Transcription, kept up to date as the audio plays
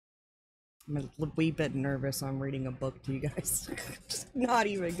I'm a wee bit nervous on reading a book to you guys. Just not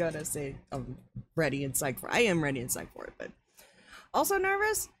even gonna say I'm ready and psyched for it. I am ready and psyched for it, but also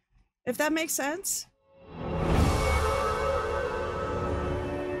nervous, if that makes sense.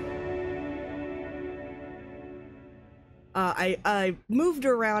 I moved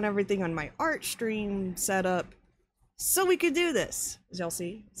around everything on my art stream setup so we could do this. As y'all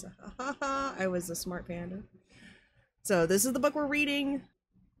see, so, I was a smart panda. So this is the book we're reading.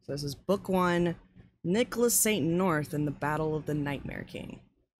 So this is book 1, Nicholas St. North and the Battle of the Nightmare King.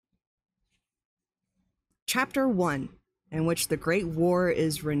 Chapter 1, in which the Great War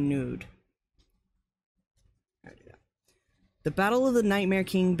is renewed. The Battle of the Nightmare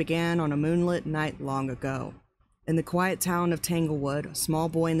King began on a moonlit night long ago. In the quiet town of Tanglewood, a small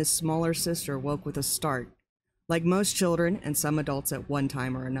boy and his smaller sister woke with a start. Like most children, and some adults at one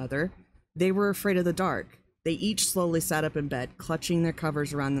time or another, they were afraid of the dark. They each slowly sat up in bed, clutching their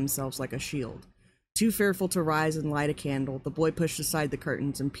covers around themselves like a shield. Too fearful to rise and light a candle, the boy pushed aside the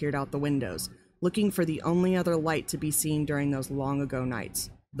curtains and peered out the windows, looking for the only other light to be seen during those long-ago nights,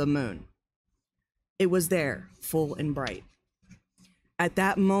 the moon. It was there, full and bright. At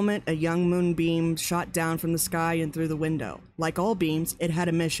that moment, a young moonbeam shot down from the sky and through the window. Like all beams, it had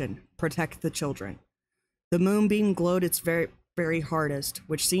a mission: protect the children. The moonbeam glowed its very hardest,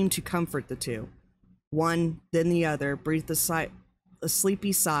 which seemed to comfort the two. One, then the other, breathed a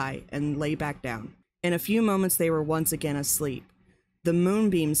sleepy sigh and lay back down. In a few moments, they were once again asleep. The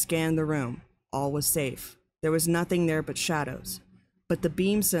moonbeam scanned the room. All was safe. There was nothing there but shadows. But the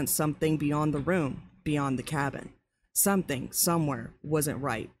beam sensed something beyond the room, beyond the cabin. Something, somewhere, wasn't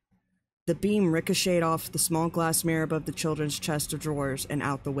right. The beam ricocheted off the small glass mirror above the children's chest of drawers and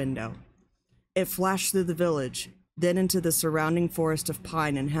out the window. It flashed through the village, then into the surrounding forest of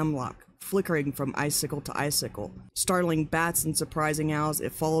pine and hemlock, flickering from icicle to icicle. Startling bats and surprising owls,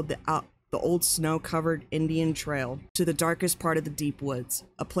 it followed the old snow-covered Indian trail to the darkest part of the deep woods,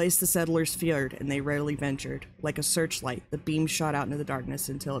 a place the settlers feared and they rarely ventured. Like a searchlight, the beam shot out into the darkness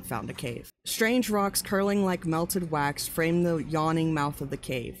until it found a cave. Strange rocks curling like melted wax framed the yawning mouth of the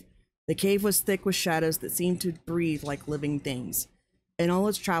cave. The cave was thick with shadows that seemed to breathe like living things. In all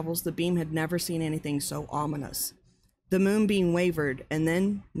its travels, the beam had never seen anything so ominous. The moonbeam wavered, and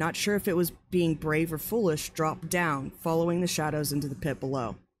then, not sure if it was being brave or foolish, dropped down, following the shadows into the pit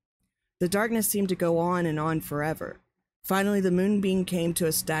below. The darkness seemed to go on and on forever. Finally, the moonbeam came to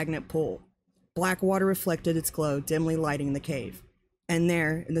a stagnant pool. Black water reflected its glow, dimly lighting the cave. And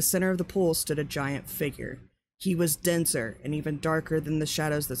there, in the center of the pool, stood a giant figure. He was denser and even darker than the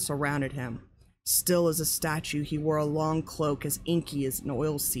shadows that surrounded him. Still as a statue, he wore a long cloak as inky as an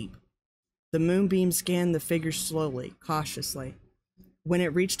oil seep. The moonbeam scanned the figure slowly, cautiously. When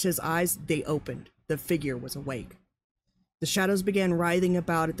it reached his eyes, they opened. The figure was awake. The shadows began writhing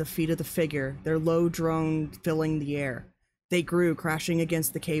about at the feet of the figure, their low drone filling the air. They grew, crashing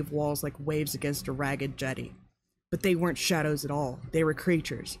against the cave walls like waves against a ragged jetty. But they weren't shadows at all. They were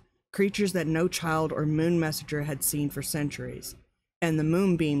creatures. Creatures that no child or moon messenger had seen for centuries. And the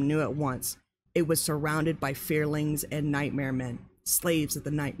moonbeam knew at once. It was surrounded by fearlings and nightmare men, slaves of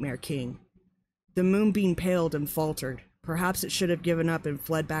the Nightmare King. The moonbeam paled and faltered. Perhaps it should have given up and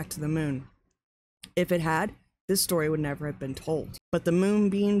fled back to the moon. If it had, this story would never have been told. But the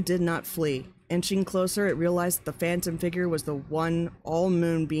moonbeam did not flee. Inching closer, it realized that the phantom figure was the one all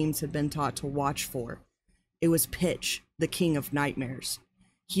moonbeams had been taught to watch for. It was Pitch, the king of nightmares.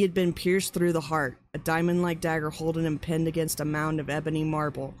 He had been pierced through the heart, a diamond-like dagger holding him pinned against a mound of ebony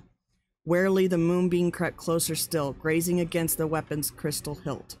marble. Warily, the moonbeam crept closer still, grazing against the weapon's crystal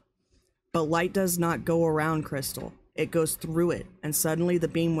hilt. But light does not go around crystal. It goes through it, and suddenly the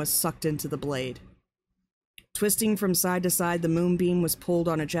beam was sucked into the blade. Twisting from side to side, the moonbeam was pulled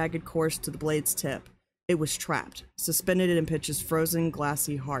on a jagged course to the blade's tip. It was trapped, suspended in Pitch's frozen,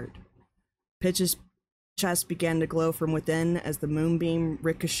 glassy heart. Pitch's chest began to glow from within as the moonbeam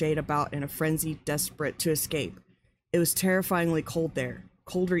ricocheted about in a frenzy desperate to escape. It was terrifyingly cold there,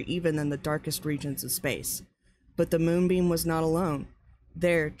 colder even than the darkest regions of space. But the moonbeam was not alone.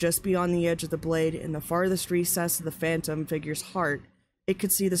 There, just beyond the edge of the blade, in the farthest recess of the phantom figure's heart, it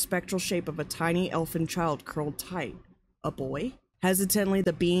could see the spectral shape of a tiny elfin child curled tight. A boy? Hesitantly,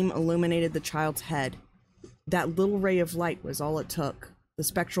 the beam illuminated the child's head. That little ray of light was all it took. The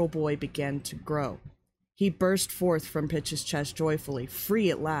spectral boy began to grow. He burst forth from Pitch's chest joyfully, free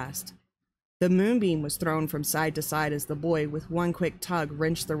at last. The moonbeam was thrown from side to side as the boy, with one quick tug,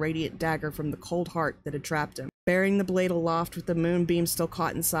 wrenched the radiant dagger from the cold heart that had trapped him. Bearing the blade aloft with the moonbeam still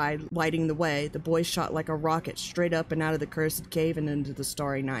caught inside, lighting the way, the boy shot like a rocket straight up and out of the cursed cave and into the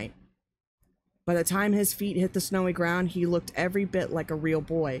starry night. By the time his feet hit the snowy ground, he looked every bit like a real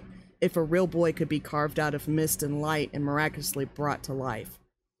boy. if a real boy could be carved out of mist and light and miraculously brought to life.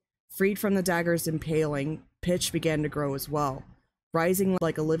 Freed from the dagger's impaling, Pitch began to grow as well, rising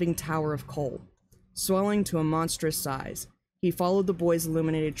like a living tower of coal. Swelling to a monstrous size, he followed the boy's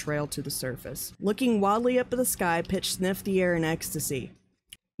illuminated trail to the surface. Looking wildly up at the sky, Pitch sniffed the air in ecstasy.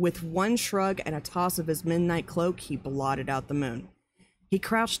 With one shrug and a toss of his midnight cloak, he blotted out the moon. He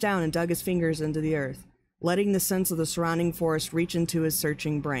crouched down and dug his fingers into the earth, letting the sense of the surrounding forest reach into his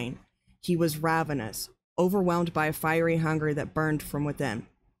searching brain. He was ravenous, overwhelmed by a fiery hunger that burned from within.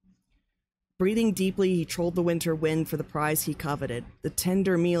 Breathing deeply, he trolled the winter wind for the prize he coveted, the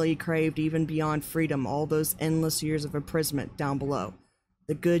tender meal he craved even beyond freedom, all those endless years of imprisonment down below,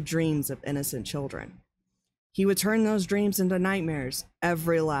 the good dreams of innocent children. He would turn those dreams into nightmares,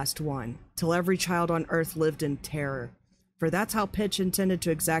 every last one, till every child on earth lived in terror, for that's how Pitch intended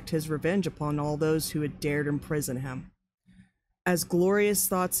to exact his revenge upon all those who had dared imprison him. As glorious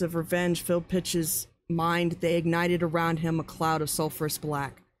thoughts of revenge filled Pitch's mind, they ignited around him a cloud of sulphurous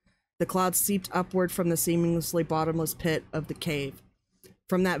black. The cloud seeped upward from the seemingly bottomless pit of the cave.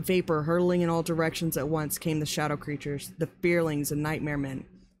 From that vapor, hurtling in all directions at once, came the shadow creatures, the Fearlings and nightmare men.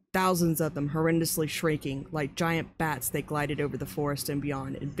 Thousands of them, horrendously shrieking, like giant bats, they glided over the forest and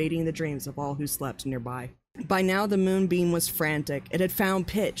beyond, invading the dreams of all who slept nearby. By now, the moonbeam was frantic. It had found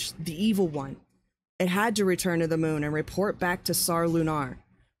Pitch, the evil one. It had to return to the moon and report back to Sar Lunar,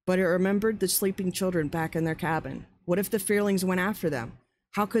 but it remembered the sleeping children back in their cabin. What if the Fearlings went after them?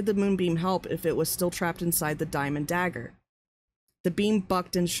 How could the moonbeam help if it was still trapped inside the diamond dagger? The beam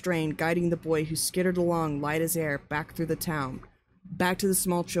bucked and strained, guiding the boy who skittered along light as air back through the town. Back to the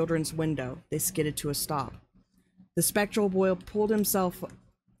small children's window, they skidded to a stop. The spectral boy pulled himself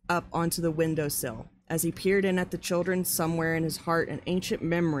up onto the windowsill. As he peered in at the children, somewhere in his heart an ancient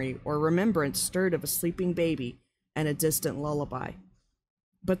memory or remembrance stirred of a sleeping baby and a distant lullaby.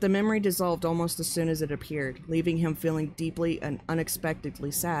 But the memory dissolved almost as soon as it appeared, leaving him feeling deeply and unexpectedly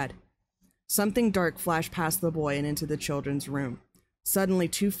sad. Something dark flashed past the boy and into the children's room. Suddenly,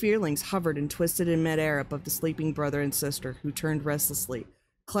 two Fearlings hovered and twisted in midair above the sleeping brother and sister, who turned restlessly,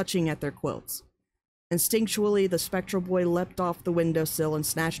 clutching at their quilts. Instinctually, the spectral boy leapt off the windowsill and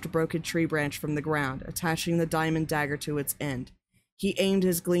snatched a broken tree branch from the ground, attaching the diamond dagger to its end. He aimed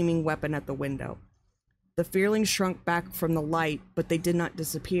his gleaming weapon at the window. The Fearlings shrunk back from the light, but they did not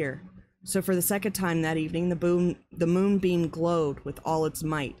disappear. So for the second time that evening, the moonbeam glowed with all its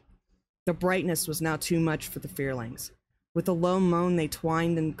might. The brightness was now too much for the Fearlings. With a low moan, they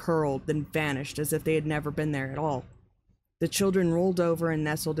twined and curled, then vanished as if they had never been there at all. The children rolled over and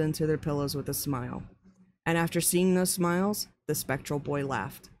nestled into their pillows with a smile. And after seeing those smiles, the spectral boy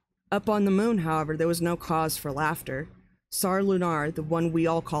laughed. Up on the moon, however, there was no cause for laughter. Sar Lunar, the one we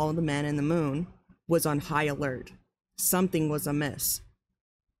all call the man in the moon, was on high alert. Something was amiss.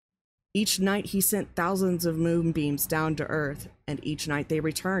 Each night he sent thousands of moonbeams down to Earth, and each night they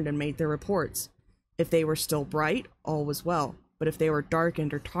returned and made their reports. If they were still bright, all was well, but if they were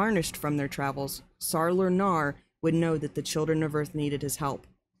darkened or tarnished from their travels, Sar Lunar would know that the children of Earth needed his help.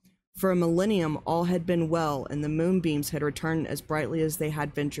 For a millennium, all had been well, and the moonbeams had returned as brightly as they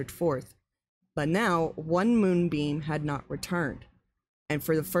had ventured forth. But now, one moonbeam had not returned, and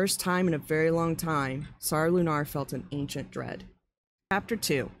for the first time in a very long time, Sar Lunar felt an ancient dread. Chapter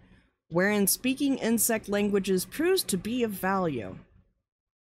 2, wherein speaking insect languages proves to be of value.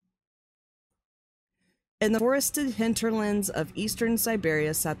 In the forested hinterlands of eastern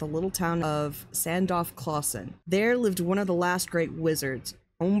Siberia sat the little town of Sandov-Klausen. There lived one of the last great wizards,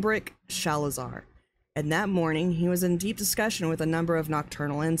 Ombric Shalazar, and that morning he was in deep discussion with a number of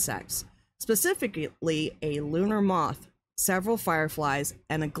nocturnal insects, specifically a lunar moth, several fireflies,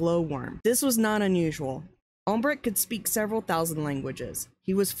 and a glowworm. This was not unusual. Ombric could speak several thousand languages.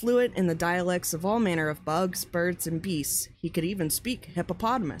 He was fluent in the dialects of all manner of bugs, birds, and beasts. He could even speak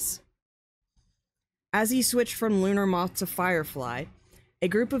hippopotamus. As he switched from lunar moth to firefly, a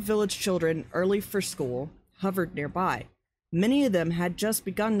group of village children, early for school, hovered nearby. Many of them had just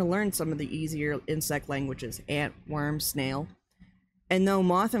begun to learn some of the easier insect languages, ant, worm, snail. And though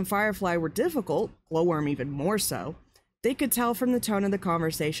moth and firefly were difficult, glowworm even more so, they could tell from the tone of the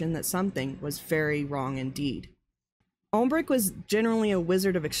conversation that something was very wrong indeed. Ombric was generally a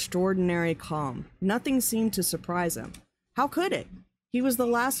wizard of extraordinary calm. Nothing seemed to surprise him. How could it? He was the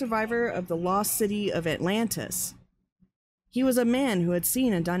last survivor of the lost city of Atlantis. He was a man who had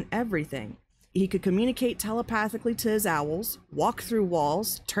seen and done everything. He could communicate telepathically to his owls, walk through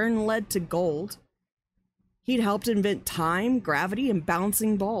walls, turn lead to gold. He'd helped invent time, gravity, and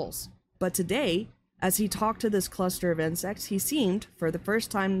bouncing balls. But today, as he talked to this cluster of insects, he seemed, for the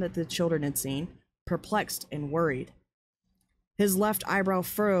first time that the children had seen, perplexed and worried. His left eyebrow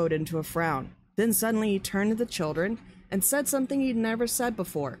furrowed into a frown. Then suddenly he turned to the children and said something he'd never said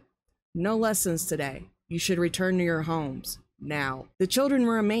before. "No lessons today. You should return to your homes. Now." The children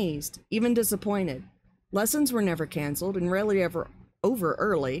were amazed, even disappointed. Lessons were never canceled and rarely ever over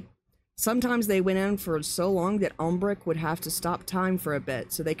early. Sometimes they went on for so long that Ombrick would have to stop time for a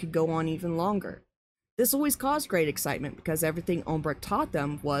bit so they could go on even longer. This always caused great excitement because everything Ombrick taught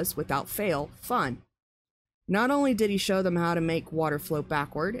them was, without fail, fun. Not only did he show them how to make water flow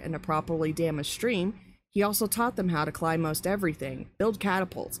backward and to properly dam a stream, he also taught them how to climb most everything, build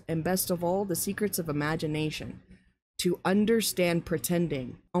catapults, and best of all, the secrets of imagination. To understand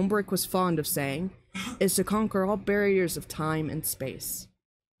pretending, Ombrick was fond of saying, is to conquer all barriers of time and space.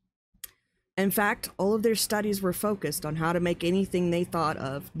 In fact, all of their studies were focused on how to make anything they thought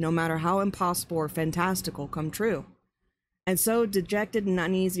of, no matter how impossible or fantastical, come true. And so, dejected and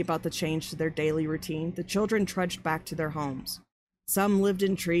uneasy about the change to their daily routine, the children trudged back to their homes. Some lived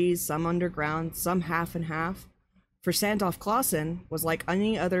in trees, some underground, some half and half. For Sandolph Clausen was like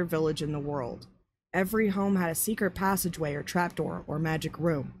any other village in the world. Every home had a secret passageway or trapdoor or magic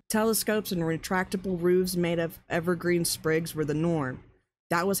room. Telescopes and retractable roofs made of evergreen sprigs were the norm.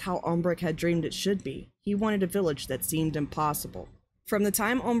 That was how Ombrick had dreamed it should be. He wanted a village that seemed impossible. From the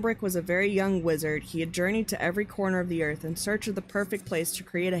time Ombrick was a very young wizard, he had journeyed to every corner of the earth in search of the perfect place to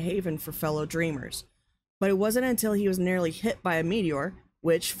create a haven for fellow dreamers. But it wasn't until he was nearly hit by a meteor,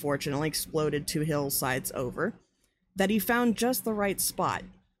 which fortunately exploded 2 hillsides over, that he found just the right spot.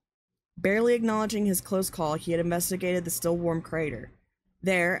 Barely acknowledging his close call, he had investigated the still warm crater.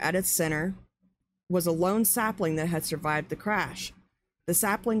 There, at its center, was a lone sapling that had survived the crash. The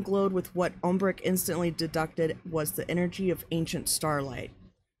sapling glowed with what Ombrick instantly deducted was the energy of ancient starlight.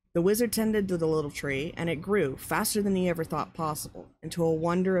 The wizard tended to the little tree, and it grew, faster than he ever thought possible, into a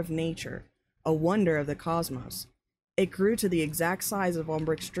wonder of nature, a wonder of the cosmos. It grew to the exact size of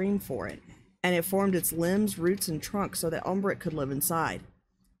Ombrick's dream for it, and it formed its limbs, roots, and trunk so that Ombrick could live inside.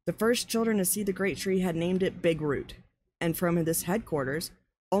 The first children to see the great tree had named it Big Root, and from this headquarters,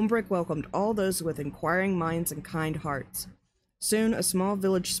 Ombrick welcomed all those with inquiring minds and kind hearts. Soon, a small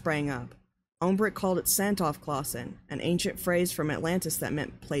village sprang up. Ombrick called it Sandolph Clausen, an ancient phrase from Atlantis that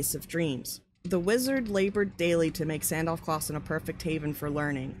meant place of dreams. The wizard labored daily to make Sandolph Clausen a perfect haven for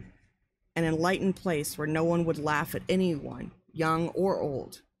learning, an enlightened place where no one would laugh at anyone, young or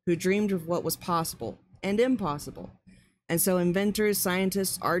old, who dreamed of what was possible and impossible. And so inventors,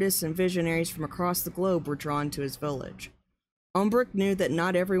 scientists, artists, and visionaries from across the globe were drawn to his village. Ombrick knew that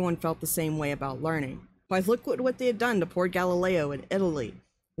not everyone felt the same way about learning. Why, look what they had done to poor Galileo in Italy,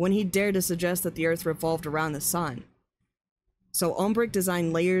 when he dared to suggest that the Earth revolved around the sun. So Ombrick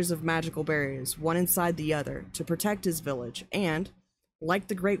designed layers of magical barriers, one inside the other, to protect his village, and, like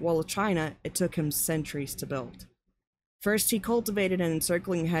the Great Wall of China, it took him centuries to build. First, he cultivated an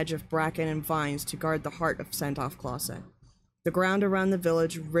encircling hedge of bracken and vines to guard the heart of Sandolph Clausen. The ground around the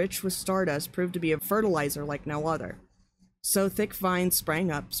village, rich with stardust, proved to be a fertilizer like no other. So thick vines sprang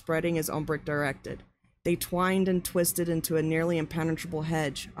up, spreading as Ombrick directed. They twined and twisted into a nearly impenetrable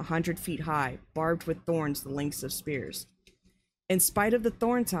hedge, 100 feet high, barbed with thorns the lengths of spears. In spite of the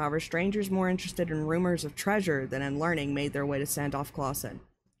thorns, however, strangers more interested in rumors of treasure than in learning made their way to Sandolph Clausen.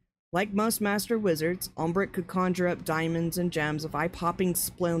 Like most master wizards, Ombrick could conjure up diamonds and gems of eye-popping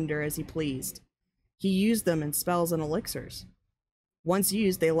splendor as he pleased. He used them in spells and elixirs. Once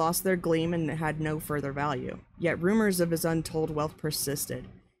used, they lost their gleam and had no further value. Yet rumors of his untold wealth persisted.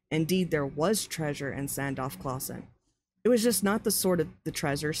 Indeed, there was treasure in Sandolph Clausen. It was just not the sort of the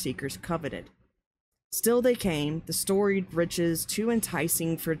treasure seekers coveted. Still they came, the storied riches too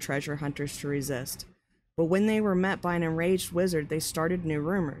enticing for treasure hunters to resist. But when they were met by an enraged wizard, they started new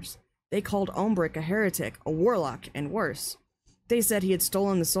rumors. They called Ombrick a heretic, a warlock, and worse. They said he had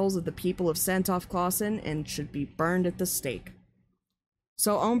stolen the souls of the people of Sandolph Clausen and should be burned at the stake.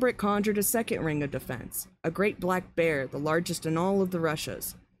 So Ombrick conjured a second ring of defense, a great black bear, the largest in all of the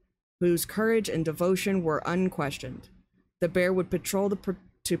Russias, whose courage and devotion were unquestioned. The bear would patrol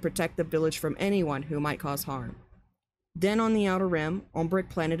to protect the village from anyone who might cause harm. Then on the outer rim, Ombrick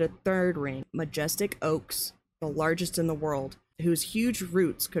planted a third ring, majestic oaks, the largest in the world, whose huge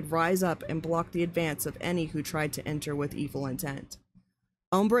roots could rise up and block the advance of any who tried to enter with evil intent.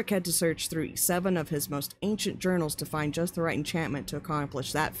 Ombrick had to search through 7 of his most ancient journals to find just the right enchantment to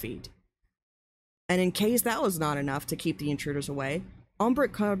accomplish that feat. And in case that was not enough to keep the intruders away,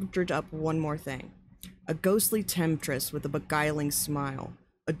 Ombrick conjured up one more thing. A ghostly temptress with a beguiling smile,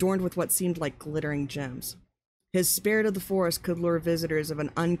 adorned with what seemed like glittering gems. His spirit of the forest could lure visitors of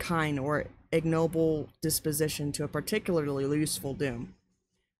an unkind or ignoble disposition to a particularly useful doom,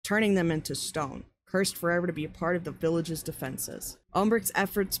 turning them into stone, cursed forever to be a part of the village's defenses. Umbrick's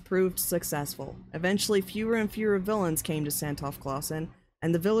efforts proved successful. Eventually, fewer and fewer villains came to Santofklausen,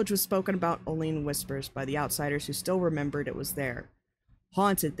 and the village was spoken about only in whispers by the outsiders who still remembered it was there.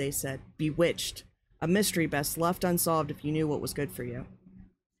 Haunted, they said, bewitched, a mystery best left unsolved if you knew what was good for you.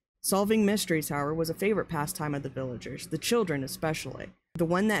 Solving mysteries, however, was a favorite pastime of the villagers, the children especially. The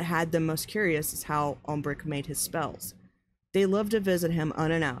one that had them most curious is how Umbrick made his spells. They loved to visit him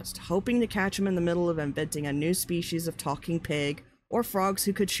unannounced, hoping to catch him in the middle of inventing a new species of talking pig, or frogs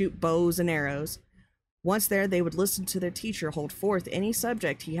who could shoot bows and arrows. Once there, they would listen to their teacher hold forth any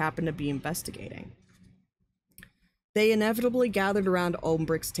subject he happened to be investigating. They inevitably gathered around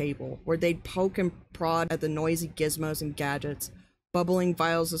Umbrick's table, where they'd poke and prod at the noisy gizmos and gadgets, bubbling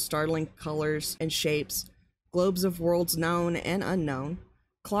vials of startling colors and shapes, globes of worlds known and unknown,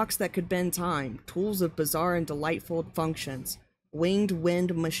 clocks that could bend time, tools of bizarre and delightful functions, winged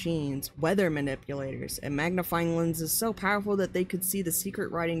wind machines, weather manipulators, and magnifying lenses so powerful that they could see the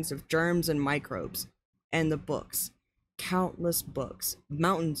secret writings of germs and microbes. And the books. Countless books,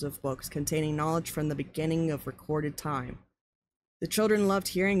 mountains of books containing knowledge from the beginning of recorded time. The children loved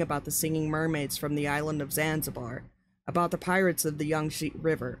hearing about the singing mermaids from the island of Zanzibar, about the pirates of the Yangtze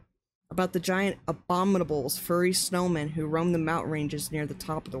River, about the giant abominables, furry snowmen who roam the mountain ranges near the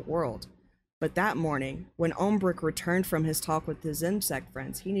top of the world. But that morning, when Umbrick returned from his talk with his insect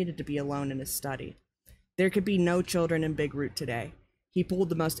friends, he needed to be alone in his study. There could be no children in Big Root today. He pulled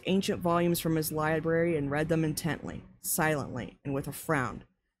the most ancient volumes from his library and read them intently, silently, and with a frown.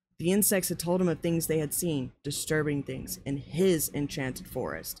 The insects had told him of things they had seen, disturbing things, in his enchanted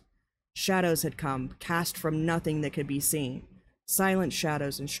forest. Shadows had come, cast from nothing that could be seen. Silent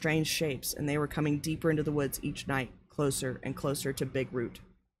shadows in strange shapes, and they were coming deeper into the woods each night, closer and closer to Big Root.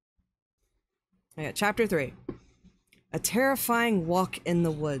 Chapter 3. A terrifying walk in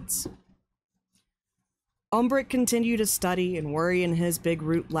the woods. Umbrick continued to study and worry in his Big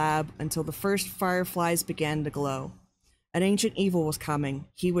Root lab until the first fireflies began to glow. An ancient evil was coming,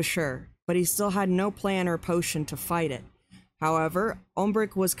 he was sure, but he still had no plan or potion to fight it. However,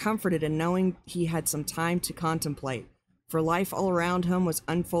 Umbrick was comforted in knowing he had some time to contemplate, for life all around him was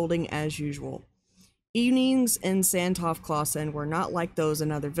unfolding as usual. Evenings in Santofklausen were not like those in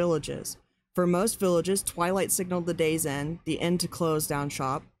other villages. For most villages, twilight signaled the day's end, the end to close down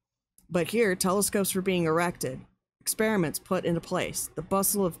shop. But here, telescopes were being erected, experiments put into place, the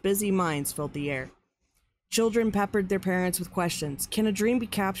bustle of busy minds filled the air. Children peppered their parents with questions. Can a dream be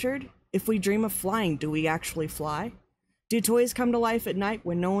captured? If we dream of flying, do we actually fly? Do toys come to life at night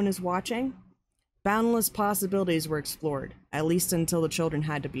when no one is watching? Boundless possibilities were explored, at least until the children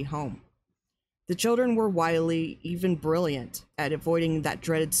had to be home. The children were wily, even brilliant, at avoiding that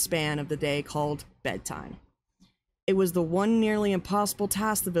dreaded span of the day called bedtime. It was the one nearly impossible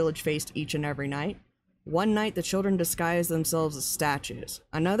task the village faced each and every night. One night, the children disguised themselves as statues.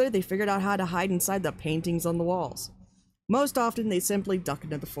 Another, they figured out how to hide inside the paintings on the walls. Most often, they simply ducked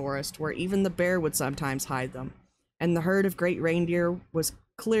into the forest, where even the bear would sometimes hide them. And the herd of great reindeer was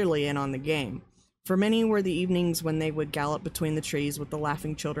clearly in on the game. For many were the evenings when they would gallop between the trees with the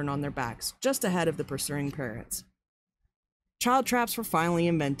laughing children on their backs, just ahead of the pursuing parents. Child traps were finally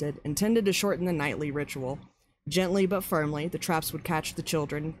invented, intended to shorten the nightly ritual. Gently but firmly, the traps would catch the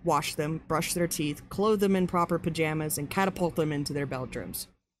children, wash them, brush their teeth, clothe them in proper pajamas, and catapult them into their bedrooms.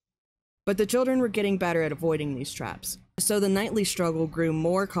 But the children were getting better at avoiding these traps, so the nightly struggle grew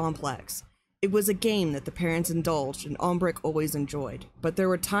more complex. It was a game that the parents indulged and Umbrick always enjoyed, but there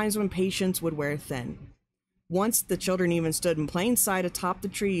were times when patience would wear thin. Once, the children even stood in plain sight atop the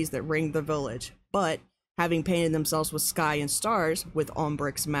trees that ringed the village, but, having painted themselves with sky and stars, with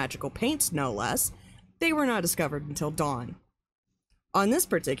Umbrick's magical paints no less, they were not discovered until dawn. On this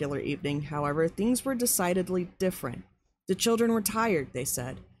particular evening, however, things were decidedly different. The children were tired, they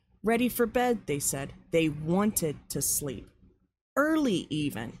said. Ready for bed, they said. They wanted to sleep. Early,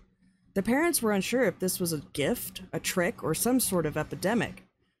 even. The parents were unsure if this was a gift, a trick, or some sort of epidemic.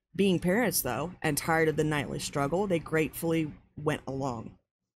 Being parents, though, and tired of the nightly struggle, they gratefully went along.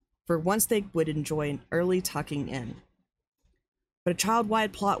 For once they would enjoy an early tucking in. But a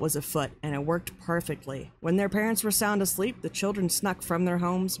child-wide plot was afoot, and it worked perfectly. When their parents were sound asleep, the children snuck from their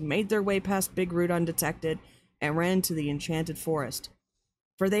homes, made their way past Big Root undetected, and ran to the enchanted forest.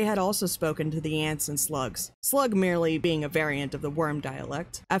 For they had also spoken to the ants and slugs, slug merely being a variant of the worm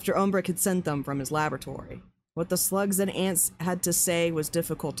dialect, after Umbrick had sent them from his laboratory. What the slugs and ants had to say was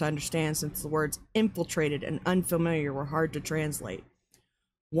difficult to understand since the words infiltrated and unfamiliar were hard to translate.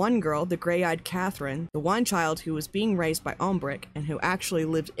 One girl, the gray-eyed Catherine, the one child who was being raised by Umbrick and who actually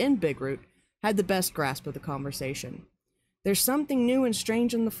lived in Big Root, had the best grasp of the conversation. There's something new and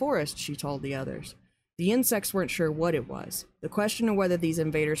strange in the forest, she told the others. The insects weren't sure what it was. The question of whether these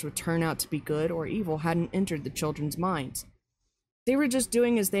invaders would turn out to be good or evil hadn't entered the children's minds. They were just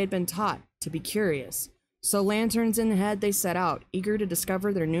doing as they had been taught, to be curious. So lanterns in head, they set out, eager to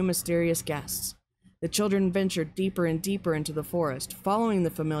discover their new mysterious guests. The children ventured deeper and deeper into the forest, following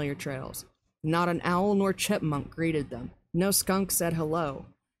the familiar trails. Not an owl nor chipmunk greeted them. No skunk said hello.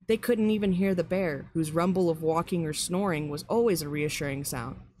 They couldn't even hear the bear, whose rumble of walking or snoring was always a reassuring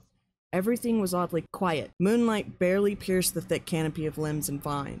sound. Everything was oddly quiet. Moonlight barely pierced the thick canopy of limbs and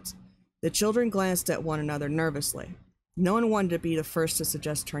vines. The children glanced at one another nervously. No one wanted to be the first to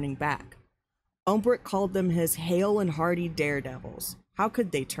suggest turning back. Umbric called them his hale and hardy daredevils. How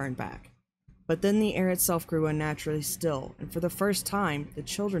could they turn back? But then the air itself grew unnaturally still, and for the first time, the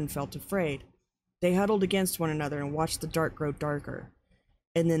children felt afraid. They huddled against one another and watched the dark grow darker.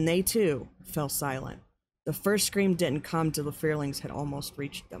 And then they, too, fell silent. The first scream didn't come till the Fearlings had almost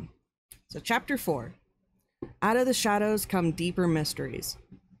reached them. So, Chapter 4. Out of the shadows come deeper mysteries.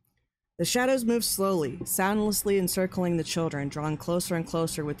 The shadows moved slowly, soundlessly encircling the children, drawing closer and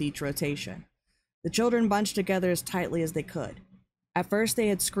closer with each rotation. The children bunched together as tightly as they could. At first they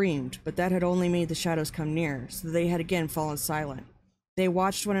had screamed, but that had only made the shadows come nearer, so they had again fallen silent. They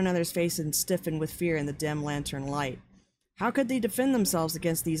watched one another's faces and stiffened with fear in the dim lantern light. How could they defend themselves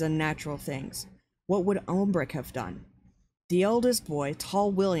against these unnatural things? What would Umbric have done? The eldest boy,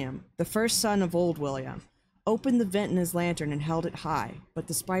 tall William, the first son of old William, opened the vent in his lantern and held it high, but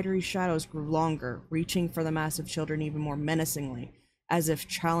the spidery shadows grew longer, reaching for the massive children even more menacingly, as if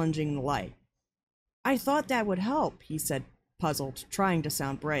challenging the light. "I thought that would help," he said, puzzled, trying to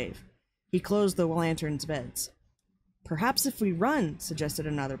sound brave. He closed the lantern's vents. "Perhaps if we run," suggested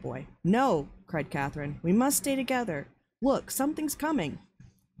another boy. "No," cried Catherine. "We must stay together. Look, something's coming."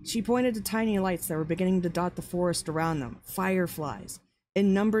 She pointed to tiny lights that were beginning to dot the forest around them. Fireflies.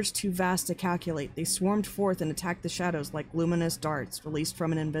 In numbers too vast to calculate, they swarmed forth and attacked the shadows like luminous darts released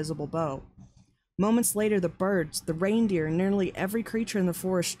from an invisible bow. Moments later, the birds, the reindeer, and nearly every creature in the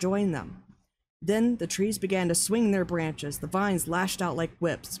forest joined them. Then the trees began to swing their branches, the vines lashed out like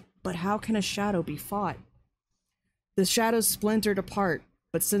whips. But how can a shadow be fought? The shadows splintered apart,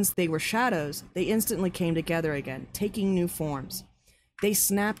 but since they were shadows, they instantly came together again, taking new forms. They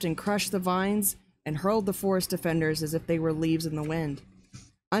snapped and crushed the vines and hurled the forest defenders as if they were leaves in the wind.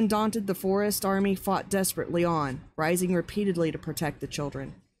 Undaunted, the forest army fought desperately on, rising repeatedly to protect the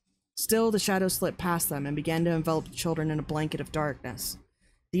children. Still, the shadows slipped past them and began to envelop the children in a blanket of darkness.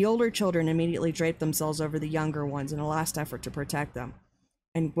 The older children immediately draped themselves over the younger ones in a last effort to protect them.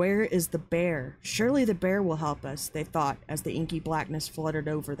 And where is the bear? Surely the bear will help us, they thought, as the inky blackness fluttered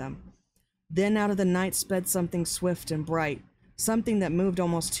over them. Then out of the night sped something swift and bright, something that moved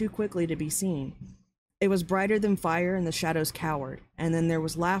almost too quickly to be seen. It was brighter than fire, and the shadows cowered. And then there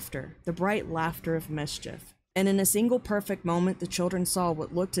was laughter, the bright laughter of mischief. And in a single perfect moment, the children saw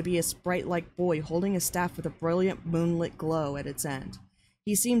what looked to be a sprite-like boy holding a staff with a brilliant moonlit glow at its end.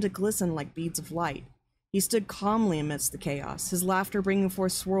 He seemed to glisten like beads of light. He stood calmly amidst the chaos, his laughter bringing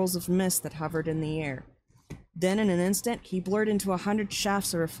forth swirls of mist that hovered in the air. Then, in an instant, he blurred into 100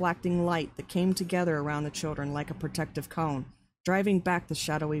 shafts of reflecting light that came together around the children like a protective cone, driving back the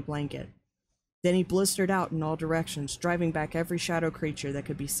shadowy blanket. Then he blistered out in all directions, driving back every shadow creature that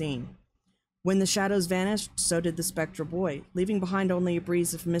could be seen. When the shadows vanished, so did the spectral boy, leaving behind only a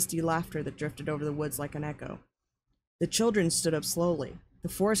breeze of misty laughter that drifted over the woods like an echo. The children stood up slowly. The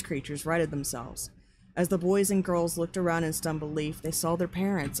forest creatures righted themselves. As the boys and girls looked around in stunned belief, they saw their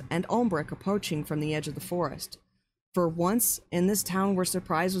parents and Umbric approaching from the edge of the forest. For once, in this town where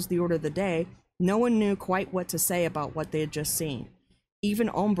surprise was the order of the day, no one knew quite what to say about what they had just seen. Even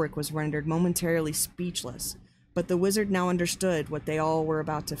Umbric was rendered momentarily speechless, but the wizard now understood what they all were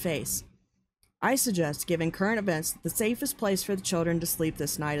about to face. "I suggest, given current events, the safest place for the children to sleep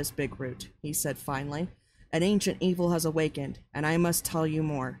this night is Big Root," he said finally. "An ancient evil has awakened, and I must tell you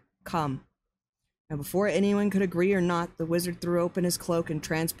more. Come." And before anyone could agree or not, the wizard threw open his cloak and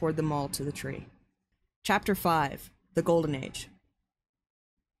transported them all to the tree. Chapter 5. The Golden Age.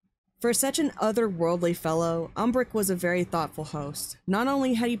 For such an otherworldly fellow, Umbric was a very thoughtful host. Not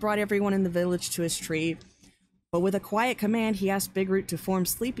only had he brought everyone in the village to his tree, but with a quiet command he asked Big Root to form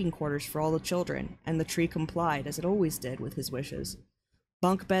sleeping quarters for all the children, and the tree complied, as it always did, with his wishes.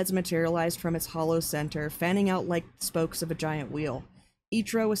 Bunk beds materialized from its hollow center, fanning out like the spokes of a giant wheel.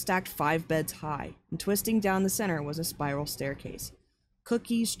 Each row was stacked 5 beds high, and twisting down the center was a spiral staircase.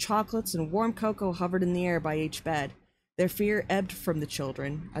 Cookies, chocolates, and warm cocoa hovered in the air by each bed. Their fear ebbed from the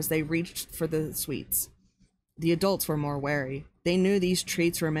children as they reached for the sweets. The adults were more wary. They knew these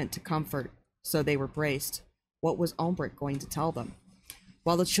treats were meant to comfort, so they were braced. What was Umbric going to tell them?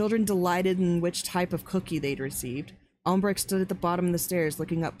 While the children delighted in which type of cookie they'd received, Umbric stood at the bottom of the stairs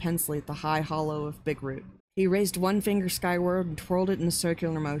looking up pensively at the high hollow of Big Root. He raised one finger skyward and twirled it in a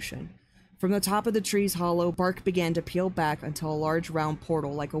circular motion. From the top of the tree's hollow, bark began to peel back until a large round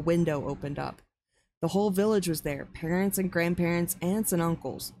portal like a window opened up. The whole village was there, parents and grandparents, aunts and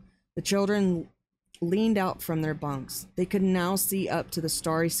uncles. The children leaned out from their bunks. They could now see up to the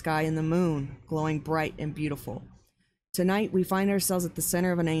starry sky and the moon, glowing bright and beautiful. Tonight, we find ourselves at the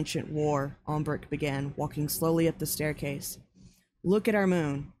center of an ancient war, Umbric began, walking slowly up the staircase. Look at our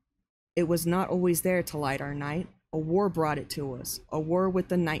moon. It was not always there to light our night. A war brought it to us, a war with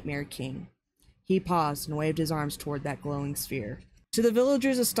the Nightmare King. He paused and waved his arms toward that glowing sphere. To the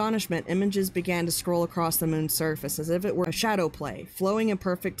villagers' astonishment, images began to scroll across the moon's surface as if it were a shadow play, flowing in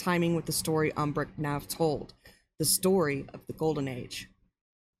perfect timing with the story Umbric now told, the story of the Golden Age.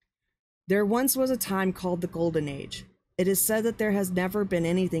 There once was a time called the Golden Age. It is said that there has never been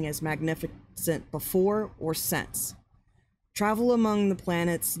anything as magnificent before or since. Travel among the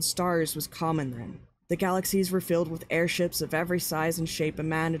planets and stars was common then. The galaxies were filled with airships of every size and shape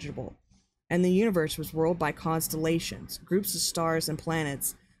imaginable, and the universe was ruled by constellations, groups of stars and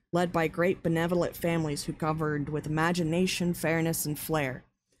planets, led by great benevolent families who governed with imagination, fairness, and flair.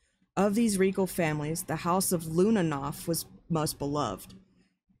 Of these regal families, the house of Lunanoff was most beloved.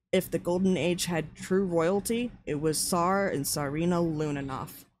 If the Golden Age had true royalty, it was Tsar and Tsarina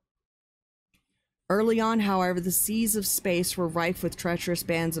Lunanoff. Early on, however, the seas of space were rife with treacherous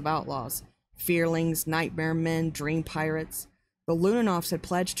bands of outlaws, Fearlings, nightmare men, dream pirates. The Lunanoffs had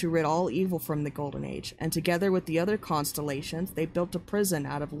pledged to rid all evil from the Golden Age, and together with the other constellations, they built a prison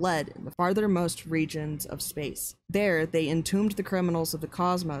out of lead in the farthermost regions of space. There, they entombed the criminals of the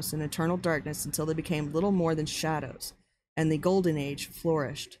cosmos in eternal darkness until they became little more than shadows, and the Golden Age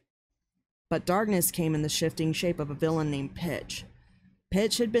flourished. But darkness came in the shifting shape of a villain named Pitch.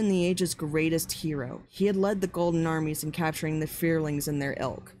 Pitch had been the age's greatest hero. He had led the Golden Armies in capturing the Fearlings and their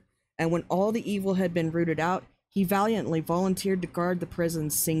ilk, and when all the evil had been rooted out, he valiantly volunteered to guard the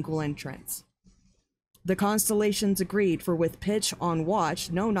prison's single entrance. The constellations agreed, for with Pitch on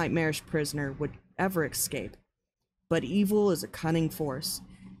watch, no nightmarish prisoner would ever escape. But evil is a cunning force.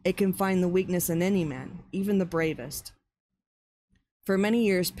 It can find the weakness in any man, even the bravest. For many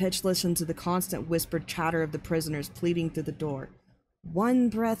years, Pitch listened to the constant whispered chatter of the prisoners pleading through the door. "One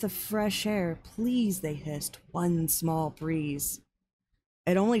breath of fresh air, please," they hissed, "one small breeze."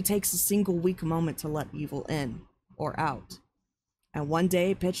 It only takes a single weak moment to let evil in, or out. And one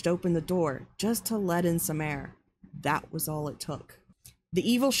day, Pitch opened the door, just to let in some air. That was all it took. The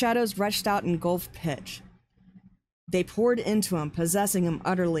evil shadows reached out and engulfed Pitch. They poured into him, possessing him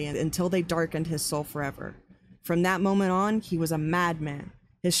utterly until they darkened his soul forever. From that moment on, he was a madman.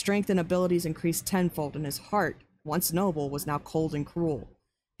 His strength and abilities increased tenfold, and his heart, once noble, was now cold and cruel.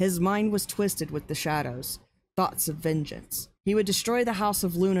 His mind was twisted with the shadows, thoughts of vengeance. He would destroy the house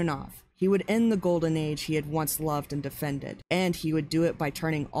of Lunanoff. He would end the Golden Age he had once loved and defended, and he would do it by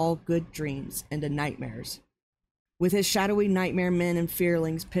turning all good dreams into nightmares. With his shadowy nightmare men and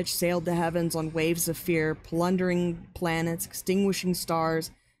fearlings, Pitch sailed the heavens on waves of fear, plundering planets, extinguishing stars,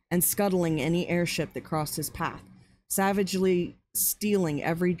 and scuttling any airship that crossed his path, savagely stealing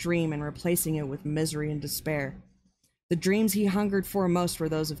every dream and replacing it with misery and despair. The dreams he hungered for most were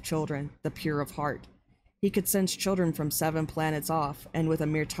those of children, the pure of heart. He could sense children from 7 planets off, and with a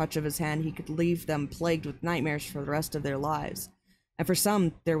mere touch of his hand he could leave them plagued with nightmares for the rest of their lives. And for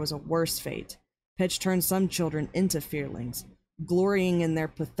some, there was a worse fate. Pitch turned some children into fearlings, glorying in their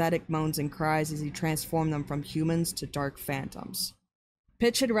pathetic moans and cries as he transformed them from humans to dark phantoms.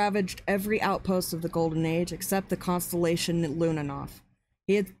 Pitch had ravaged every outpost of the Golden Age except the constellation Lunanoff.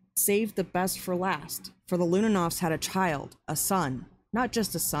 He had saved the best for last, for the Lunanoffs had a child, a son, not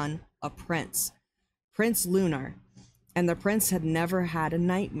just a son, a prince. Prince Lunar, and the prince had never had a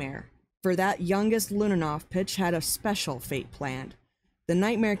nightmare. For that youngest Lunanoff, Pitch had a special fate planned. The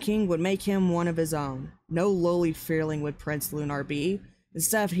Nightmare King would make him one of his own. No lowly fearling would Prince Lunar be.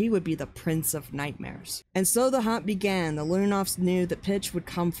 Instead, he would be the Prince of Nightmares. And so the hunt began. The Lunanoffs knew that Pitch would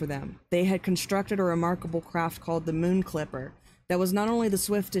come for them. They had constructed a remarkable craft called the Moon Clipper that was not only the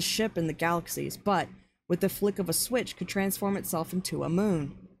swiftest ship in the galaxies, but, with the flick of a switch, could transform itself into a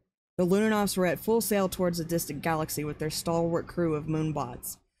moon. The Lunanoffs were at full sail towards a distant galaxy with their stalwart crew of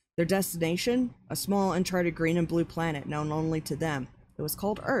moonbots. Their destination? A small uncharted green and blue planet known only to them. It was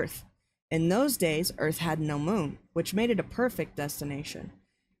called Earth. In those days, Earth had no moon, which made it a perfect destination.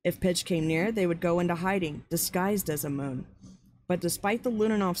 If Pitch came near, they would go into hiding, disguised as a moon. But despite the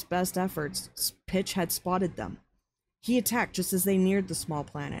Lunanoffs' best efforts, Pitch had spotted them. He attacked just as they neared the small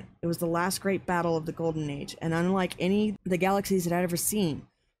planet. It was the last great battle of the Golden Age, and unlike any the galaxies had ever seen,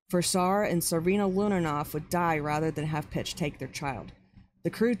 for Tsar and Tsarina Lunarnov would die rather than have Pitch take their child. The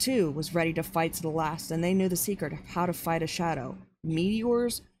crew, too, was ready to fight to the last, and they knew the secret of how to fight a shadow.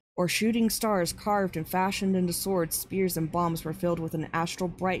 Meteors or shooting stars carved and fashioned into swords, spears, and bombs were filled with an astral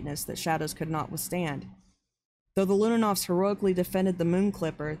brightness that shadows could not withstand. Though the Lunanovs heroically defended the Moon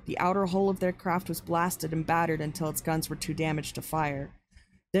Clipper, the outer hull of their craft was blasted and battered until its guns were too damaged to fire.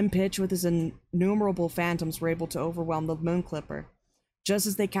 Then Pitch, with his innumerable phantoms, were able to overwhelm the Moon Clipper. Just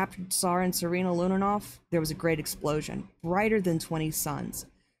as they captured Tsar and Tsarina Lunarnov, there was a great explosion, brighter than 20 suns.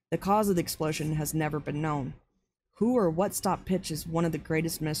 The cause of the explosion has never been known. Who or what stopped Pitch is one of the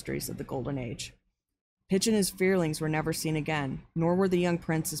greatest mysteries of the Golden Age. Pitch and his Fearlings were never seen again, nor were the young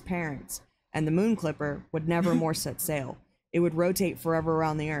prince's parents, and the Moon Clipper would never more set sail. It would rotate forever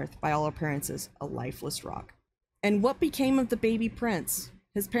around the Earth, by all appearances, a lifeless rock. And what became of the baby prince?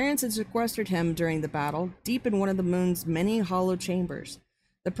 His parents had sequestered him during the battle, deep in one of the moon's many hollow chambers.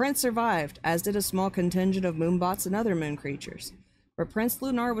 The prince survived, as did a small contingent of moonbots and other moon creatures. But Prince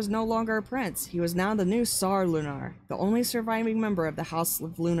Lunar was no longer a prince. He was now the new Tsar Lunar, the only surviving member of the House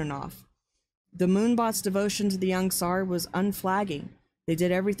of Lunarnov. The moonbots' devotion to the young Tsar was unflagging. They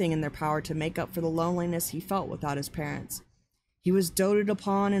did everything in their power to make up for the loneliness he felt without his parents. He was doted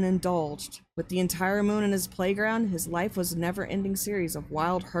upon and indulged. With the entire moon in his playground, his life was a never-ending series of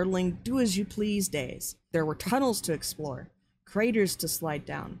wild, hurtling, do-as-you-please days. There were tunnels to explore, craters to slide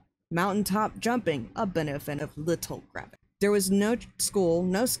down, mountaintop jumping, a benefit of little gravity. There was no school,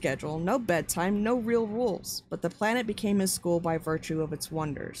 no schedule, no bedtime, no real rules, but the planet became his school by virtue of its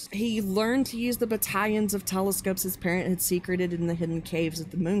wonders. He learned to use the battalions of telescopes his parent had secreted in the hidden caves of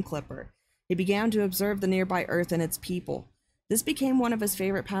the Moon Clipper. He began to observe the nearby Earth and its people. This became one of his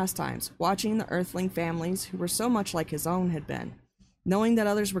favorite pastimes, watching the Earthling families who were so much like his own had been. Knowing that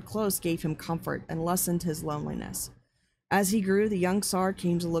others were close gave him comfort and lessened his loneliness. As he grew, the young Tsar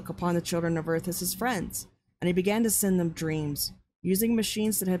came to look upon the children of Earth as his friends, and he began to send them dreams, using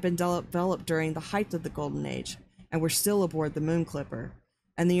machines that had been developed during the height of the Golden Age, and were still aboard the Moon Clipper,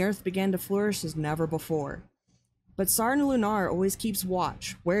 and the Earth began to flourish as never before. But Tsar Lunar always keeps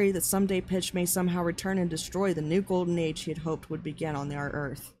watch, wary that someday Pitch may somehow return and destroy the new Golden Age he had hoped would begin on our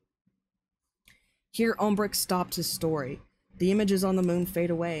Earth. Here Ombrick stopped his story. The images on the moon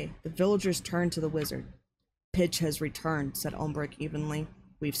fade away. The villagers turn to the wizard. "Pitch has returned," said Ombrick evenly.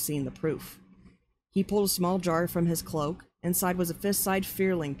 "We've seen the proof." He pulled a small jar from his cloak. Inside was a fist-sized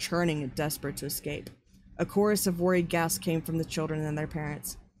Fearling, churning and desperate to escape. A chorus of worried gasps came from the children and their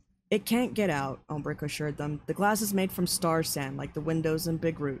parents. "It can't get out," Ombrick assured them. "The glass is made from star sand, like the windows in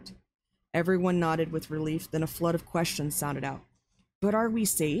Big Root." Everyone nodded with relief, then a flood of questions sounded out. "But are we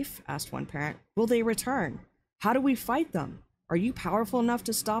safe?" asked one parent. "Will they return? How do we fight them? Are you powerful enough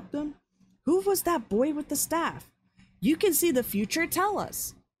to stop them? Who was that boy with the staff? You can see the future, tell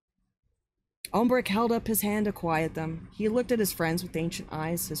us." Ombrick held up his hand to quiet them. He looked at his friends with ancient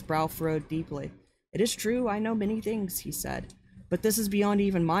eyes, his brow furrowed deeply. "It is true, I know many things," he said. "But this is beyond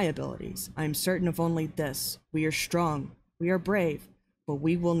even my abilities. I am certain of only this. We are strong, we are brave, but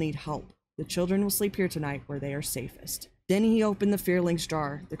we will need help. The children will sleep here tonight where they are safest." Then he opened the Fearling's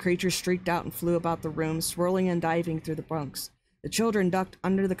jar. The creatures shrieked out and flew about the room, swirling and diving through the bunks. The children ducked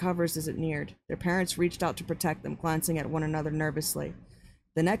under the covers as it neared. Their parents reached out to protect them, glancing at one another nervously.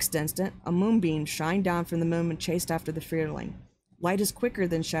 The next instant, a moonbeam shined down from the moon and chased after the Fearling. Light is quicker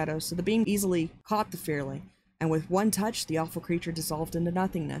than shadow, so the beam easily caught the Fearling, and with one touch, the awful creature dissolved into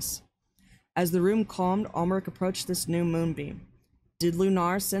nothingness. As the room calmed, Ombrick approached this new moonbeam. "Did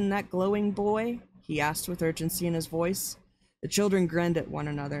Lunar send that glowing boy?" he asked with urgency in his voice. The children grinned at one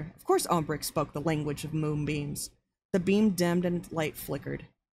another. Of course Ombrick spoke the language of moonbeams. The beam dimmed and light flickered.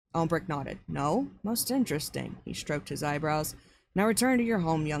 Ombrick nodded. "No? Most interesting." He stroked his eyebrows. "Now return to your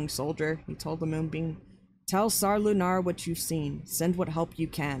home, young soldier," he told the moonbeam. "Tell Tsar Lunar what you've seen. Send what help you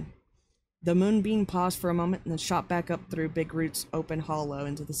can." The moonbeam paused for a moment and then shot back up through Big Root's open hollow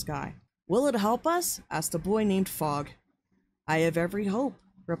into the sky. "Will it help us?" asked a boy named Fogg. "I have every hope,"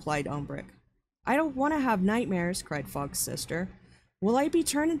 replied Ombrick. "I don't want to have nightmares," cried Fogg's sister. "Will I be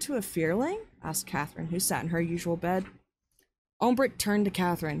turned into a Fearling?" asked Catherine, who sat in her usual bed. Ombrick turned to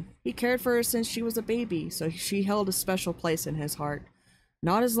Catherine. He cared for her since she was a baby, so she held a special place in his heart.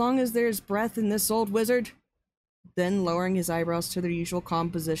 "Not as long as there is breath in this old wizard." Then, lowering his eyebrows to their usual calm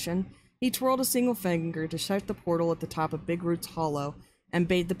position, he twirled a single finger to shut the portal at the top of Big Root's hollow and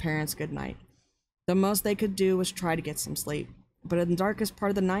bade the parents good night. The most they could do was try to get some sleep, but in the darkest part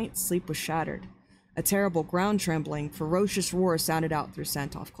of the night, sleep was shattered. A terrible, ground-trembling, ferocious roar sounded out through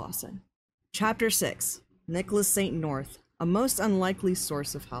Santofklassen. Chapter 6. Nicholas St. North, a most unlikely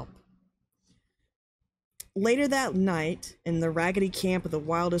source of help. Later that night, in the raggedy camp of the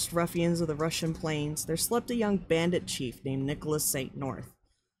wildest ruffians of the Russian plains, there slept a young bandit chief named Nicholas St. North.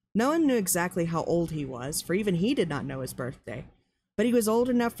 No one knew exactly how old he was, for even he did not know his birthday. But he was old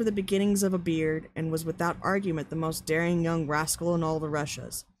enough for the beginnings of a beard, and was without argument the most daring young rascal in all the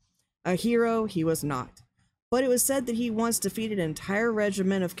Russias. A hero he was not, but it was said that he once defeated an entire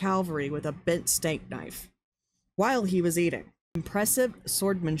regiment of cavalry with a bent steak knife, while he was eating. Impressive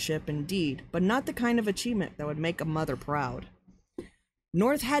swordsmanship indeed, but not the kind of achievement that would make a mother proud.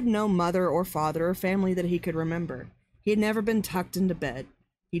 North had no mother or father or family that he could remember. He had never been tucked into bed.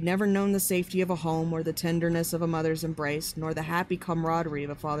 He'd never known the safety of a home or the tenderness of a mother's embrace, nor the happy camaraderie of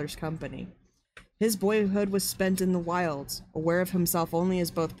a father's company. His boyhood was spent in the wilds, aware of himself only as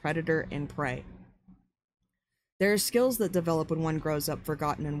both predator and prey. There are skills that develop when one grows up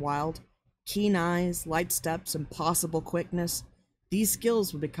forgotten and wild. Keen eyes, light steps, impossible quickness. These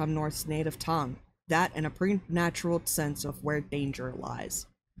skills would become North's native tongue, that and a preternatural sense of where danger lies.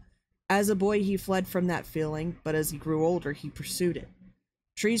 As a boy he fled from that feeling, but as he grew older he pursued it.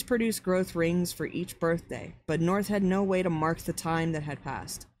 Trees produce growth rings for each birthday, but North had no way to mark the time that had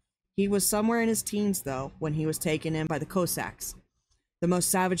passed. He was somewhere in his teens, though, when he was taken in by the Cossacks, the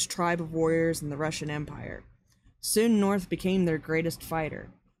most savage tribe of warriors in the Russian Empire. Soon North became their greatest fighter.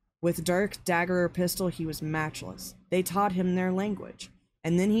 With dirk, dagger, or pistol, he was matchless. They taught him their language,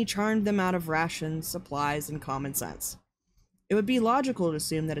 and then he charmed them out of rations, supplies, and common sense. It would be logical to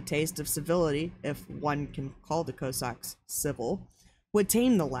assume that a taste of civility, if one can call the Cossacks civil, would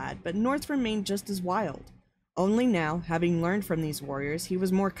tame the lad, but North remained just as wild. Only now, having learned from these warriors, he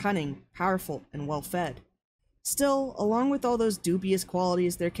was more cunning, powerful, and well-fed. Still, along with all those dubious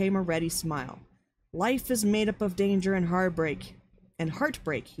qualities, there came a ready smile. Life is made up of danger and heartbreak,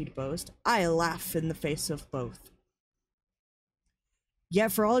 he'd boast. I laugh in the face of both.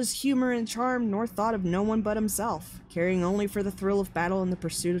 Yet for all his humor and charm, North thought of no one but himself, caring only for the thrill of battle and the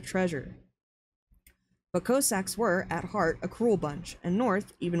pursuit of treasure. But Cossacks were, at heart, a cruel bunch, and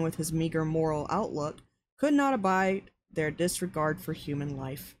North, even with his meager moral outlook, could not abide their disregard for human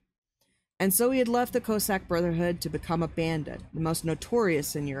life. And so he had left the Cossack Brotherhood to become a bandit, the most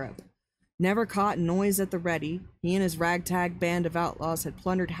notorious in Europe. Never caught and always at the ready, he and his ragtag band of outlaws had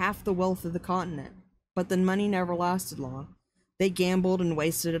plundered half the wealth of the continent. But the money never lasted long. They gambled and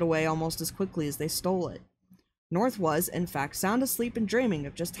wasted it away almost as quickly as they stole it. North was, in fact, sound asleep and dreaming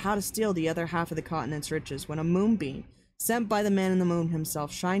of just how to steal the other half of the continent's riches when a moonbeam, sent by the man in the moon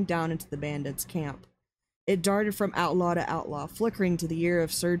himself, shined down into the bandits' camp. It darted from outlaw to outlaw, flickering to the ear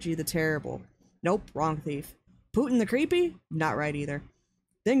of Sergei the Terrible. Nope, wrong thief. Putin the Creepy? Not right either.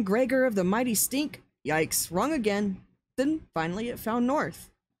 Then Gregor of the Mighty Stink? Yikes, wrong again. Then finally it found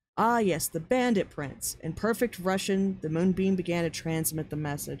North. Ah yes, the bandit prince. In perfect Russian, the moonbeam began to transmit the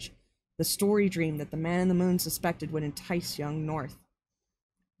message. The story dream that the man in the moon suspected would entice young North.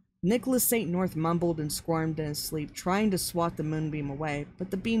 Nicholas St. North mumbled and squirmed in his sleep, trying to swat the moonbeam away,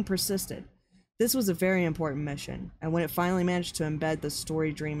 but the beam persisted. This was a very important mission, and when it finally managed to embed the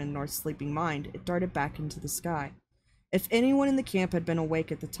story dream in North's sleeping mind, it darted back into the sky. If anyone in the camp had been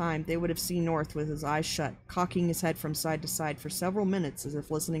awake at the time, they would have seen North with his eyes shut, cocking his head from side to side for several minutes as if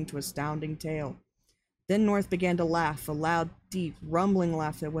listening to a astounding tale. Then North began to laugh, a loud, deep, rumbling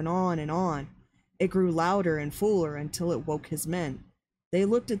laugh that went on and on. It grew louder and fuller until it woke his men. They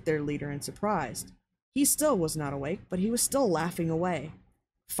looked at their leader in surprise. He still was not awake, but he was still laughing away.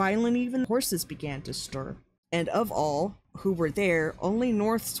 Finally, even horses began to stir. And of all who were there, only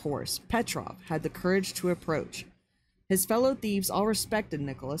North's horse, Petrov, had the courage to approach. His fellow thieves all respected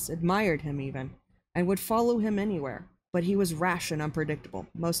Nicholas, admired him even, and would follow him anywhere. But he was rash and unpredictable,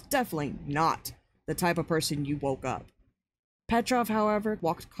 most definitely not the type of person you woke up. Petrov, however,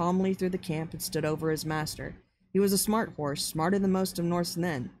 walked calmly through the camp and stood over his master. He was a smart horse, smarter than most of North's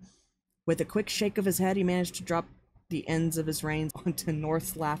men. With a quick shake of his head, he managed to drop the ends of his reins onto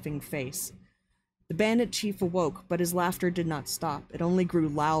North's laughing face. The bandit chief awoke, but his laughter did not stop. It only grew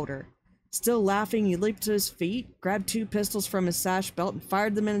louder. Still laughing, he leaped to his feet, grabbed 2 pistols from his sash belt, and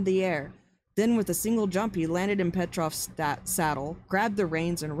fired them into the air. Then, with a single jump, he landed in Petrov's saddle, grabbed the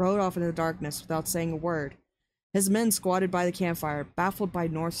reins, and rode off into the darkness without saying a word. His men squatted by the campfire, baffled by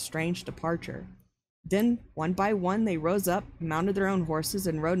North's strange departure. Then, one by one, they rose up, mounted their own horses,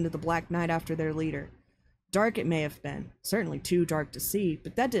 and rode into the black night after their leader. Dark it may have been, certainly too dark to see,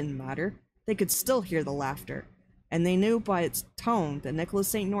 but that didn't matter. They could still hear the laughter, and they knew by its tone that Nicholas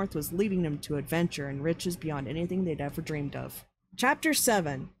St. North was leading them to adventure and riches beyond anything they'd ever dreamed of. Chapter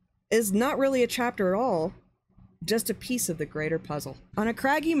 7 is not really a chapter at all. just a piece of the greater puzzle. On a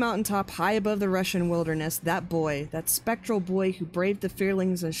craggy mountaintop high above the Russian wilderness, that boy, that spectral boy who braved the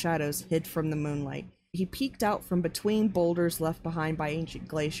fearlings and shadows, hid from the moonlight. He peeked out from between boulders left behind by ancient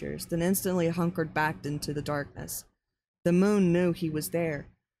glaciers, then instantly hunkered back into the darkness. The moon knew he was there.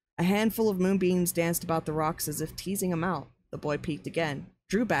 A handful of moonbeams danced about the rocks as if teasing him out. The boy peeked again,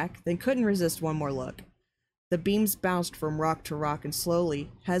 drew back, then couldn't resist one more look. The beams bounced from rock to rock, and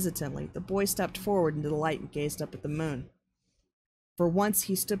slowly, hesitantly, the boy stepped forward into the light and gazed up at the moon. For once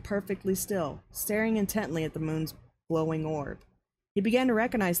he stood perfectly still, staring intently at the moon's glowing orb. He began to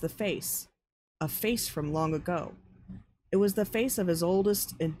recognize the face. A face from long ago. It was the face of his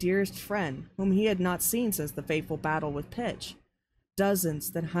oldest and dearest friend, whom he had not seen since the fateful battle with Pitch.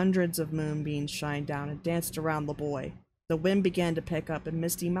 Dozens, then hundreds of moonbeams shined down and danced around the boy. The wind began to pick up, and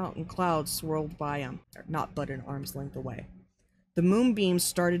misty mountain clouds swirled by him, not but an arm's length away. The moonbeams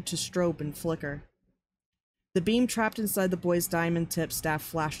started to strobe and flicker. The beam trapped inside the boy's diamond-tipped staff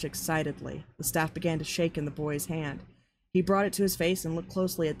flashed excitedly. The staff began to shake in the boy's hand. He brought it to his face and looked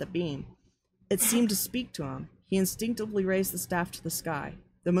closely at the beam. It seemed to speak to him. He instinctively raised the staff to the sky.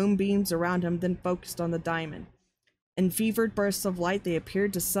 The moonbeams around him then focused on the diamond. In fevered bursts of light, they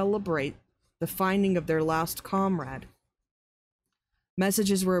appeared to celebrate the finding of their lost comrade.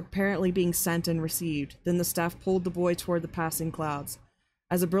 Messages were apparently being sent and received. Then the staff pulled the boy toward the passing clouds.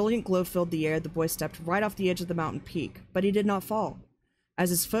 As a brilliant glow filled the air, the boy stepped right off the edge of the mountain peak, but he did not fall. As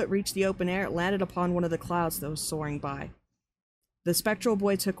his foot reached the open air, it landed upon one of the clouds that was soaring by. The spectral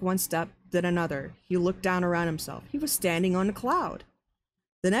boy took one step, then another. He looked down around himself. He was standing on a cloud.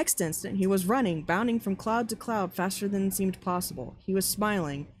 The next instant, he was running, bounding from cloud to cloud faster than it seemed possible. He was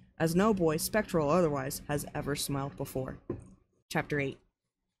smiling, as no boy, spectral or otherwise, has ever smiled before. Chapter 8.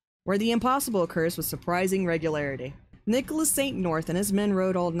 Where the impossible occurs with surprising regularity. Nicholas St. North and his men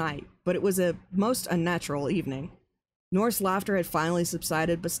rode all night, but it was a most unnatural evening. North's laughter had finally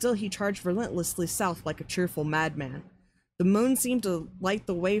subsided, but still he charged relentlessly south like a cheerful madman. The moon seemed to light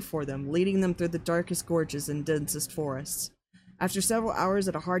the way for them, leading them through the darkest gorges and densest forests. After several hours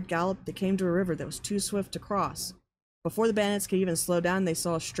at a hard gallop, they came to a river that was too swift to cross. Before the bandits could even slow down, they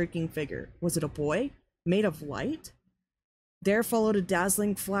saw a streaking figure. Was it a boy? Made of light? There followed a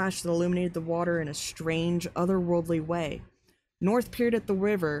dazzling flash that illuminated the water in a strange, otherworldly way. North peered at the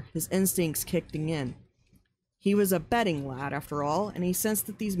river, his instincts kicking in. He was a betting lad, after all, and he sensed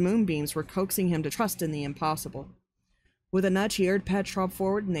that these moonbeams were coaxing him to trust in the impossible. With a nudge, he urged Petrov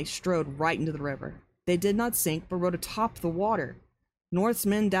forward, and they strode right into the river. They did not sink, but rode atop the water. North's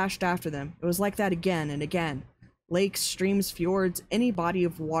men dashed after them. It was like that again and again. Lakes, streams, fjords, any body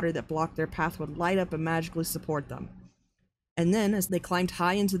of water that blocked their path would light up and magically support them. And then, as they climbed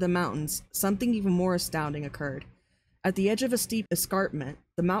high into the mountains, something even more astounding occurred. At the edge of a steep escarpment,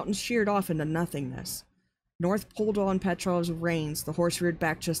 the mountains sheared off into nothingness. North pulled on Petrov's reins. The horse reared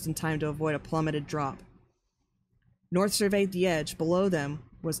back just in time to avoid a plummeted drop. North surveyed the edge. Below them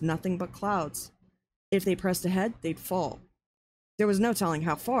was nothing but clouds. If they pressed ahead, they'd fall. There was no telling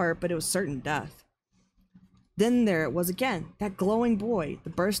how far, but it was certain death. Then there it was again, that glowing boy, the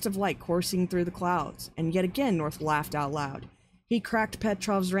burst of light coursing through the clouds, and yet again North laughed out loud. He cracked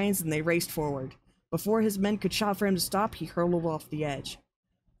Petrov's reins and they raced forward. Before his men could shout for him to stop, he hurtled off the edge.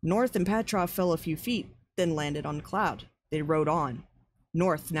 North and Petrov fell a few feet, then landed on the cloud. They rode on.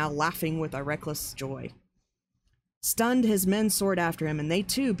 North now laughing with a reckless joy. Stunned, his men soared after him, and they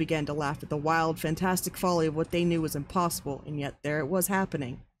too began to laugh at the wild, fantastic folly of what they knew was impossible, and yet there it was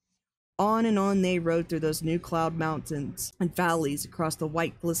happening. On and on they rode through those new cloud mountains and valleys across the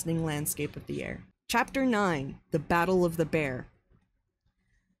white, glistening landscape of the air. Chapter 9. The Battle of the Bear.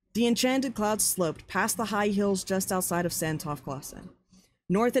 The enchanted clouds sloped past the high hills just outside of Santofklassen.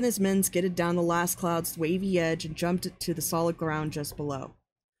 North and his men skidded down the last cloud's wavy edge and jumped to the solid ground just below.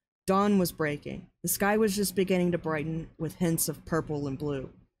 Dawn was breaking. The sky was just beginning to brighten with hints of purple and blue.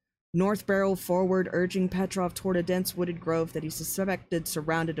 North barreled forward, urging Petrov toward a dense wooded grove that he suspected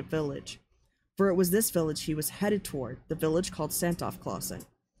surrounded a village. For it was this village he was headed toward, the village called Santofklassen.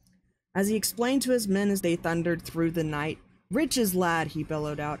 As he explained to his men as they thundered through the night, "Riches, lad," he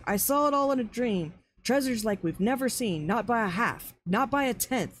bellowed out. "I saw it all in a dream. Treasures like we've never seen, not by a half, not by a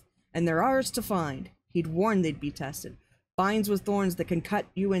tenth, and they're ours to find." He'd warned they'd be tested. Vines with thorns that can cut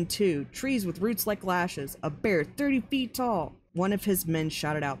you in two, trees with roots like lashes, a bear 30 feet tall. One of his men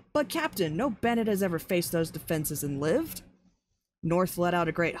shouted out, "But Captain, no bandit has ever faced those defenses and lived." North let out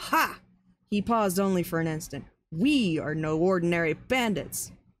a great "Ha!" He paused only for an instant. "We are no ordinary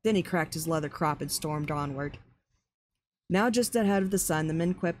bandits." Then he cracked his leather crop and stormed onward. Now just ahead of the sun, the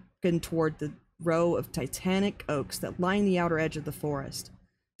men quickened toward the row of titanic oaks that lined the outer edge of the forest.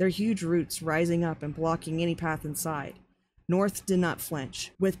 their huge roots rising up and blocking any path inside. North did not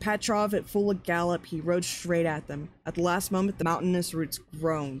flinch. With Petrov at full gallop, he rode straight at them. At the last moment, the mountainous roots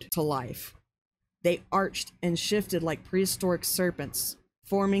groaned to life. They arched and shifted like prehistoric serpents,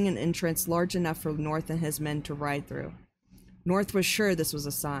 forming an entrance large enough for North and his men to ride through. North was sure this was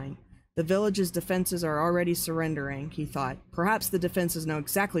a sign. The village's defenses are already surrendering, he thought. Perhaps the defenses know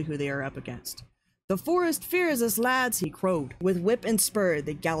exactly who they are up against. "The forest fears us, lads," he crowed. With whip and spur,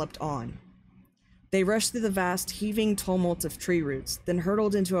 they galloped on. They rushed through the vast, heaving tumult of tree roots, then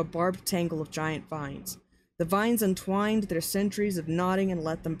hurtled into a barbed tangle of giant vines. The vines untwined their centuries of knotting and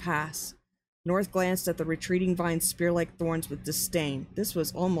let them pass. North glanced at the retreating vines' spear-like thorns with disdain. This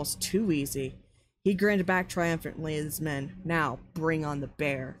was almost too easy. He grinned back triumphantly at his men. Now, bring on the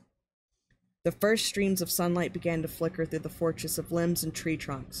bear. The first streams of sunlight began to flicker through the fortress of limbs and tree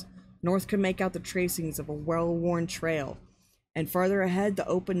trunks. North could make out the tracings of a well-worn trail, and farther ahead the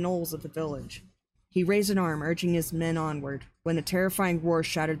open knolls of the village. He raised an arm, urging his men onward, when a terrifying roar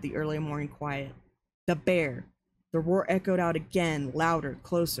shattered the early morning quiet. The bear! The roar echoed out again, louder,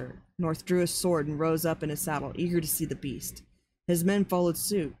 closer. North drew his sword and rose up in his saddle, eager to see the beast. His men followed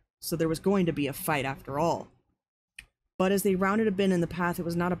suit, so there was going to be a fight after all. But as they rounded a bend in the path, it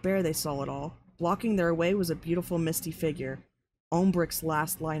was not a bear they saw at all. Blocking their way was a beautiful misty figure, Ombrick's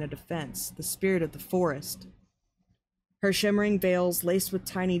last line of defense, the spirit of the forest. Her shimmering veils, laced with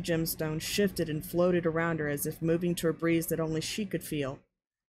tiny gemstones, shifted and floated around her as if moving to a breeze that only she could feel.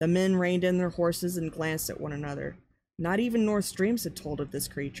 The men reined in their horses and glanced at one another. Not even North's dreams had told of this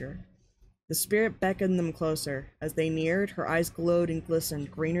creature. The spirit beckoned them closer. As they neared, her eyes glowed and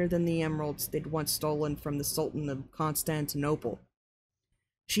glistened, greener than the emeralds they'd once stolen from the Sultan of Constantinople.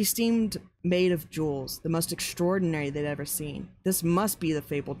 She seemed made of jewels, the most extraordinary they'd ever seen. This must be the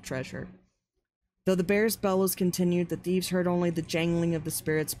fabled treasure. Though the bear's bellows continued, the thieves heard only the jangling of the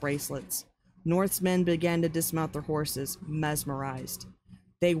spirit's bracelets. North's men began to dismount their horses, mesmerized.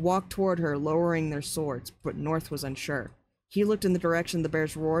 They walked toward her, lowering their swords, but North was unsure. He looked in the direction of the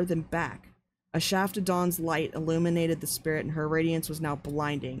bear's roar, then back. A shaft of dawn's light illuminated the spirit, and her radiance was now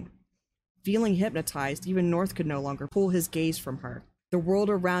blinding. Feeling hypnotized, even North could no longer pull his gaze from her. The world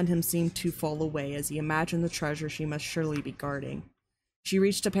around him seemed to fall away as he imagined the treasure she must surely be guarding. She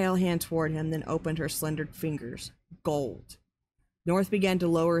reached a pale hand toward him, then opened her slender fingers. Gold. North began to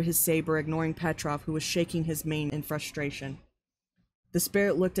lower his saber, ignoring Petrov, who was shaking his mane in frustration. The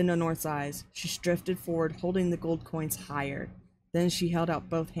spirit looked into North's eyes. She drifted forward, holding the gold coins higher. Then she held out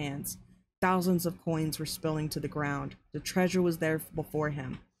both hands. Thousands of coins were spilling to the ground. The treasure was there before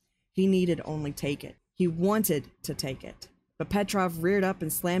him. He needed only take it. He wanted to take it. But Petrov reared up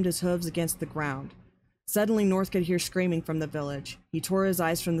and slammed his hooves against the ground. Suddenly, North could hear screaming from the village. He tore his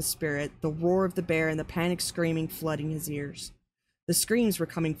eyes from the spirit, the roar of the bear and the panicked screaming flooding his ears. The screams were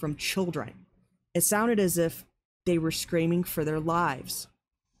coming from children. It sounded as if they were screaming for their lives.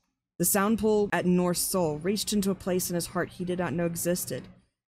 The sound pull at North's soul reached into a place in his heart he did not know existed,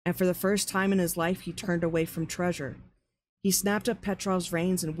 and for the first time in his life he turned away from treasure. He snapped up Petrov's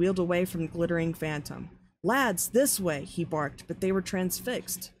reins and wheeled away from the glittering phantom. "Lads, this way!" he barked, but they were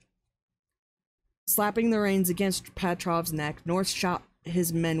transfixed. Slapping the reins against Petrov's neck, North shot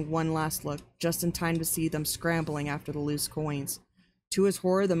his men one last look, just in time to see them scrambling after the loose coins. To his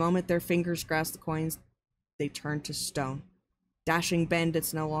horror, the moment their fingers grasped the coins, they turned to stone. Dashing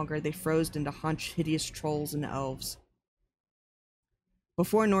bandits no longer, they froze into hunched, hideous trolls and elves.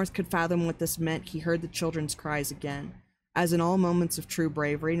 Before North could fathom what this meant, he heard the children's cries again. As in all moments of true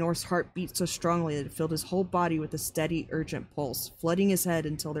bravery, North's heart beat so strongly that it filled his whole body with a steady, urgent pulse, flooding his head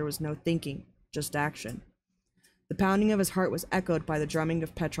until there was no thinking, just action. The pounding of his heart was echoed by the drumming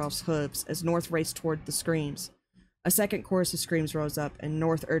of Petrov's hooves as North raced toward the screams. A second chorus of screams rose up, and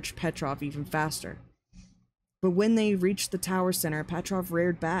North urged Petrov even faster. But when they reached the tower center, Petrov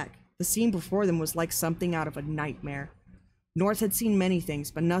reared back. The scene before them was like something out of a nightmare. North had seen many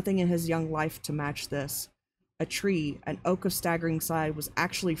things, but nothing in his young life to match this. A tree, an oak of staggering size, was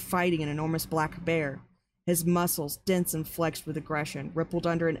actually fighting an enormous black bear. His muscles, dense and flexed with aggression, rippled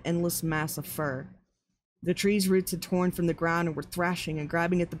under an endless mass of fur. The tree's roots had torn from the ground and were thrashing and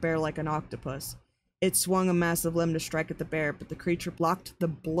grabbing at the bear like an octopus. It swung a massive limb to strike at the bear, but the creature blocked the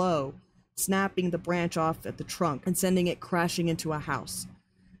blow, snapping the branch off at the trunk and sending it crashing into a house.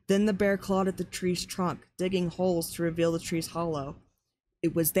 Then the bear clawed at the tree's trunk, digging holes to reveal the tree's hollow.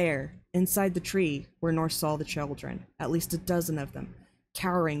 It was there, inside the tree, where North saw the children, at least a dozen of them,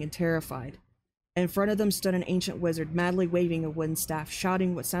 cowering and terrified. In front of them stood an ancient wizard, madly waving a wooden staff,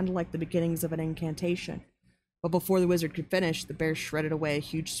 shouting what sounded like the beginnings of an incantation. But before the wizard could finish, the bear shredded away a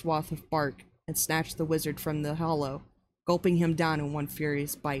huge swath of bark and snatched the wizard from the hollow, gulping him down in one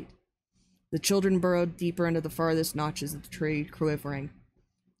furious bite. The children burrowed deeper into the farthest notches of the tree, quivering.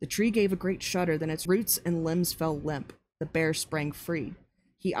 The tree gave a great shudder, then its roots and limbs fell limp. The bear sprang free.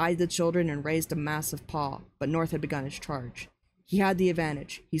 He eyed the children and raised a massive paw, but North had begun his charge. He had the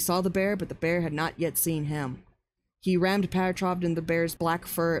advantage. He saw the bear, but the bear had not yet seen him. He rammed Patroved in the bear's black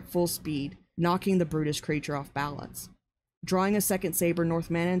fur at full speed, knocking the brutish creature off balance. Drawing a second saber, North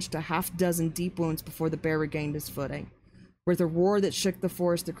managed a half-dozen deep wounds before the bear regained his footing. With a roar that shook the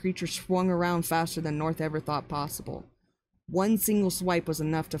forest, the creature swung around faster than North ever thought possible. One single swipe was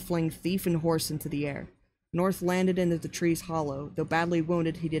enough to fling thief and horse into the air. North landed into the tree's hollow. Though badly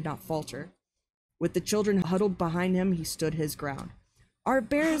wounded, he did not falter. With the children huddled behind him, he stood his ground. "Our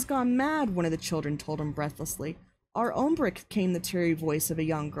bear has gone mad," one of the children told him breathlessly. "Our Ombrick," came the teary voice of a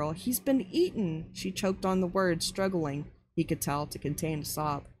young girl. "He's been eaten." She choked on the words, struggling, he could tell, to contain a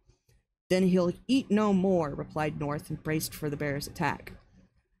sob. "Then he'll eat no more," replied North, and braced for the bear's attack.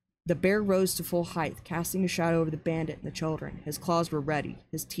 The bear rose to full height, casting a shadow over the bandit and the children. His claws were ready,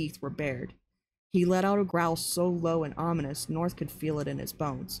 his teeth were bared. He let out a growl so low and ominous, North could feel it in his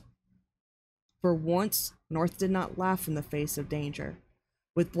bones. For once, North did not laugh in the face of danger.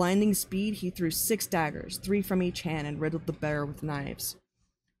 With blinding speed, he threw 6 daggers, 3 from each hand, and riddled the bear with knives.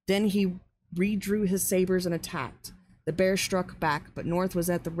 Then he redrew his sabers and attacked. The bear struck back, but North was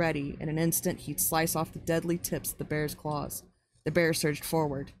at the ready. In an instant, he'd slice off the deadly tips of the bear's claws. The bear surged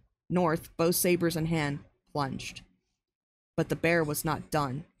forward. North, both sabers in hand, plunged. But the bear was not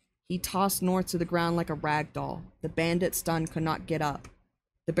done. He tossed North to the ground like a rag doll. The bandit, stunned, could not get up.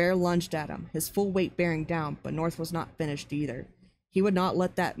 The bear lunged at him, his full weight bearing down, but North was not finished either. He would not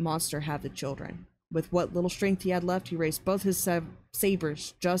let that monster have the children. With what little strength he had left, he raised both his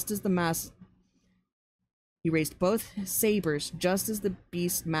sabers just as the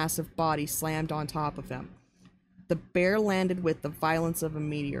beast's massive body slammed on top of him. The bear landed with the violence of a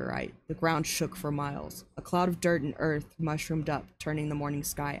meteorite. The ground shook for miles. A cloud of dirt and earth mushroomed up, turning the morning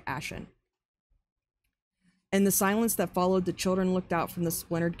sky ashen. In the silence that followed, the children looked out from the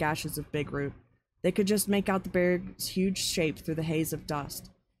splintered gashes of Big Root. They could just make out the bear's huge shape through the haze of dust.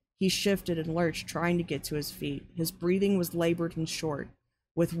 He shifted and lurched, trying to get to his feet. His breathing was labored and short.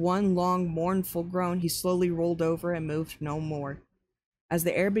 With one long, mournful groan, he slowly rolled over and moved no more. As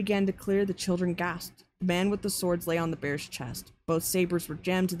the air began to clear, the children gasped. The man with the swords lay on the bear's chest. Both sabers were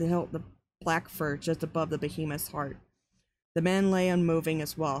jammed to the hilt of the black fur just above the behemoth's heart. The man lay unmoving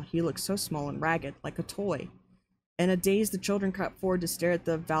as well. He looked so small and ragged, like a toy. In a daze, the children crept forward to stare at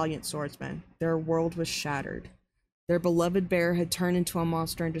the valiant swordsman. Their world was shattered. Their beloved bear had turned into a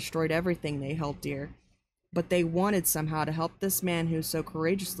monster and destroyed everything they held dear. But they wanted somehow to help this man who so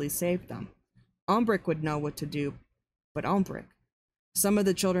courageously saved them. Ombrick would know what to do, but Ombrick. Some of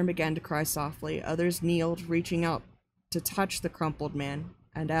the children began to cry softly, others kneeled, reaching out to touch the crumpled man,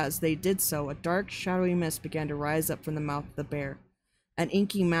 and as they did so, a dark, shadowy mist began to rise up from the mouth of the bear. An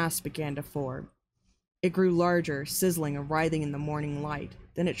inky mass began to form. It grew larger, sizzling and writhing in the morning light.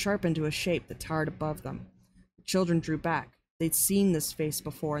 Then it sharpened to a shape that towered above them. The children drew back. They'd seen this face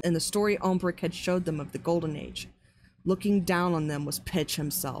before, in the story Ombrick had showed them of the Golden Age. Looking down on them was Pitch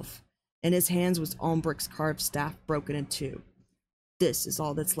himself. In his hands was Ombrick's carved staff broken in two. "This is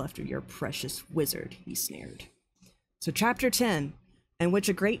all that's left of your precious wizard," he sneered. So chapter 10, in which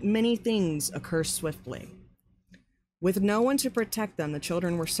a great many things occur swiftly. With no one to protect them, the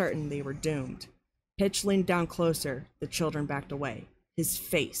children were certain they were doomed. Pitch leaned down closer. The children backed away.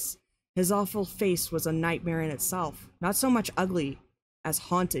 His awful face was a nightmare in itself, not so much ugly as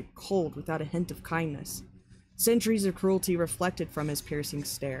haunted, cold, without a hint of kindness. Centuries of cruelty reflected from his piercing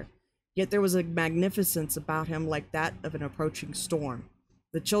stare. Yet there was a magnificence about him like that of an approaching storm.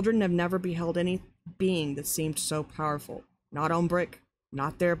 The children have never beheld any being that seemed so powerful. Not Ombrick,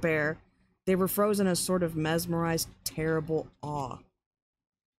 not their bear. They were frozen in a sort of mesmerized, terrible awe.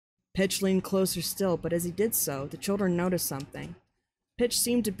 Pitch leaned closer still, but as he did so, the children noticed something. Pitch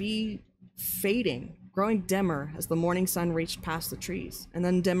seemed to be fading, growing dimmer as the morning sun reached past the trees, and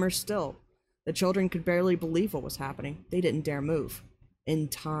then dimmer still. The children could barely believe what was happening. They didn't dare move. "In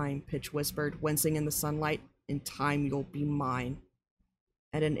time," Pitch whispered, wincing in the sunlight. "In time you'll be mine."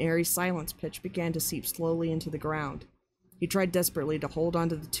 At an airy silence, Pitch began to seep slowly into the ground. He tried desperately to hold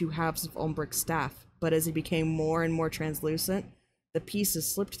onto the two halves of Ombrick's staff, but as he became more and more translucent, the pieces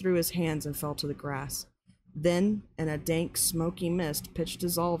slipped through his hands and fell to the grass. Then, in a dank, smoky mist, Pitch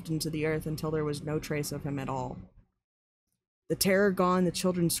dissolved into the earth until there was no trace of him at all. The terror gone, the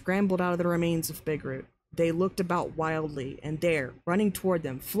children scrambled out of the remains of Big Root. They looked about wildly, and there, running toward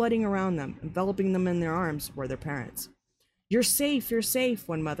them, flooding around them, enveloping them in their arms, were their parents. "You're safe, you're safe,"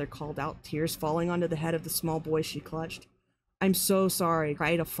 one mother called out, tears falling onto the head of the small boy she clutched. I'm so sorry,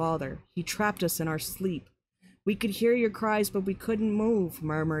 cried a father. He trapped us in our sleep. We could hear your cries, but we couldn't move,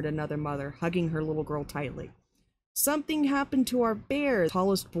 murmured another mother, hugging her little girl tightly. Something happened to our bear, the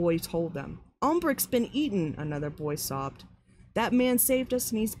tallest boy told them. Ombric's been eaten, another boy sobbed. That man saved us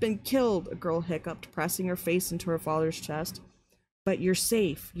and he's been killed, a girl hiccuped, pressing her face into her father's chest. But you're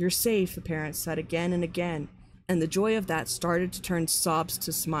safe, the parents said again and again, and the joy of that started to turn sobs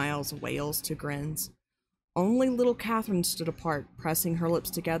to smiles, wails to grins. Only little Catherine stood apart, pressing her lips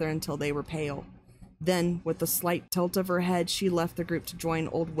together until they were pale. Then, with a slight tilt of her head, she left the group to join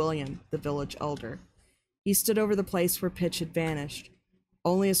old William, the village elder. He stood over the place where Pitch had vanished.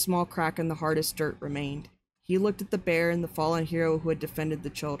 Only a small crack in the hardest dirt remained. He looked at the bear and the fallen hero who had defended the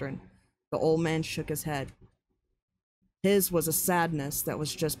children. The old man shook his head. His was a sadness that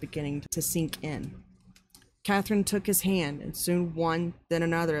was just beginning to sink in. Catherine took his hand, and soon one, then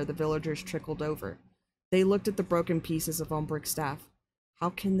another of the villagers trickled over. They looked at the broken pieces of Ombric's staff. How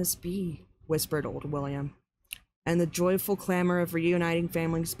can this be? Whispered old William. And the joyful clamor of reuniting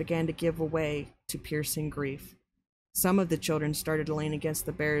families began to give way to piercing grief. Some of the children started to lean against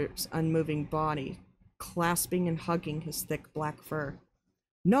the bear's unmoving body, clasping and hugging his thick black fur.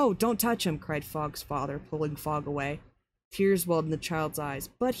 No, don't touch him, cried Fogg's father, pulling Fogg away. Tears welled in the child's eyes.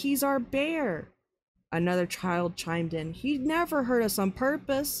 But he's our bear! Another child chimed in. He never hurt us on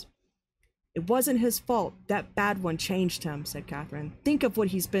purpose. It wasn't his fault. That bad one changed him, said Catherine. Think of what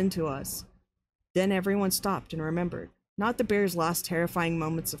he's been to us. Then everyone stopped and remembered. Not the bear's last terrifying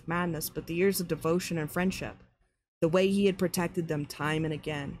moments of madness, but the years of devotion and friendship. The way he had protected them time and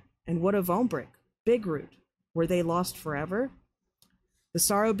again. And what of Ombric? Big Root? Were they lost forever? The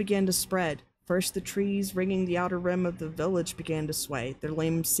sorrow began to spread. First the trees ringing the outer rim of the village began to sway, their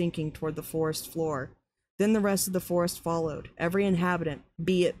limbs sinking toward the forest floor. Then the rest of the forest followed, every inhabitant,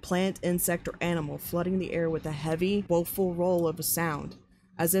 be it plant, insect, or animal, flooding the air with a heavy, woeful roll of a sound,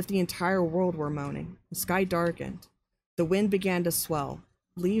 as if the entire world were moaning. The sky darkened. The wind began to swell.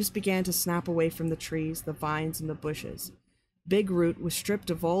 Leaves began to snap away from the trees, the vines, and the bushes. Big Root was stripped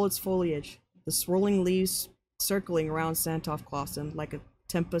of all its foliage, the swirling leaves circling around Santofklausen like a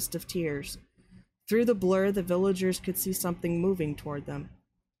tempest of tears. Through the blur, the villagers could see something moving toward them.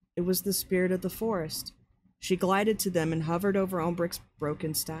 It was the spirit of the forest. She glided to them and hovered over Ombric's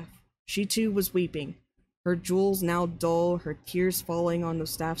broken staff. She too was weeping, her jewels now dull, her tears falling on the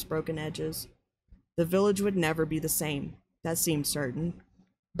staff's broken edges. The village would never be the same, that seemed certain.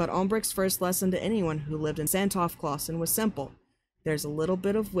 But Ombric's first lesson to anyone who lived in Santofklausen was simple. There's a little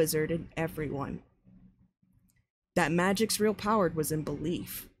bit of wizard in everyone. That magic's real power was in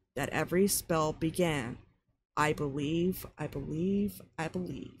belief, that every spell began. I believe, I believe, I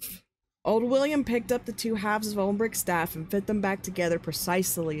believe. Old William picked up the two halves of Ombric's staff and fit them back together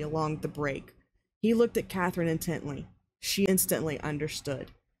precisely along the break. He looked at Catherine intently. She instantly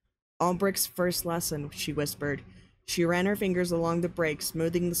understood. Ombric's first lesson, she whispered. She ran her fingers along the break,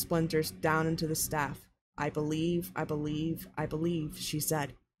 smoothing the splinters down into the staff. I believe, I believe, I believe, she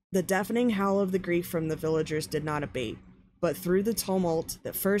said. The deafening howl of the grief from the villagers did not abate, but through the tumult,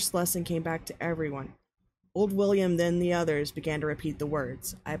 that first lesson came back to everyone. Old William, then the others, began to repeat the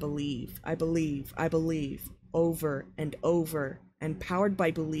words, I believe, I believe, I believe, over and over, and powered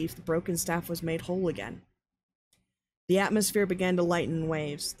by belief, the broken staff was made whole again. The atmosphere began to lighten in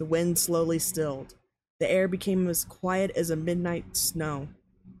waves, the wind slowly stilled. The air became as quiet as a midnight snow.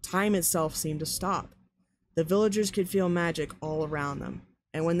 Time itself seemed to stop. The villagers could feel magic all around them,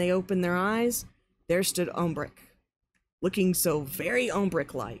 and when they opened their eyes, there stood Ombric, looking so very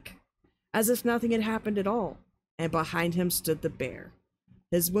Ombric-like, as if nothing had happened at all, and behind him stood the bear.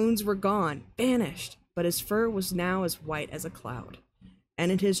 His wounds were gone, vanished, but his fur was now as white as a cloud,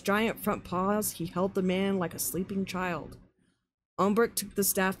 and in his giant front paws he held the man like a sleeping child. Ombric took the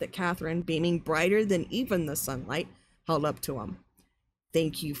staff that Catherine, beaming brighter than even the sunlight, held up to him.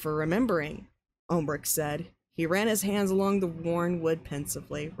 Thank you for remembering, Ombric said. He ran his hands along the worn wood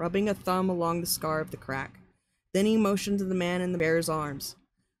pensively, rubbing a thumb along the scar of the crack. Then he motioned to the man in the bear's arms.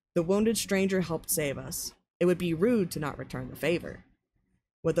 The wounded stranger helped save us. It would be rude to not return the favor.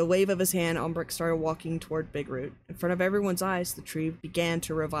 With a wave of his hand, Ombric started walking toward Big Root. In front of everyone's eyes, the tree began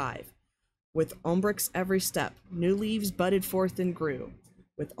to revive. With Ombric's every step, new leaves budded forth and grew.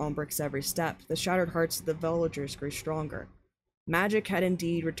 With Ombric's every step, the shattered hearts of the villagers grew stronger. Magic had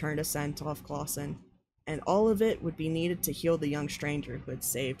indeed returned to Santofklausen, and all of it would be needed to heal the young stranger who had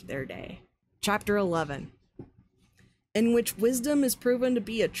saved their day. Chapter 11, in which wisdom is proven to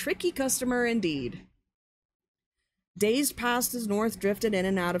be a tricky customer indeed. Days passed as North drifted in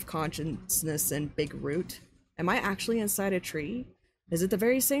and out of consciousness in Big Root. Am I actually inside a tree? Is it the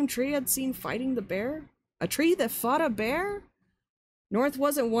very same tree I'd seen fighting the bear? A tree that fought a bear? North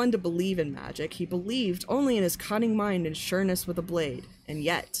wasn't one to believe in magic. He believed only in his cunning mind and sureness with a blade. And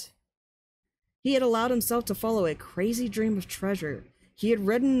yet, he had allowed himself to follow a crazy dream of treasure. He had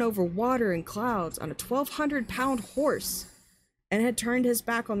ridden over water and clouds on a 1,200-pound horse and had turned his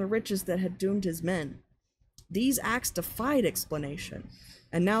back on the riches that had doomed his men. These acts defied explanation,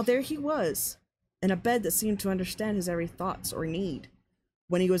 and now there he was, in a bed that seemed to understand his every thoughts or need.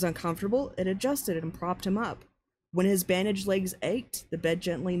 When he was uncomfortable, it adjusted and propped him up. When his bandaged legs ached, the bed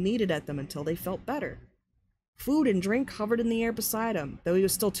gently kneaded at them until they felt better. Food and drink hovered in the air beside him, though he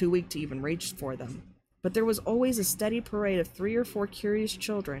was still too weak to even reach for them. But there was always a steady parade of 3 or 4 curious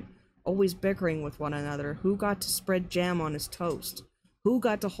children, always bickering with one another who got to spread jam on his toast, who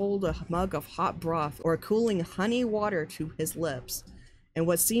got to hold a mug of hot broth or cooling honey water to his lips, and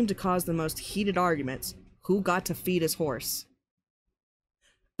what seemed to cause the most heated arguments, who got to feed his horse.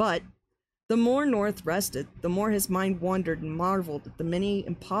 But the more North rested, the more his mind wandered and marveled at the many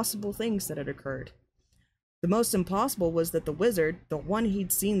impossible things that had occurred. The most impossible was that the wizard, the one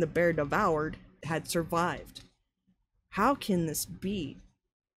he'd seen the bear devoured, had survived. How can this be?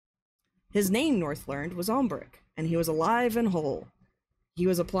 His name, North learned, was Ombrick, and he was alive and whole. He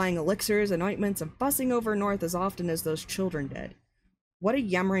was applying elixirs and ointments and fussing over North as often as those children did. What a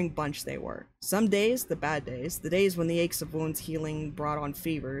yammering bunch they were. Some days, the bad days, the days when the aches of wounds healing brought on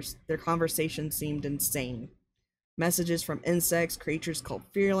fevers, their conversation seemed insane. Messages from insects, creatures called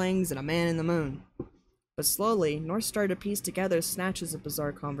Fearlings, and a man in the moon. But slowly, North started to piece together snatches of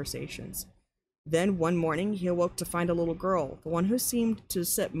bizarre conversations. Then, one morning, he awoke to find a little girl, the one who seemed to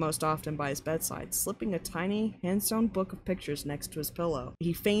sit most often by his bedside, slipping a tiny, hand-sewn book of pictures next to his pillow.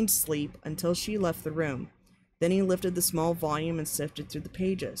 He feigned sleep until she left the room. Then he lifted the small volume and sifted through the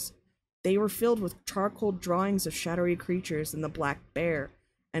pages. They were filled with charcoal drawings of shadowy creatures and the black bear,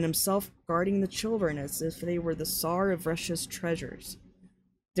 and himself guarding the children as if they were the Tsar of Russia's treasures.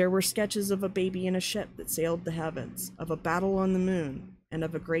 There were sketches of a baby in a ship that sailed the heavens, of a battle on the moon, and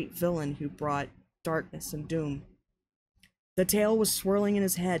of a great villain who brought darkness and doom. The tale was swirling in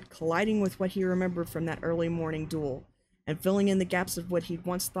his head, colliding with what he remembered from that early morning duel, and filling in the gaps of what he'd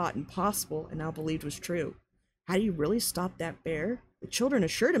once thought impossible and now believed was true. Had he really stopped that bear? The children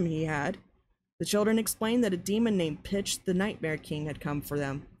assured him he had. The children explained that a demon named Pitch the Nightmare King had come for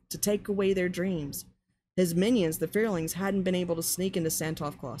them, to take away their dreams. His minions, the Fearlings, hadn't been able to sneak into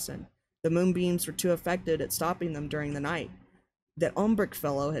Santofklassen. The moonbeams were too effective at stopping them during the night. That Ombrick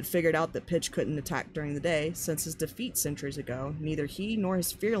fellow had figured out that Pitch couldn't attack during the day. Since his defeat centuries ago, neither he nor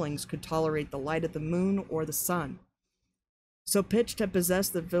his Fearlings could tolerate the light of the moon or the sun. So Pitch had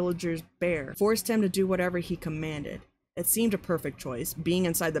possessed the villager's bear, forced him to do whatever he commanded. It seemed a perfect choice. Being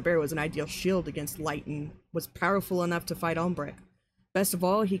inside the bear was an ideal shield against light and was powerful enough to fight Ombrick. Best of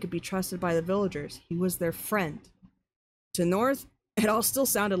all, he could be trusted by the villagers. He was their friend. To North, it all still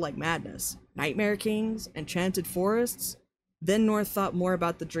sounded like madness. Nightmare kings, enchanted forests. Then North thought more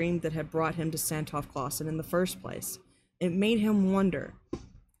about the dream that had brought him to Santofklassen in the first place. It made him wonder,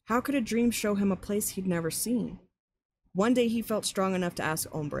 how could a dream show him a place he'd never seen? One day he felt strong enough to ask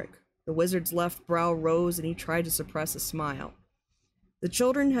Ombrick. The wizard's left brow rose and he tried to suppress a smile. The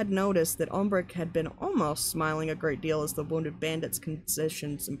children had noticed that Ombrick had been almost smiling a great deal as the wounded bandit's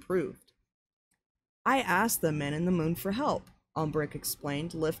conditions improved. I asked the men in the moon for help, Ombrick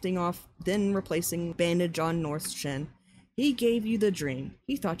explained, lifting off, then replacing bandage on North's shin. He gave you the dream.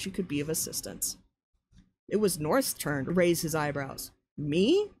 He thought you could be of assistance. It was North's turn to raise his eyebrows.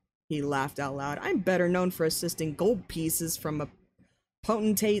 Me? He laughed out loud. I'm better known for assisting gold pieces from a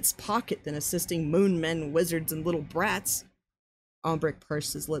potentate's pocket than assisting moon men, wizards, and little brats. Ombrick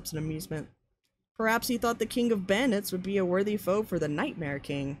pursed his lips in amusement. Perhaps he thought the king of bandits would be a worthy foe for the Nightmare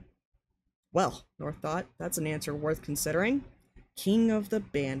King. Well, North thought, that's an answer worth considering. King of the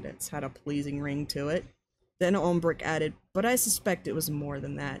bandits had a pleasing ring to it. Then Ombrick added, but I suspect it was more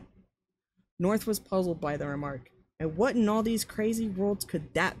than that. North was puzzled by the remark. And what in all these crazy worlds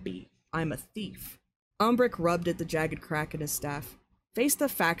could that be? I'm a thief. Ombrick rubbed at the jagged crack in his staff. Face the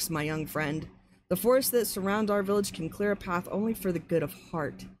facts, my young friend. The forests that surround our village can clear a path only for the good of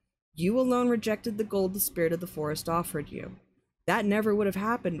heart. You alone rejected the gold the spirit of the forest offered you. That never would have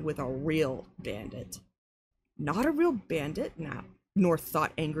happened with a real bandit. Not a real bandit? Now, North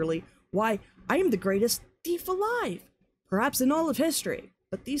thought angrily. Why, I am the greatest thief alive, perhaps in all of history.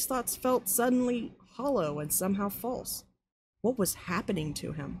 But these thoughts felt suddenly hollow and somehow false. What was happening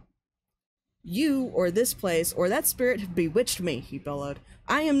to him? You, or this place, or that spirit have bewitched me, he bellowed.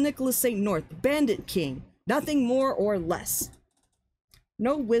 I am Nicholas St. North, the Bandit King, nothing more or less.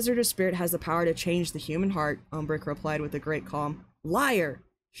 No wizard or spirit has the power to change the human heart, Ombrick replied with a great calm. Liar,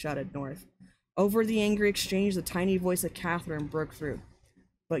 shouted North. Over the angry exchange, the tiny voice of Catherine broke through.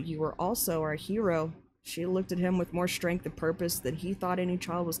 But you were also our hero. She looked at him with more strength and purpose than he thought any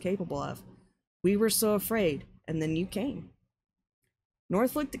child was capable of. We were so afraid, and then you came.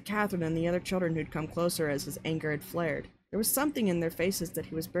 North looked at Catherine and the other children who'd come closer as his anger had flared. There was something in their faces that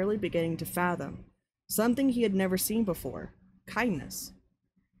he was barely beginning to fathom. Something he had never seen before. Kindness.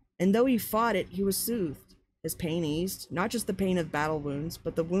 And though he fought it, he was soothed. His pain eased, not just the pain of battle wounds,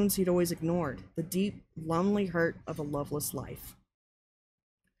 but the wounds he'd always ignored, the deep, lonely hurt of a loveless life.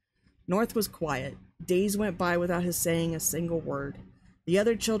 North was quiet. Days went by without his saying a single word. The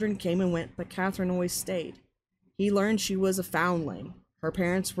other children came and went, but Catherine always stayed. He learned she was a foundling. Her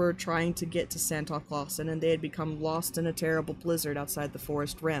parents were trying to get to Santa Clausen, and they had become lost in a terrible blizzard outside the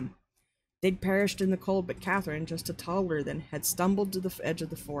forest rim. They'd perished in the cold, but Catherine, just a toddler then, had stumbled to the edge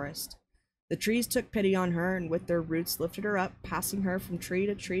of the forest. The trees took pity on her, and with their roots lifted her up, passing her from tree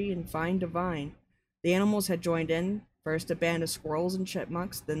to tree and vine to vine. The animals had joined in, first a band of squirrels and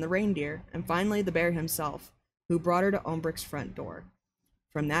chipmunks, then the reindeer, and finally the bear himself, who brought her to Ombrick's front door.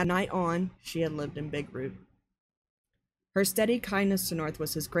 From that night on, she had lived in Big Root. Her steady kindness to North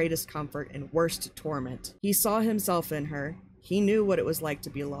was his greatest comfort and worst torment. He saw himself in her. He knew what it was like to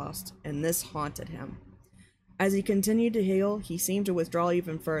be lost, and this haunted him. As he continued to heal, he seemed to withdraw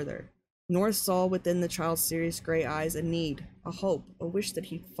even further. North saw within the child's serious gray eyes a need, a hope, a wish that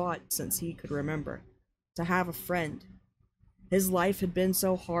he'd fought since he could remember. To have a friend. His life had been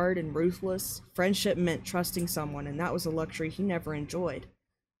so hard and ruthless. Friendship meant trusting someone, and that was a luxury he never enjoyed.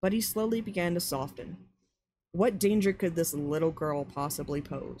 But he slowly began to soften. What danger could this little girl possibly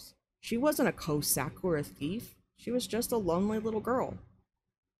pose? She wasn't a Cossack or a thief. She was just a lonely little girl.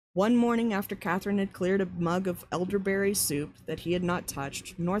 One morning, after Catherine had cleared a mug of elderberry soup that he had not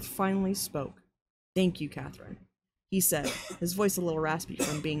touched, North finally spoke. "Thank you, Catherine," he said, his voice a little raspy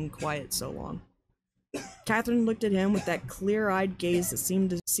from being quiet so long. Catherine looked at him with that clear-eyed gaze that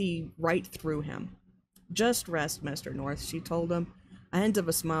seemed to see right through him. "Just rest, Mr. North," she told him, a hint of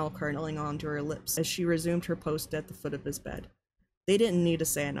a smile curling onto her lips as she resumed her post at the foot of his bed. They didn't need to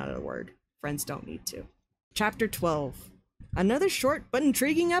say another word. Friends don't need to. Chapter 12. Another short but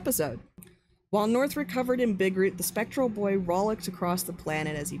intriguing episode. While North recovered in Big Root, the spectral boy rollicked across the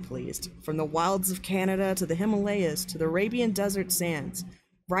planet as he pleased. From the wilds of Canada to the Himalayas to the Arabian desert sands,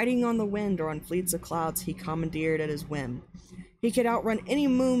 riding on the wind or on fleets of clouds he commandeered at his whim. He could outrun any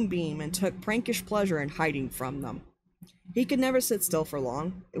moonbeam and took prankish pleasure in hiding from them. He could never sit still for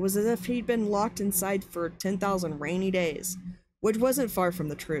long. It was as if he'd been locked inside for 10,000 rainy days, which wasn't far from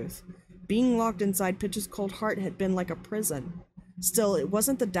the truth. Being locked inside Pitch's cold heart had been like a prison. Still, it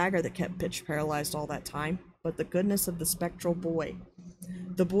wasn't the dagger that kept Pitch paralyzed all that time, but the goodness of the spectral boy.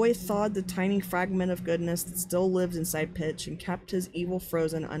 The boy thawed the tiny fragment of goodness that still lived inside Pitch and kept his evil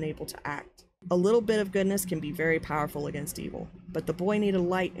frozen, unable to act. A little bit of goodness can be very powerful against evil, but the boy needed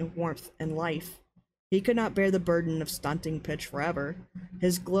light and warmth and life. He could not bear the burden of stunting Pitch forever.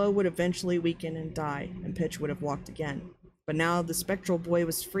 His glow would eventually weaken and die, and Pitch would have walked again. But now the spectral boy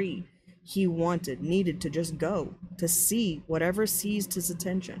was free. He needed to just go, to see whatever seized his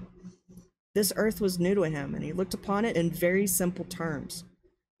attention. This earth was new to him, and he looked upon it in very simple terms.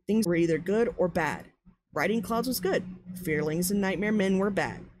 Things were either good or bad. Riding clouds was good. Fearlings and nightmare men were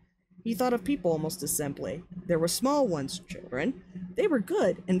bad. He thought of people almost as simply. There were small ones, children. They were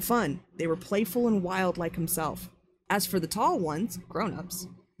good and fun. They were playful and wild like himself. As for the tall ones, grown-ups,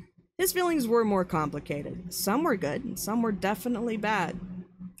 his feelings were more complicated. Some were good, and some were definitely bad.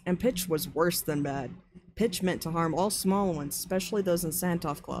 And Pitch was worse than bad. Pitch meant to harm all small ones, especially those in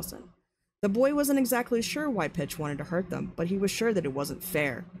Santa Clausen. The boy wasn't exactly sure why Pitch wanted to hurt them, but he was sure that it wasn't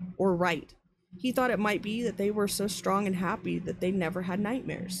fair, or right. He thought it might be that they were so strong and happy that they never had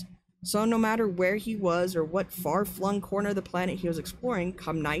nightmares. So no matter where he was or what far-flung corner of the planet he was exploring,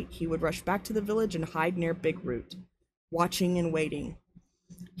 come night, he would rush back to the village and hide near Big Root, watching and waiting.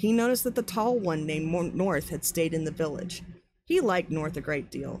 He noticed that the tall one named North had stayed in the village. He liked North a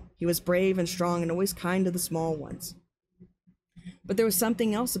great deal. He was brave and strong and always kind to the small ones. But there was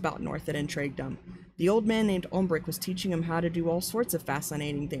something else about North that intrigued him. The old man named Ombrick was teaching him how to do all sorts of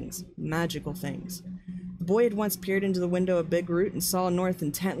fascinating things, magical things. The boy had once peered into the window of Big Root and saw North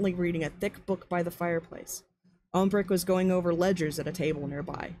intently reading a thick book by the fireplace. Ombrick was going over ledgers at a table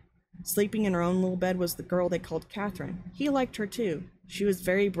nearby. Sleeping in her own little bed was the girl they called Catherine. He liked her too. She was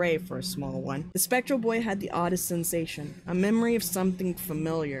very brave for a small one. The spectral boy had the oddest sensation, a memory of something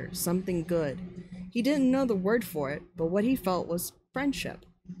familiar, something good. He didn't know the word for it, but what he felt was friendship.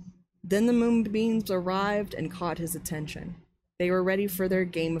 Then the moonbeams arrived and caught his attention. They were ready for their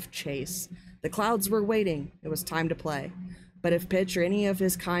game of chase. The clouds were waiting. It was time to play. But if Pitch or any of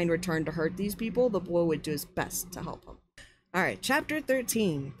his kind returned to hurt these people, the boy would do his best to help them. Alright, Chapter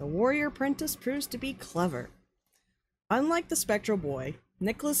 13. The Warrior Apprentice proves to be clever. Unlike the Spectral Boy,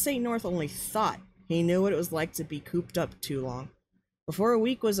 Nicholas St. North only thought he knew what it was like to be cooped up too long. Before a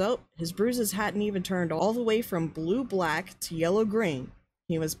week was out, his bruises hadn't even turned all the way from blue-black to yellow-green.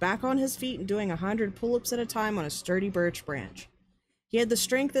 He was back on his feet and doing 100 pull-ups at a time on a sturdy birch branch. He had the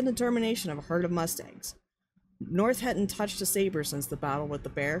strength and determination of a herd of mustangs. North hadn't touched a saber since the battle with the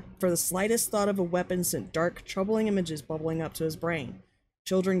bear, for the slightest thought of a weapon sent dark, troubling images bubbling up to his brain.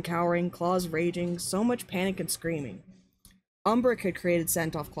 Children cowering, claws raging, so much panic and screaming. Umbric had created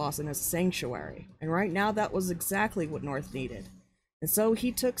Santofclausen as a sanctuary, and right now that was exactly what North needed. And so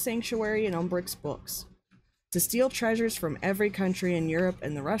he took sanctuary in Umbric's books. To steal treasures from every country in Europe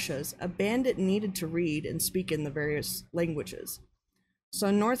and the Russias, a bandit needed to read and speak in the various languages. So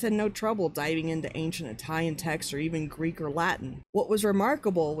North had no trouble diving into ancient Italian texts or even Greek or Latin. What was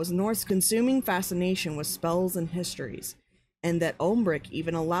remarkable was North's consuming fascination with spells and histories, and that Umbric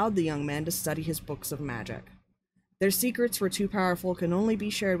even allowed the young man to study his books of magic. Their secrets were too powerful, can only be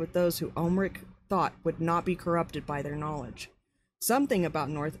shared with those who Umbric thought would not be corrupted by their knowledge. Something about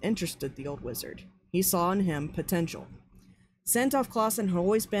North interested the old wizard. He saw in him potential. Santofclausen had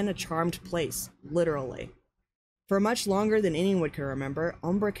always been a charmed place, literally. For much longer than anyone could remember,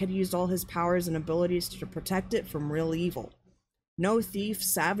 Umbric had used all his powers and abilities to protect it from real evil. No thief,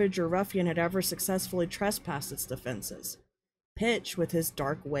 savage, or ruffian had ever successfully trespassed its defenses. Pitch, with his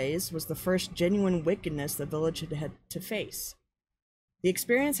dark ways, was the first genuine wickedness the village had had to face. The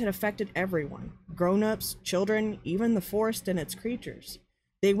experience had affected everyone, grown-ups, children, even the forest and its creatures.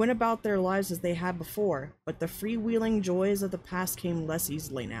 They went about their lives as they had before, but the freewheeling joys of the past came less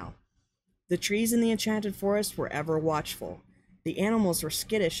easily now. The trees in the enchanted forest were ever watchful. The animals were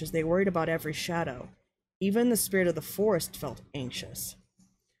skittish as they worried about every shadow. Even the spirit of the forest felt anxious.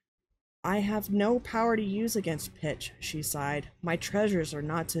 "I have no power to use against Pitch," she sighed. "My treasures are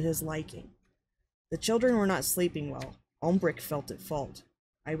not to his liking." The children were not sleeping well. Umbric felt at fault.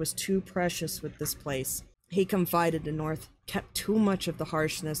 "I was too precious with this place," he confided to North, "kept too much of the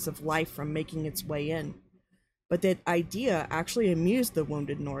harshness of life from making its way in." But that idea actually amused the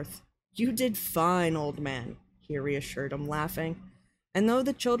wounded North. "You did fine, old man," he reassured him, laughing. And though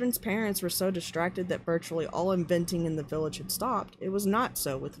the children's parents were so distracted that virtually all inventing in the village had stopped, it was not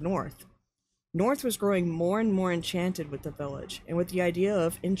so with North. North was growing more and more enchanted with the village, and with the idea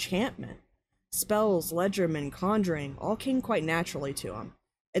of enchantment. Spells, legerdemain, conjuring, all came quite naturally to him.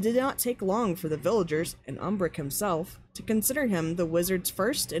 It did not take long for the villagers, and Umbric himself, to consider him the wizard's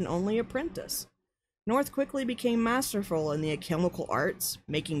first and only apprentice. North quickly became masterful in the alchemical arts,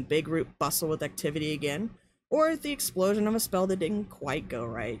 making Big Root bustle with activity again, or the explosion of a spell that didn't quite go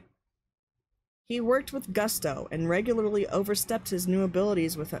right. He worked with gusto and regularly overstepped his new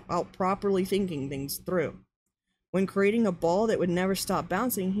abilities without properly thinking things through. When creating a ball that would never stop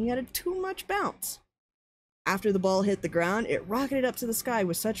bouncing, he added too much bounce. After the ball hit the ground, it rocketed up to the sky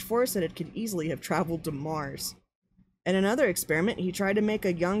with such force that it could easily have traveled to Mars. In another experiment, he tried to make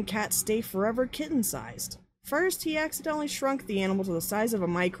a young cat stay forever kitten-sized. First, he accidentally shrunk the animal to the size of a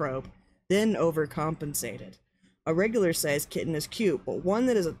microbe, then overcompensated. A regular-sized kitten is cute, but one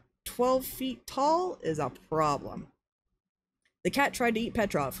that is 12 feet tall is a problem. The cat tried to eat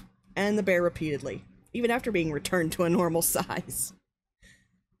Petrov, and the bear repeatedly, even after being returned to a normal size.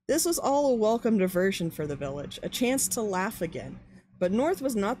 This was all a welcome diversion for the village, a chance to laugh again. But North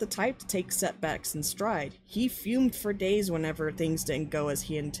was not the type to take setbacks in stride. He fumed for days whenever things didn't go as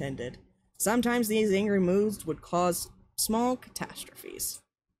he intended. Sometimes these angry moods would cause small catastrophes.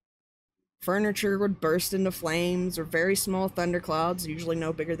 Furniture would burst into flames, or very small thunderclouds, usually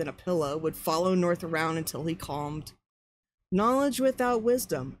no bigger than a pillow, would follow North around until he calmed. "Knowledge without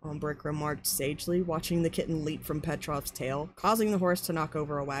wisdom," Umbric remarked sagely, watching the kitten leap from Petrov's tail, causing the horse to knock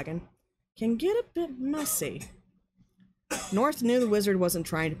over a wagon, "can get a bit messy." North knew the wizard wasn't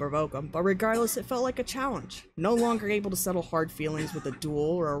trying to provoke him, but regardless, it felt like a challenge. No longer able to settle hard feelings with a duel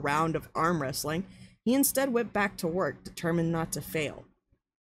or a round of arm wrestling, he instead went back to work, determined not to fail.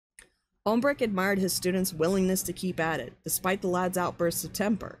 Umbric admired his student's willingness to keep at it, despite the lad's outbursts of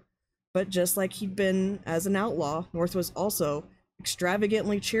temper. But just like he'd been as an outlaw, North was also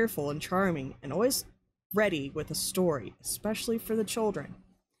extravagantly cheerful and charming, and always ready with a story, especially for the children.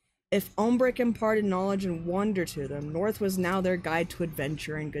 If Umbric imparted knowledge and wonder to them, North was now their guide to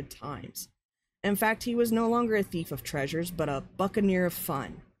adventure and good times. In fact, he was no longer a thief of treasures, but a buccaneer of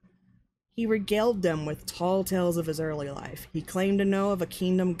fun. He regaled them with tall tales of his early life. He claimed to know of a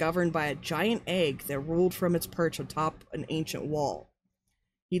kingdom governed by a giant egg that ruled from its perch atop an ancient wall.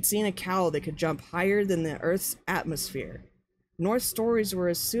 He'd seen a cow that could jump higher than the Earth's atmosphere. North's stories were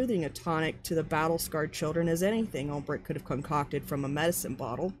as soothing a tonic to the battle-scarred children as anything Ulbricht could have concocted from a medicine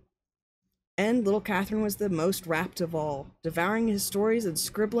bottle. And little Catherine was the most rapt of all, devouring his stories and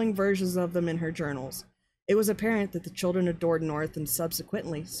scribbling versions of them in her journals. It was apparent that the children adored North, and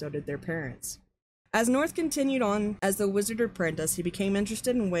subsequently, so did their parents. As North continued on as the wizard apprentice, he became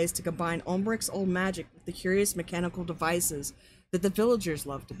interested in ways to combine Ulbricht's old magic with the curious mechanical devices that the villagers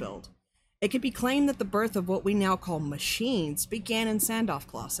loved to build. It could be claimed that the birth of what we now call machines began in Sandhoff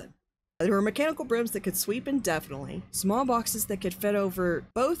Closet. There were mechanical brooms that could sweep indefinitely, small boxes that could fit over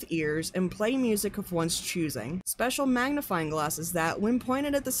both ears and play music of one's choosing, special magnifying glasses that, when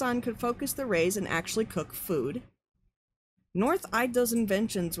pointed at the sun, could focus the rays and actually cook food. North eyed those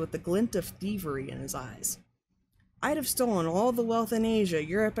inventions with the glint of thievery in his eyes. I'd have stolen all the wealth in Asia,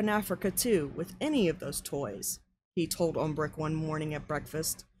 Europe, and Africa too, with any of those toys, he told Ulbricht one morning at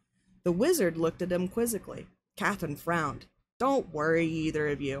breakfast. The wizard looked at him quizzically. Catherine frowned. Don't worry, either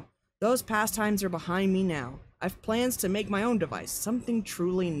of you. Those pastimes are behind me now. I've plans to make my own device, something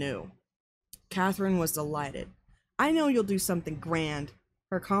truly new. Catherine was delighted. I know you'll do something grand.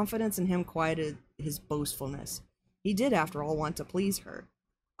 Her confidence in him quieted his boastfulness. He did, after all, want to please her.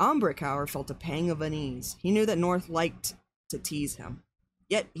 Ulbricht, however, felt a pang of unease. He knew that North liked to tease him.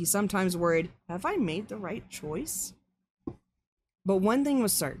 Yet he sometimes worried, have I made the right choice? But one thing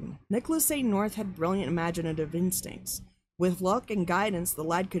was certain. Nicholas St. North had brilliant imaginative instincts. With luck and guidance, the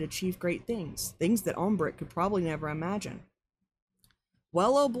lad could achieve great things, things that Ulbricht could probably never imagine.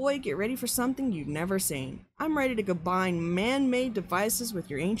 Well, old boy, get ready for something you've never seen. I'm ready to combine man-made devices with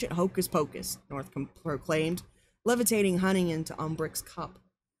your ancient hocus-pocus, North proclaimed, levitating honey into Ulbricht's cup.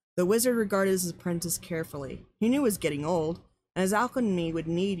 The wizard regarded his apprentice carefully. He knew he was getting old, and his alchemy would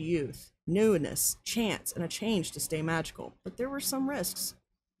need youth, newness, chance, and a change to stay magical, but there were some risks.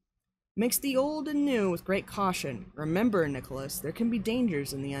 Mix the old and new with great caution. Remember, Nicholas, there can be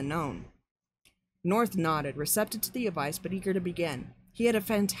dangers in the unknown. North nodded, receptive to the advice, but eager to begin. He had a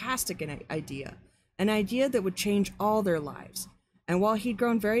fantastic idea, an idea that would change all their lives. And while he'd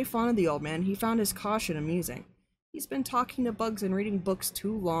grown very fond of the old man, he found his caution amusing. He's been talking to bugs and reading books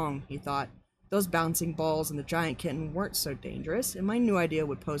too long, he thought. Those bouncing balls and the giant kitten weren't so dangerous, and my new idea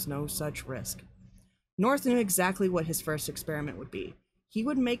would pose no such risk. North knew exactly what his first experiment would be. He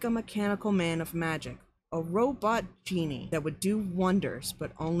would make a mechanical man of magic, a robot genie that would do wonders,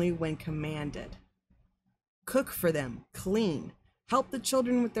 but only when commanded. Cook for them, clean, help the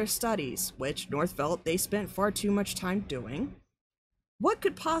children with their studies, which North felt they spent far too much time doing. What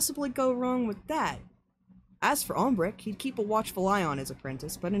could possibly go wrong with that? As for Ulbricht, he'd keep a watchful eye on his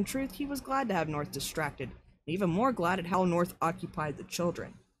apprentice, but in truth he was glad to have North distracted, and even more glad at how North occupied the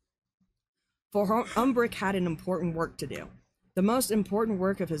children. For Ulbricht had an important work to do. The most important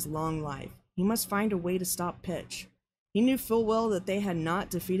work of his long life. He must find a way to stop Pitch. He knew full well that they had not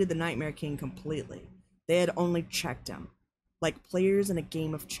defeated the Nightmare King completely. They had only checked him, like players in a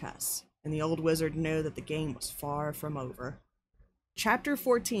game of chess, and the old wizard knew that the game was far from over. Chapter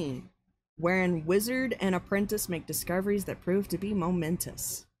 14, wherein wizard and apprentice make discoveries that prove to be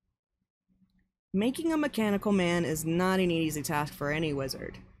momentous. Making a mechanical man is not an easy task for any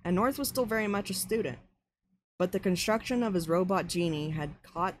wizard, and North was still very much a student. But the construction of his robot genie had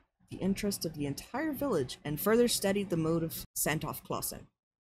caught the interest of the entire village and further steadied the mood of Sandhoff Closet.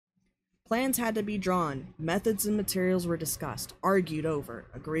 Plans had to be drawn, methods and materials were discussed, argued over,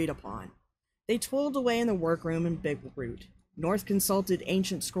 agreed upon. They toiled away in the workroom in Big Root. North consulted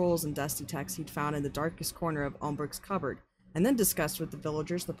ancient scrolls and dusty texts he'd found in the darkest corner of Ulbricht's cupboard, and then discussed with the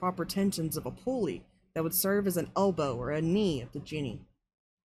villagers the proper tensions of a pulley that would serve as an elbow or a knee of the genie.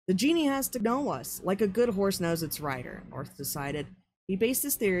 The genie has to know us, like a good horse knows its rider, North decided. He based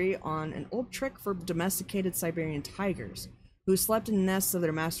his theory on an old trick for domesticated Siberian tigers, who slept in nests of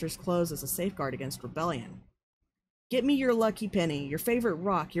their master's clothes as a safeguard against rebellion. Get me your lucky penny, your favorite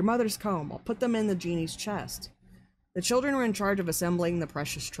rock, your mother's comb. I'll put them in the genie's chest. The children were in charge of assembling the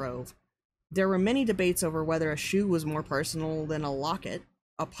precious trove. There were many debates over whether a shoe was more personal than a locket,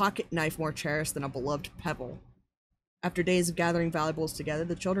 a pocket knife more cherished than a beloved pebble. After days of gathering valuables together,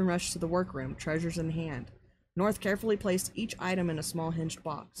 the children rushed to the workroom, treasures in hand. North carefully placed each item in a small hinged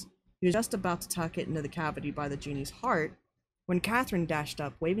box. He was just about to tuck it into the cavity by the genie's heart when Catherine dashed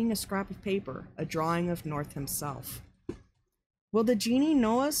up, waving a scrap of paper, a drawing of North himself. Will the genie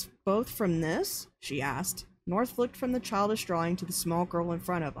know us both from this? She asked. North looked from the childish drawing to the small girl in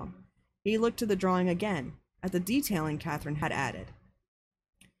front of him. He looked to the drawing again, at the detailing Catherine had added.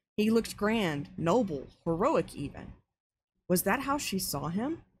 He looked grand, noble, heroic even. Was that how she saw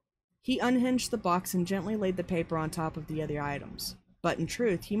him? He unhinged the box and gently laid the paper on top of the other items. But in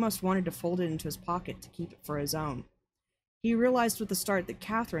truth, he most wanted to fold it into his pocket to keep it for his own. He realized with a start that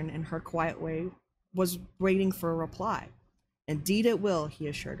Catherine, in her quiet way, was waiting for a reply. Indeed it will, he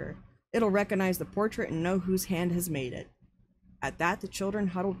assured her. It'll recognize the portrait and know whose hand has made it. At that, the children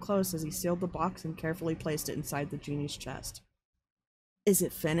huddled close as he sealed the box and carefully placed it inside the genie's chest. Is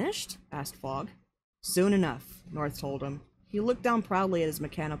it finished? Asked Fogg. Soon enough, North told him. He looked down proudly at his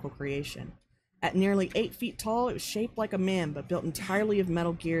mechanical creation. At nearly 8 feet tall, it was shaped like a man, but built entirely of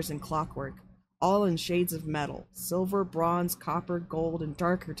metal gears and clockwork, all in shades of metal, silver, bronze, copper, gold, and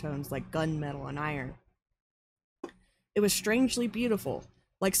darker tones like gunmetal and iron. It was strangely beautiful,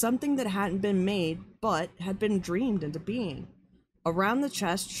 like something that hadn't been made, but had been dreamed into being. Around the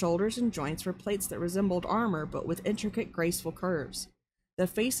chest, shoulders, and joints were plates that resembled armor, but with intricate, graceful curves. The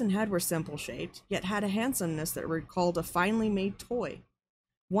face and head were simple-shaped, yet had a handsomeness that recalled a finely made toy.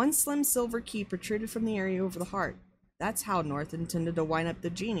 One slim silver key protruded from the area over the heart. That's how North intended to wind up the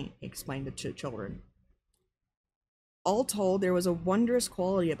genie, he explained to children. All told, there was a wondrous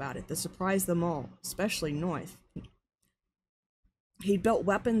quality about it that surprised them all, especially North. He'd built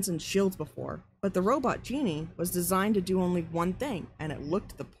weapons and shields before, but the robot genie was designed to do only one thing, and it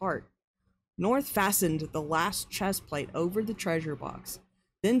looked the part. North fastened the last chest plate over the treasure box,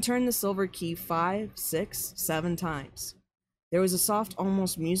 then turned the silver key 5, 6, 7 times. There was a soft,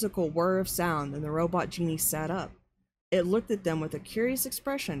 almost musical whir of sound, and the robot genie sat up. It looked at them with a curious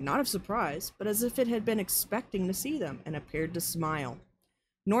expression, not of surprise, but as if it had been expecting to see them, and appeared to smile.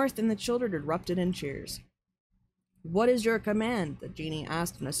 North and the children erupted in cheers. What is your command? The genie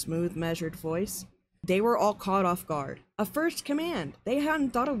asked in a smooth, measured voice. They were all caught off guard. A first command! They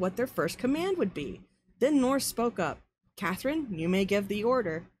hadn't thought of what their first command would be. Then North spoke up. Catherine, you may give the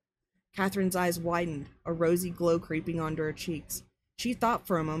order. Catherine's eyes widened, a rosy glow creeping onto her cheeks. She thought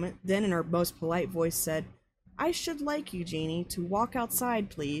for a moment, then in her most polite voice said, I should like you, Genie, to walk outside,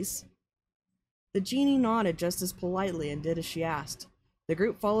 please. The genie nodded just as politely and did as she asked. The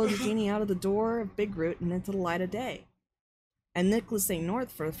group followed the genie out of the door of Big Root and into the light of day. And Nicholas St.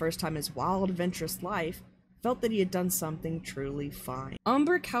 North, for the first time in his wild, adventurous life, felt that he had done something truly fine.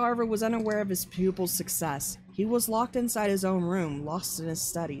 Umbric, however, was unaware of his pupil's success. He was locked inside his own room, lost in his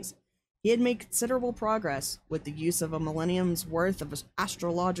studies. He had made considerable progress, with the use of a millennium's worth of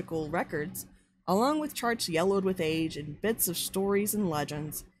astrological records, along with charts yellowed with age and bits of stories and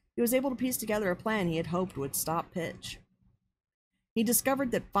legends. He was able to piece together a plan he had hoped would stop Pitch. He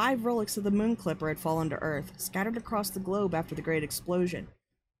discovered that 5 relics of the Moon Clipper had fallen to Earth, scattered across the globe after the Great Explosion.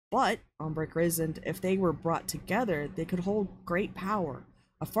 But, Umbric reasoned, if they were brought together, they could hold great power,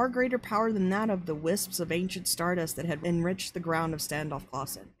 a far greater power than that of the wisps of ancient stardust that had enriched the ground of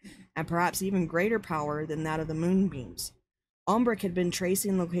Standoff-Clausen, and perhaps even greater power than that of the moonbeams. Umbric had been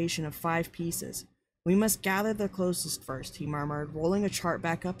tracing the location of 5 pieces. We must gather the closest first, he murmured, rolling a chart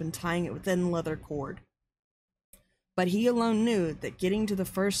back up and tying it within a leather cord. But he alone knew that getting to the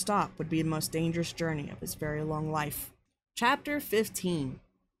first stop would be the most dangerous journey of his very long life. Chapter 15.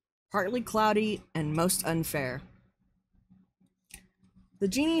 Partly Cloudy and Most Unfair. The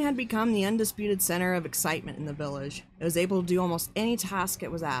genie had become the undisputed center of excitement in the village. It was able to do almost any task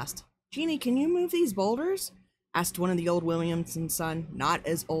it was asked. Genie, can you move these boulders? Asked one of the old Williamson's son, not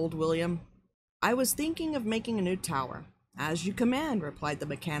as old William. I was thinking of making a new tower. As you command, replied the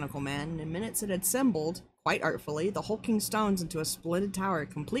mechanical man, and in minutes it had assembled, quite artfully, the hulking stones into a splendid tower,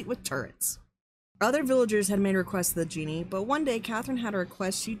 complete with turrets. Other villagers had made requests to the genie, but one day Catherine had a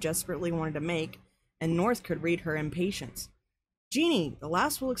request she desperately wanted to make, and North could read her impatience. Genie, the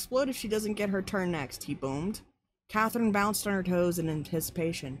last will explode if she doesn't get her turn next, he boomed. Catherine bounced on her toes in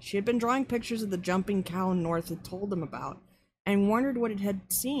anticipation. She had been drawing pictures of the jumping cow North had told them about, and wondered what it had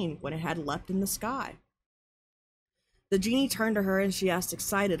seen when it had leapt in the sky. The genie turned to her and she asked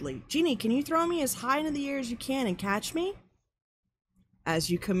excitedly, Genie, can you throw me as high into the air as you can and catch me? As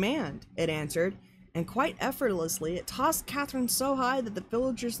you command, it answered, and quite effortlessly it tossed Catherine so high that the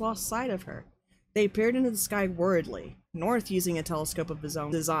villagers lost sight of her. They peered into the sky worriedly, North using a telescope of his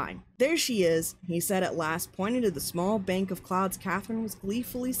own design. There she is, he said at last, pointing to the small bank of clouds Catherine was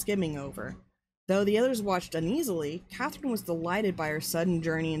gleefully skimming over. Though the others watched uneasily, Catherine was delighted by her sudden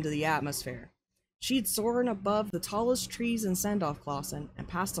journey into the atmosphere. She'd soared above the tallest trees in Standoff-Clausen and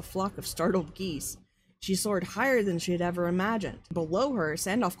past a flock of startled geese. She soared higher than she had ever imagined. Below her,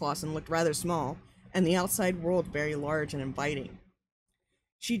 Standoff-Clausen looked rather small, and the outside world very large and inviting.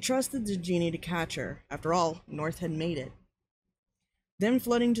 She trusted the genie to catch her. After all, North had made it. Then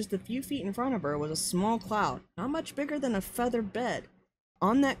floating just a few feet in front of her was a small cloud, not much bigger than a feather bed.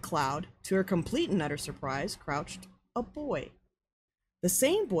 On that cloud, to her complete and utter surprise, crouched a boy. The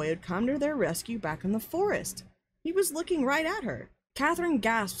same boy had come to their rescue back in the forest. He was looking right at her. Catherine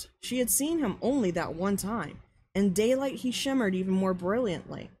gasped. She had seen him only that one time. In daylight he shimmered even more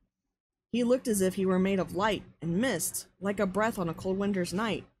brilliantly. He looked as if he were made of light and mist, like a breath on a cold winter's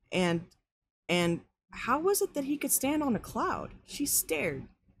night. And how was it that he could stand on a cloud? She stared,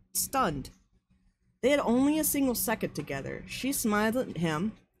 stunned. They had only a single second together. She smiled at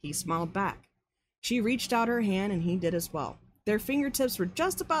him, he smiled back. She reached out her hand and he did as well. Their fingertips were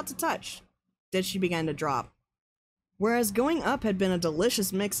just about to touch. Then she began to drop. Whereas going up had been a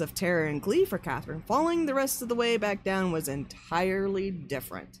delicious mix of terror and glee for Catherine, falling the rest of the way back down was entirely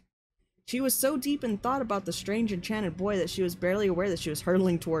different. She was so deep in thought about the strange enchanted boy that she was barely aware that she was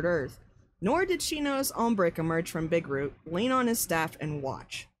hurtling toward Earth. Nor did she notice Ombrick emerge from Big Root, lean on his staff, and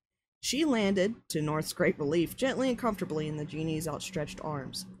watch. She landed, to North's great relief, gently and comfortably in the genie's outstretched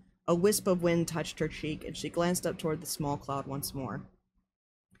arms. A wisp of wind touched her cheek, and she glanced up toward the small cloud once more.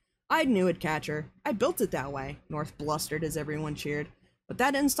 "I knew it'd catch her. I built it that way," North blustered as everyone cheered. But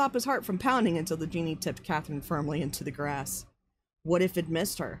that didn't stop his heart from pounding until the genie tipped Catherine firmly into the grass. "What if it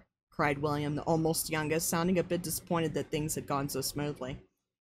missed her?" cried William, the almost youngest, sounding a bit disappointed that things had gone so smoothly.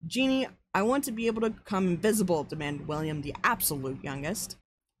 "Genie, I want to be able to become invisible," demanded William, the absolute youngest.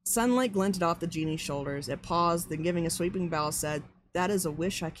 Sunlight glinted off the genie's shoulders. It paused, then giving a sweeping bow said, "That is a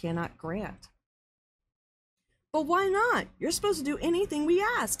wish I cannot grant." "But why not? You're supposed to do anything we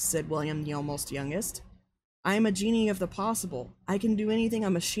ask," said William, the almost youngest. "I am a genie of the possible. I can do anything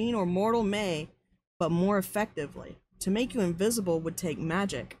a machine or mortal may, but more effectively. To make you invisible would take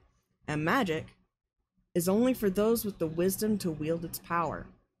magic, and magic is only for those with the wisdom to wield its power."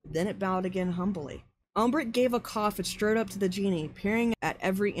 Then it bowed again humbly. Ombrick gave a cough and strode up to the genie, peering at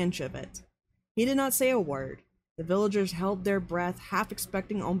every inch of it. He did not say a word. The villagers held their breath, half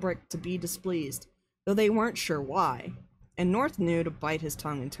expecting Ombrick to be displeased, though they weren't sure why, and North knew to bite his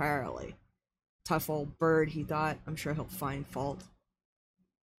tongue entirely. Tough old bird, he thought. I'm sure he'll find fault.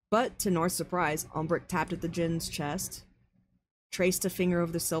 But, to North's surprise, Ombrick tapped at the ginn's chest, traced a finger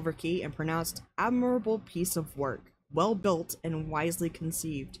over the silver key, and pronounced, "Admirable piece of work, well built and wisely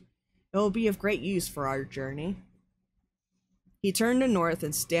conceived. It will be of great use for our journey." He turned to North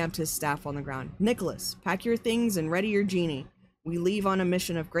and stamped his staff on the ground. "Nicholas, pack your things and ready your genie. We leave on a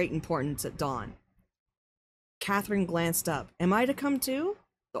mission of great importance at dawn." Catherine glanced up. "Am I to come too?"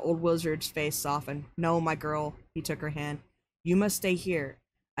 The old wizard's face softened. "No, my girl," he took her hand. "You must stay here.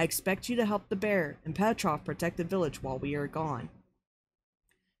 I expect you to help the bear, and Petrov protect the village while we are gone."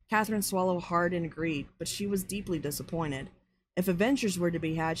 Catherine swallowed hard and agreed, but she was deeply disappointed. If adventures were to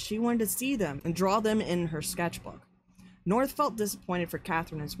be had, she wanted to see them and draw them in her sketchbook. North felt disappointed for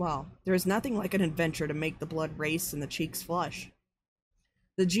Catherine as well. There is nothing like an adventure to make the blood race and the cheeks flush.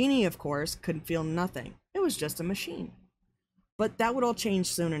 The genie, of course, could feel nothing. It was just a machine. But that would all change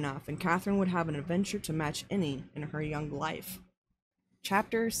soon enough, and Catherine would have an adventure to match any in her young life.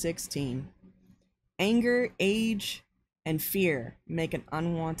 Chapter 16. Anger, age, and fear make an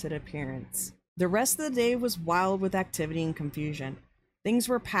unwanted appearance. The rest of the day was wild with activity and confusion. Things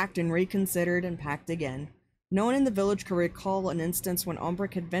were packed and reconsidered and packed again. No one in the village could recall an instance when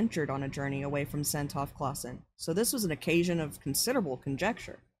Ombrick had ventured on a journey away from Senthoff-Clausen, so this was an occasion of considerable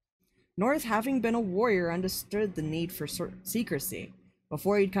conjecture. North, having been a warrior, understood the need for secrecy.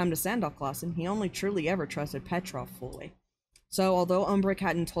 Before he'd come to Sandhoff-Clausen, he only truly ever trusted Petrov fully. So, although Ombrick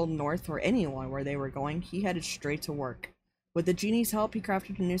hadn't told North or anyone where they were going, he headed straight to work. With the genie's help, he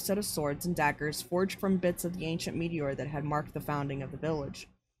crafted a new set of swords and daggers forged from bits of the ancient meteor that had marked the founding of the village.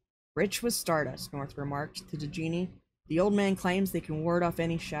 "Rich with stardust," North remarked to the genie. "The old man claims they can ward off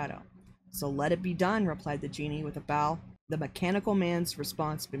any shadow." "So let it be done," replied the genie with a bow. The mechanical man's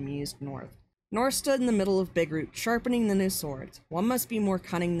response bemused North. North stood in the middle of Big Root, sharpening the new swords. "One must be more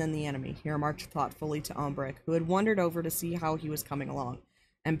cunning than the enemy," he remarked thoughtfully to Ombrick, who had wandered over to see how he was coming along,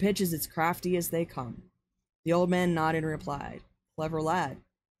 "and pitch is as crafty as they come." The old man nodded and replied, "Clever lad."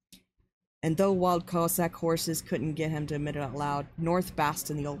 And though wild Cossack horses couldn't get him to admit it out loud, North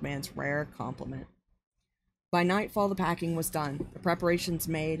basked in the old man's rare compliment. By nightfall, the packing was done, the preparations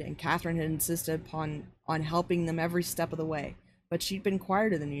made, and Catherine had insisted on helping them every step of the way, but she'd been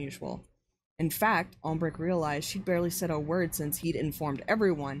quieter than usual. In fact, Ombrick realized she'd barely said a word since he'd informed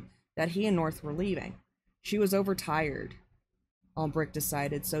everyone that he and North were leaving. She was overtired, Ombrick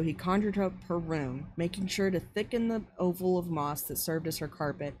decided, so he conjured up her room, making sure to thicken the oval of moss that served as her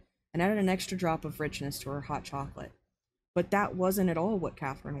carpet, and added an extra drop of richness to her hot chocolate. But that wasn't at all what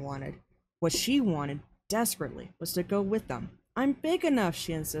Catherine wanted. What she wanted, desperately, was to go with them. "I'm big enough,"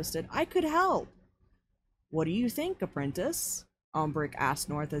 she insisted. "I could help." "What do you think, apprentice?" Ombrick asked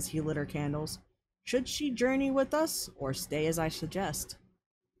North as he lit her candles. "Should she journey with us, or stay as I suggest?"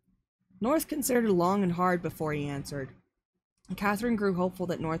 North considered long and hard before he answered. Catherine grew hopeful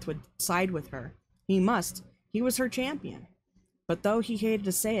that North would side with her. He must, He was her champion. But though he hated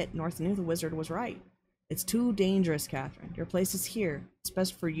to say it, North knew the wizard was right. It's too dangerous, Catherine. Your place is here. It's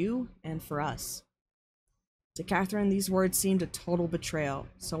best for you and for us. To Catherine, these words seemed a total betrayal,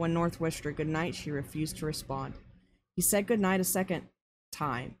 so when North wished her good night, she refused to respond. He said good night a second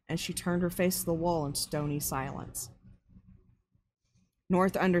time, and she turned her face to the wall in stony silence.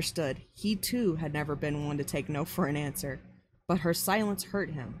 North understood. He, too, had never been one to take no for an answer, but her silence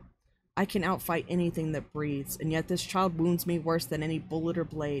hurt him. I can outfight anything that breathes, and yet this child wounds me worse than any bullet or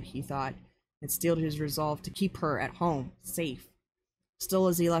blade, he thought, and steeled his resolve to keep her at home, safe. Still,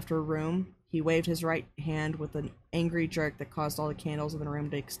 as he left her room, he waved his right hand with an angry jerk that caused all the candles in the room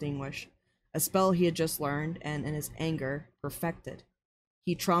to extinguish, a spell he had just learned and, in his anger, perfected.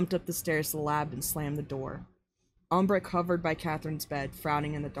 He tromped up the stairs to the lab and slammed the door. Ombric hovered by Catherine's bed,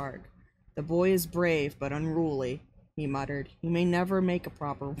 frowning in the dark. The boy is brave, but unruly, he muttered. He may never make a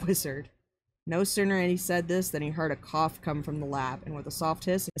proper wizard. No sooner had he said this than he heard a cough come from the lab, and with a soft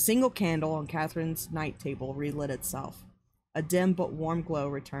hiss, a single candle on Catherine's night table relit itself. A dim but warm glow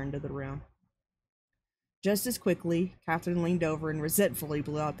returned to the room. Just as quickly, Catherine leaned over and resentfully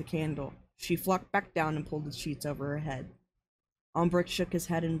blew out the candle. She flopped back down and pulled the sheets over her head. Ombric shook his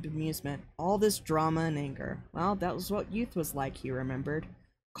head in bemusement. All this drama and anger. Well, that was what youth was like, he remembered.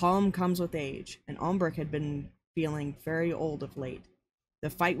 Calm comes with age, and Ombric had been feeling very old of late. The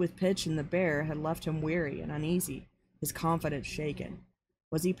fight with Pitch and the bear had left him weary and uneasy, his confidence shaken.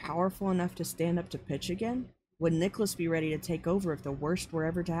 Was he powerful enough to stand up to Pitch again? Would Nicholas be ready to take over if the worst were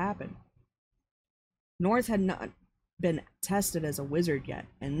ever to happen? North had not been tested as a wizard yet,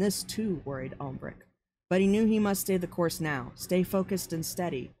 and this too worried Ombric. But he knew he must stay the course now, stay focused and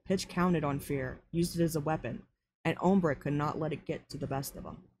steady. Pitch counted on fear, used it as a weapon, and Ombric could not let it get to the best of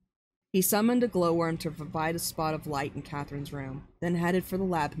him. He summoned a glowworm to provide a spot of light in Catherine's room, then headed for the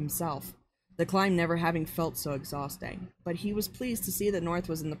lab himself, the climb never having felt so exhausting. But he was pleased to see that North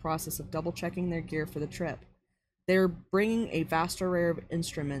was in the process of double-checking their gear for the trip. They were bringing a vast array of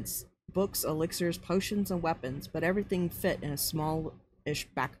instruments, books, elixirs, potions, and weapons, but everything fit in a small-ish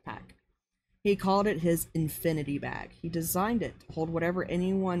backpack. He called it his infinity bag. He designed it to hold whatever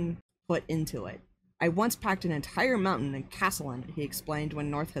anyone put into it. I once packed an entire mountain and castle in it, he explained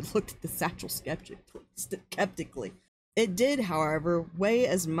when North had looked at the satchel skeptically. It did, however, weigh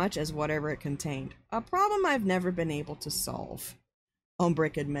as much as whatever it contained. A problem I've never been able to solve,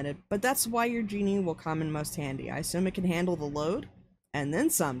 Ombric admitted, but that's why your genie will come in most handy. I assume it can handle the load? And then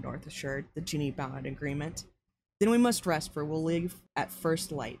some, North assured. The genie bowed in agreement. Then we must rest, for we'll leave at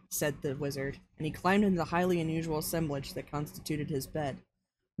first light, said the wizard, and he climbed into the highly unusual assemblage that constituted his bed.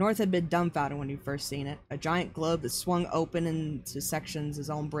 North had been dumbfounded when he first seen it, a giant globe that swung open into sections as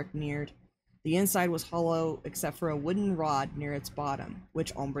Ombric neared. The inside was hollow except for a wooden rod near its bottom,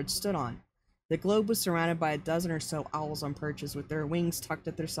 which Ombric stood on. The globe was surrounded by a dozen or so owls on perches with their wings tucked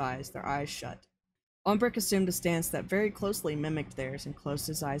at their sides, their eyes shut. Ombric assumed a stance that very closely mimicked theirs and closed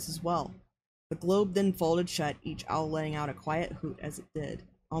his eyes as well. The globe then folded shut, each owl letting out a quiet hoot as it did.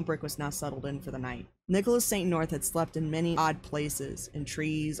 Ombric was now settled in for the night. Nicholas St. North had slept in many odd places, in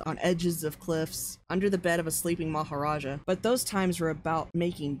trees, on edges of cliffs, under the bed of a sleeping Maharaja, but those times were about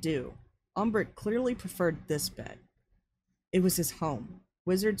making do. Ombric clearly preferred this bed. It was his home.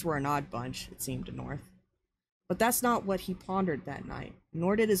 Wizards were an odd bunch, it seemed to North. But that's not what he pondered that night,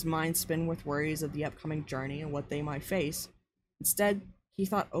 nor did his mind spin with worries of the upcoming journey and what they might face. Instead, he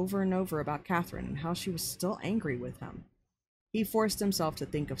thought over and over about Catherine and how she was still angry with him. He forced himself to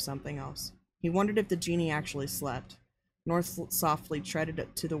think of something else. He wondered if the genie actually slept. North softly treaded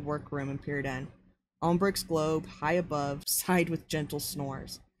to the workroom and peered in. Ombric's globe, high above, sighed with gentle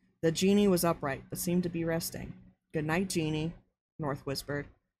snores. The genie was upright, but seemed to be resting. "Good night, genie," North whispered.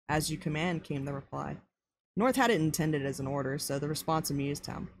 "As you command," came the reply. North had it intended as an order, so the response amused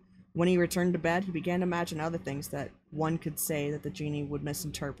him. When he returned to bed, he began to imagine other things that one could say that the genie would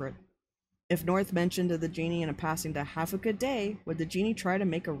misinterpret. If North mentioned to the genie in a passing to "have a good day," would the genie try to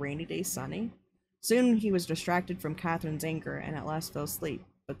make a rainy day sunny? Soon he was distracted from Catherine's anger and at last fell asleep,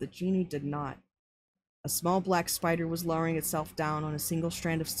 but the genie did not. A small black spider was lowering itself down on a single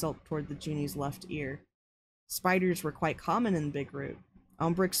strand of silk toward the genie's left ear. Spiders were quite common in Big Root.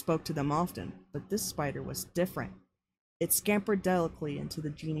 Ombric spoke to them often, but this spider was different. It scampered delicately into the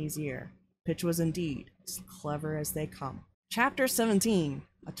genie's ear. Pitch was indeed as clever as they come. Chapter 17.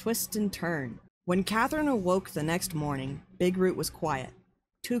 A Twist and Turn. When Catherine awoke the next morning, Big Root was quiet.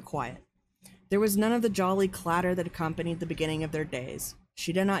 Too quiet. There was none of the jolly clatter that accompanied the beginning of their days.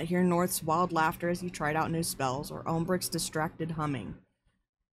 She did not hear North's wild laughter as he tried out new spells, or Ombric's distracted humming.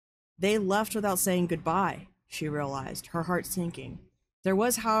 They left without saying goodbye, she realized, her heart sinking. There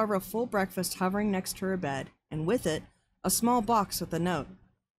was, however, a full breakfast hovering next to her bed, and with it, a small box with a note.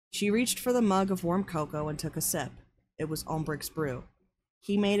 She reached for the mug of warm cocoa and took a sip. It was Umbric's brew.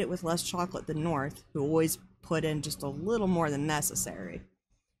 He made it with less chocolate than North, who always put in just a little more than necessary.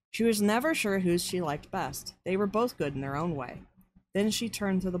 She was never sure whose she liked best. They were both good in their own way. Then she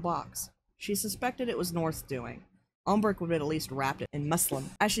turned to the box. She suspected it was North's doing. Umbric would at least wrapped it in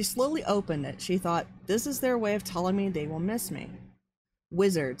muslin. As she slowly opened it, she thought, this is their way of telling me they will miss me.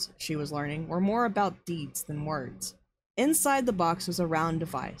 Wizards, she was learning, were more about deeds than words. Inside the box was a round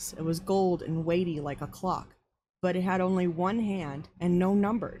device. It was gold and weighty like a clock, but it had only one hand and no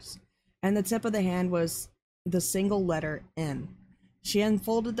numbers, and the tip of the hand was the single letter N. She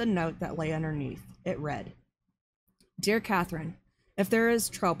unfolded the note that lay underneath. It read, Dear Catherine, if there is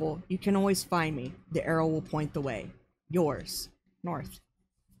trouble, you can always find me. The arrow will point the way. Yours, North.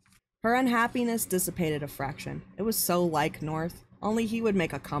 Her unhappiness dissipated a fraction. It was so like North, only he would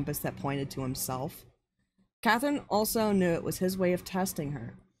make a compass that pointed to himself. Catherine also knew it was his way of testing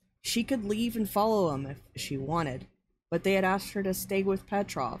her. She could leave and follow him if she wanted, but they had asked her to stay with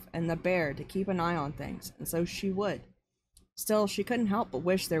Petrov and the bear to keep an eye on things, and so she would. Still, she couldn't help but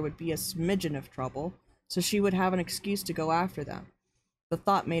wish there would be a smidgen of trouble, so she would have an excuse to go after them. The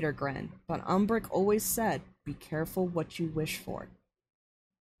thought made her grin, but Umbric always said, be careful what you wish for.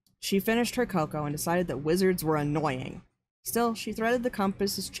 She finished her cocoa and decided that wizards were annoying. Still, she threaded the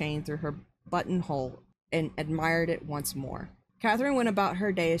compass's chain through her buttonhole and admired it once more. Catherine went about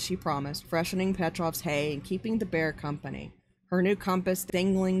her day as she promised, freshening Petrov's hay and keeping the bear company, her new compass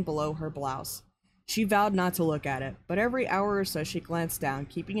dangling below her blouse. She vowed not to look at it, but every hour or so she glanced down,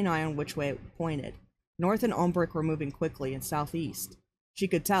 keeping an eye on which way it pointed. North and Umbric were moving quickly in southeast. She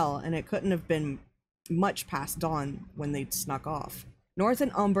could tell, and it couldn't have been much past dawn when they'd snuck off. North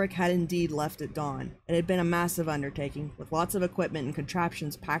and Umbric had indeed left at dawn. It had been a massive undertaking, with lots of equipment and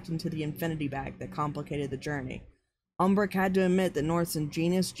contraptions packed into the infinity bag that complicated the journey. Umbric had to admit that North's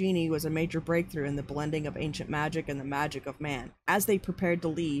ingenious genie was a major breakthrough in the blending of ancient magic and the magic of man. As they prepared to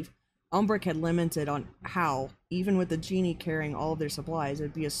leave, Umbric had lamented on how, even with the genie carrying all of their supplies, it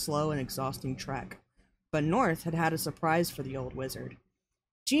would be a slow and exhausting trek. But North had had a surprise for the old wizard.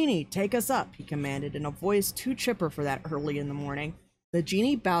 Genie, take us up, he commanded, in a voice too chipper for that early in the morning. The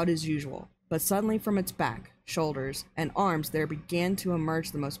genie bowed as usual, but suddenly from its back, shoulders, and arms there began to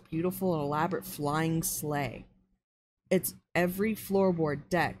emerge the most beautiful and elaborate flying sleigh. Its every floorboard,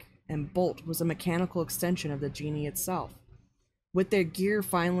 deck, and bolt was a mechanical extension of the genie itself. With their gear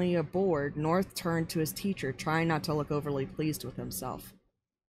finally aboard, North turned to his teacher, trying not to look overly pleased with himself.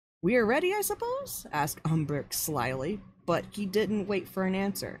 We are ready, I suppose? Asked Umbric slyly, but he didn't wait for an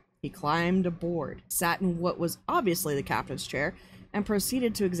answer. He climbed aboard, sat in what was obviously the captain's chair, and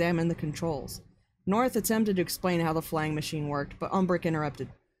proceeded to examine the controls. North attempted to explain how the flying machine worked, but Umbric interrupted.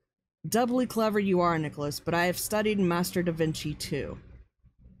 Doubly clever you are, Nicholas, but I have studied and mastered Da Vinci too.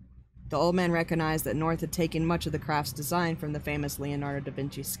 The old man recognized that North had taken much of the craft's design from the famous Leonardo da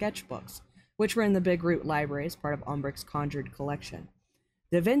Vinci sketchbooks, which were in the Big Root Library as part of Umbric's conjured collection.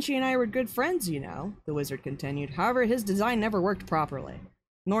 Da Vinci and I were good friends, you know, the wizard continued. However, his design never worked properly.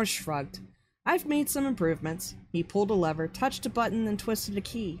 North shrugged. I've made some improvements. He pulled a lever, touched a button, and twisted a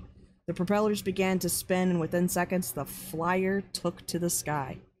key. The propellers began to spin, and within seconds, the flyer took to the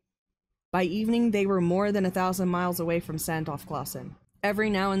sky. By evening, they were more than 1,000 miles away from Sandhofklassen. Every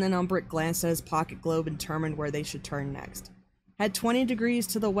now and then, Umbric glanced at his pocket globe and determined where they should turn next. Head 20 degrees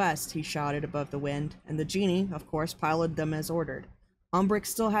to the west, he shouted above the wind, and the genie, of course, piloted them as ordered. Umbric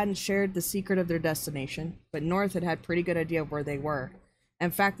still hadn't shared the secret of their destination, but North had had pretty good idea of where they were.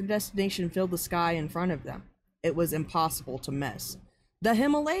 In fact, their destination filled the sky in front of them. It was impossible to miss. The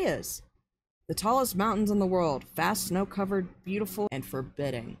Himalayas! The tallest mountains in the world, vast snow-covered, beautiful, and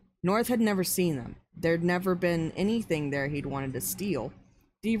forbidding. North had never seen them. There'd never been anything there he'd wanted to steal.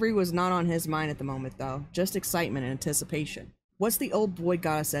 Thievery was not on his mind at the moment, though, just excitement and anticipation. What's the old boy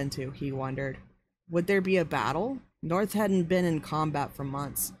got us into, he wondered. Would there be a battle? North hadn't been in combat for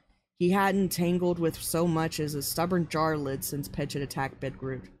months. He hadn't tangled with so much as a stubborn jar lid since Pitch had attacked Big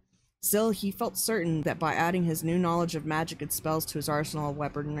Root. Still, he felt certain that by adding his new knowledge of magic and spells to his arsenal of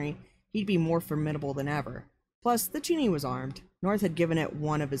weaponry, he'd be more formidable than ever. Plus, the genie was armed. North had given it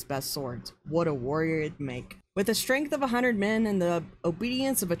one of his best swords. What a warrior it'd make. With the strength of 100 men and the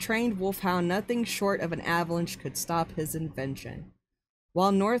obedience of a trained wolfhound, nothing short of an avalanche could stop his invention.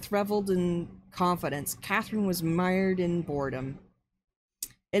 While North reveled in confidence, Catherine was mired in boredom.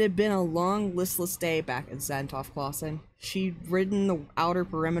 It had been a long, listless day back in Sandhofklassen. She'd ridden the outer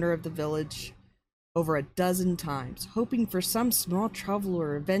perimeter of the village over a dozen times, hoping for some small trouble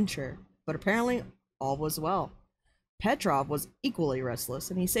or adventure, but apparently all was well. Petrov was equally restless,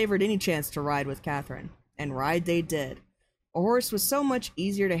 and he savored any chance to ride with Catherine. and ride they did. A horse was so much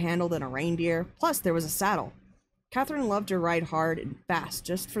easier to handle than a reindeer, plus there was a saddle. Catherine loved to ride hard and fast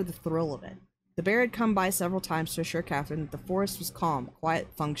just for the thrill of it. The bear had come by several times to assure Catherine that the forest was calm, quiet,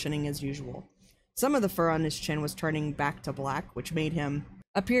 functioning as usual. Some of the fur on his chin was turning back to black, which made him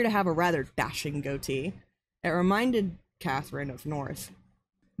appear to have a rather dashing goatee. It reminded Catherine of North.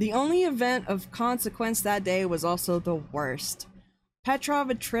 The only event of consequence that day was also the worst. Petrov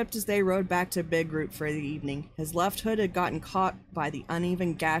had tripped as they rode back to Big Root for the evening. His left hood had gotten caught by the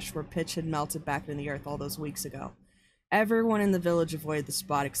uneven gash where pitch had melted back in the earth all those weeks ago. Everyone in the village avoided the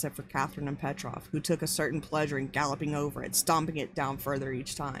spot except for Catherine and Petrov, who took a certain pleasure in galloping over it, stomping it down further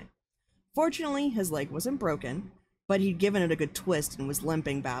each time. Fortunately, his leg wasn't broken, but he'd given it a good twist and was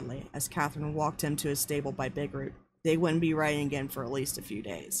limping badly as Catherine walked him to his stable by Big Root. They wouldn't be riding again for at least a few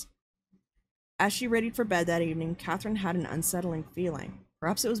days. As she readied for bed that evening, Catherine had an unsettling feeling.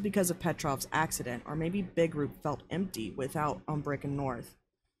 Perhaps it was because of Petrov's accident, or maybe Big Root felt empty without Umbric and North.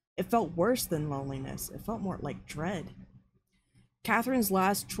 It felt worse than loneliness. It felt more like dread. Catherine's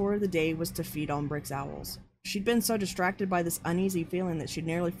last chore of the day was to feed Umbric's owls. She'd been so distracted by this uneasy feeling that she'd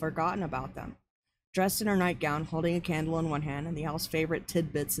nearly forgotten about them. Dressed in her nightgown, holding a candle in one hand and the owl's favorite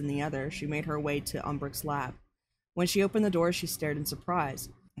tidbits in the other, she made her way to Umbric's lab. When she opened the door, she stared in surprise.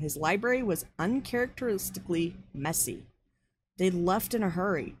 His library was uncharacteristically messy. They'd left in a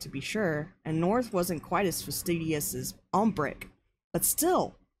hurry, to be sure, and North wasn't quite as fastidious as Umbric, but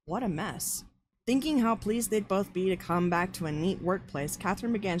still, what a mess. Thinking how pleased they'd both be to come back to a neat workplace,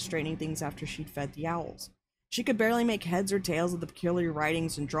 Catherine began straightening things after she'd fed the owls. She could barely make heads or tails of the peculiar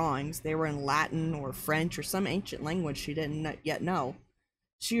writings and drawings. They were in Latin or French or some ancient language she didn't yet know.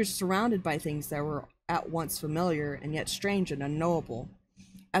 She was surrounded by things that were at once familiar and yet strange and unknowable.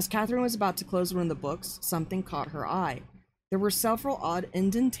 As Catherine was about to close one of the books, something caught her eye. There were several odd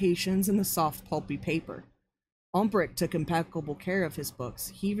indentations in the soft, pulpy paper. Umbric took impeccable care of his books.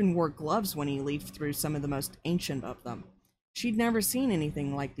 He even wore gloves when he leafed through some of the most ancient of them. She'd never seen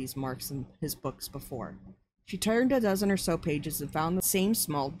anything like these marks in his books before. She turned a dozen or so pages and found the same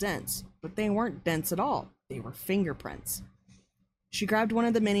small dents, but they weren't dents at all. They were fingerprints. She grabbed one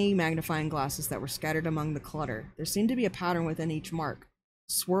of the many magnifying glasses that were scattered among the clutter. There seemed to be a pattern within each mark.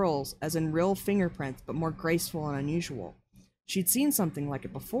 Swirls, as in real fingerprints, but more graceful and unusual. She'd seen something like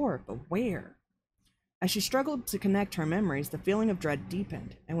it before, but where? As she struggled to connect her memories, the feeling of dread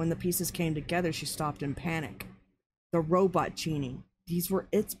deepened, and when the pieces came together, she stopped in panic. The robot genie. These were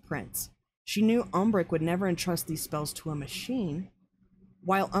its prints. She knew Umbric would never entrust these spells to a machine.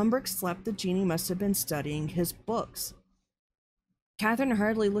 While Umbric slept, the genie must have been studying his books. Catherine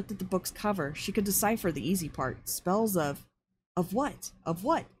hurriedly looked at the book's cover. She could decipher the easy part. Spells of what? Of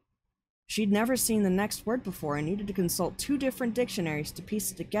what? She'd never seen the next word before and needed to consult 2 different dictionaries to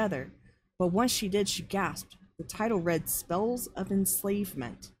piece it together. But once she did, she gasped. The title read Spells of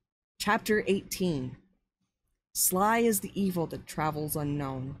Enslavement. Chapter 18. Sly is the evil that travels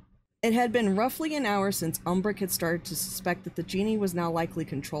unknown. It had been roughly an hour since Umbric had started to suspect that the genie was now likely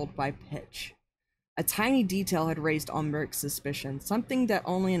controlled by Pitch. A tiny detail had raised Umbric's suspicion, something that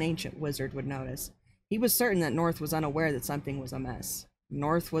only an ancient wizard would notice. He was certain that North was unaware that something was amiss.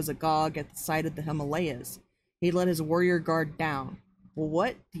 North was agog at the sight of the Himalayas. He let his warrior guard down. But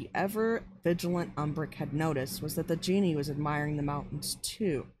what the ever-vigilant Umbric had noticed was that the genie was admiring the mountains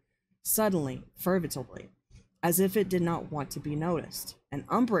too. Suddenly, fervently, as if it did not want to be noticed. And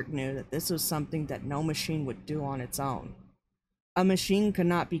Umbric knew that this was something that no machine would do on its own. A machine could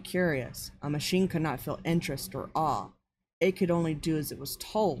not be curious. A machine could not feel interest or awe. It could only do as it was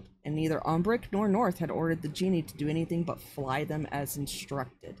told, and neither Umbric nor North had ordered the genie to do anything but fly them as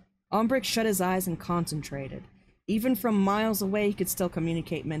instructed. Umbric shut his eyes and concentrated. Even from miles away, he could still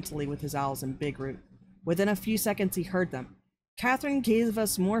communicate mentally with his owls in Big Root. Within a few seconds, he heard them. "Catherine gave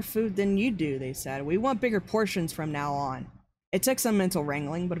us more food than you do," they said. "We want bigger portions from now on." It took some mental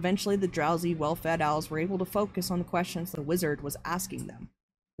wrangling, but eventually the drowsy, well-fed owls were able to focus on the questions the wizard was asking them.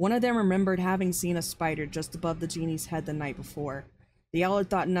 One of them remembered having seen a spider just above the genie's head the night before. The owl had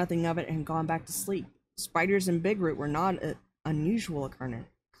thought nothing of it and gone back to sleep. Spiders in Big Root were not an unusual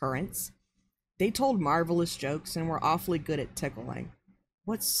occurrence. They told marvelous jokes and were awfully good at tickling.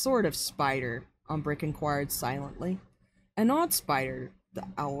 "What sort of spider?" Umbric inquired silently. "An odd spider," the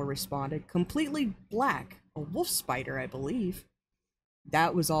owl responded, "completely black. A wolf spider, I believe."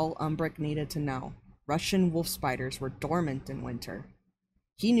 That was all Umbric needed to know. Russian wolf spiders were dormant in winter.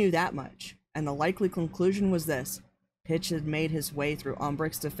 He knew that much, and the likely conclusion was this. Pitch had made his way through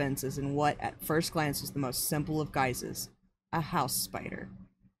Umbric's defenses in what, at first glance, was the most simple of guises. A house spider.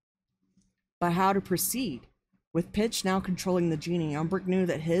 But how to proceed? With Pitch now controlling the genie, Umbrick knew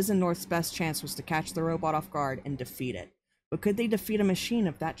that his and North's best chance was to catch the robot off guard and defeat it. But could they defeat a machine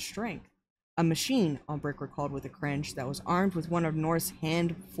of that strength? A machine, Umbrick recalled with a cringe, that was armed with one of North's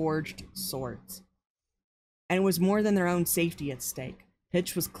hand-forged swords. And it was more than their own safety at stake.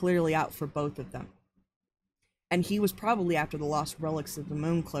 Pitch was clearly out for both of them. And he was probably after the lost relics of the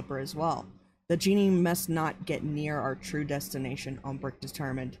Moon Clipper as well. The genie must not get near our true destination, Umbrick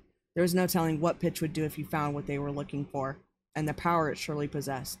determined. There was no telling what Pitch would do if he found what they were looking for, and the power it surely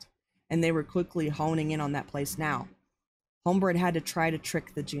possessed. And they were quickly honing in on that place now. Umbrick had to try to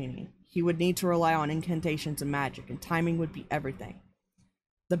trick the genie. He would need to rely on incantations and magic, and timing would be everything.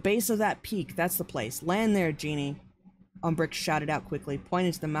 The base of that peak, that's the place. Land there, genie, Umbrick shouted out quickly,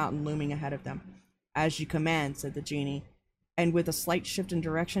 pointing to the mountain looming ahead of them. As you command, said the genie, and with a slight shift in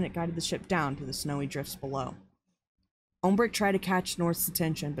direction, it guided the ship down to the snowy drifts below. Umbrick tried to catch North's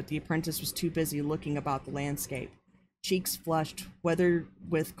attention, but the apprentice was too busy looking about the landscape. Cheeks flushed, whether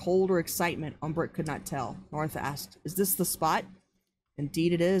with cold or excitement, Umbrick could not tell. North asked, "Is this the spot?"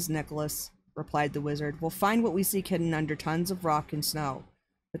 "Indeed it is, Nicholas," replied the wizard. "We'll find what we seek hidden under tons of rock and snow.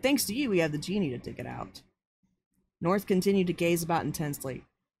 But thanks to you, we have the genie to dig it out." North continued to gaze about intensely.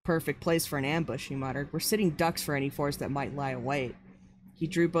 "Perfect place for an ambush," he muttered. "We're sitting ducks for any force that might lie in wait." He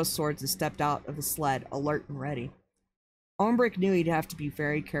drew both swords and stepped out of the sled, alert and ready. Umbrick knew he'd have to be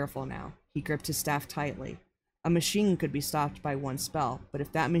very careful now. He gripped his staff tightly. A machine could be stopped by one spell, but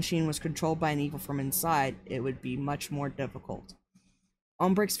if that machine was controlled by an evil from inside, it would be much more difficult.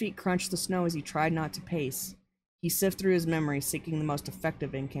 Umbrick's feet crunched the snow as he tried not to pace. He sifted through his memory, seeking the most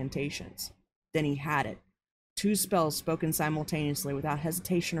effective incantations. Then he had it. 2 spells spoken simultaneously without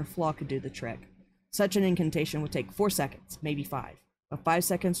hesitation or flaw could do the trick. Such an incantation would take 4 seconds, maybe 5. But 5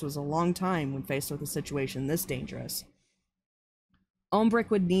 seconds was a long time when faced with a situation this dangerous. Umbrick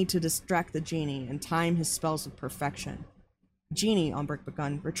would need to distract the genie and time his spells with perfection. "Genie," Umbrick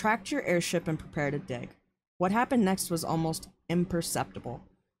begun, "retract your airship and prepare to dig." What happened next was almost imperceptible,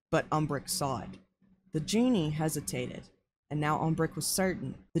 but Umbrick saw it. The genie hesitated, and now Umbrick was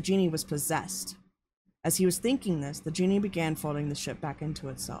certain the genie was possessed. As he was thinking this, the genie began folding the ship back into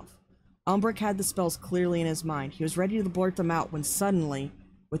itself. Umbrick had the spells clearly in his mind. He was ready to blurt them out when suddenly,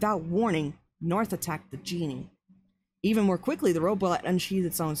 without warning, North attacked the genie. Even more quickly, the robot unsheathed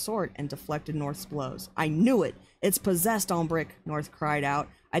its own sword and deflected North's blows. "I knew it! It's possessed, Umbrick!" North cried out.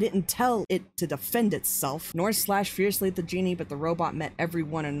 "I didn't tell it to defend itself." North slashed fiercely at the genie, but the robot met every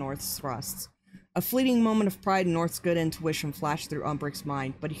one of North's thrusts. A fleeting moment of pride in North's good intuition flashed through Umbrick's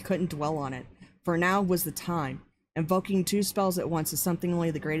mind, but he couldn't dwell on it. For now was the time. Invoking 2 spells at once is something only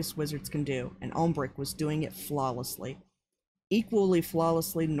the greatest wizards can do, and Umbrick was doing it flawlessly. Equally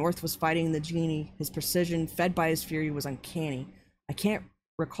flawlessly, North was fighting the genie. His precision, fed by his fury, was uncanny. "I can't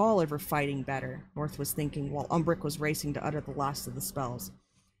recall ever fighting better," North was thinking, while Umbrick was racing to utter the last of the spells.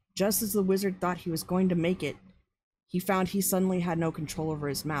 Just as the wizard thought he was going to make it, he found he suddenly had no control over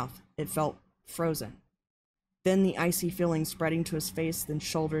his mouth. It felt frozen. Then the icy feeling spreading to his face, then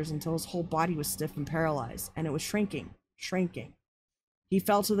shoulders, until his whole body was stiff and paralyzed, and it was shrinking, shrinking. He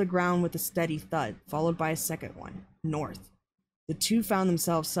fell to the ground with a steady thud, followed by a second one. North. The two found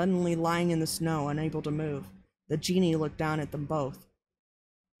themselves suddenly lying in the snow, unable to move. The genie looked down at them both.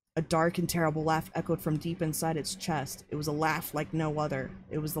 A dark and terrible laugh echoed from deep inside its chest. It was a laugh like no other.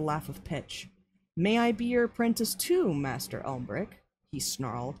 It was the laugh of Pitch. "May I be your apprentice too, Master Umbrick?" he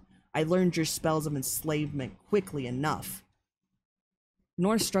snarled. "I learned your spells of enslavement quickly enough."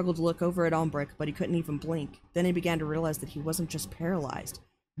 North struggled to look over at Umbrick, but he couldn't even blink. Then he began to realize that he wasn't just paralyzed.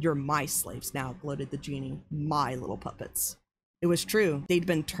 "You're my slaves now," gloated the genie. "My little puppets." It was true. They'd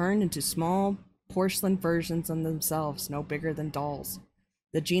been turned into small porcelain versions of themselves, no bigger than dolls.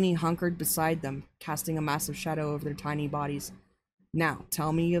 The genie hunkered beside them, casting a massive shadow over their tiny bodies. "Now,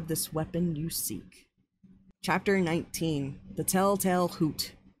 tell me of this weapon you seek." Chapter 19. The Telltale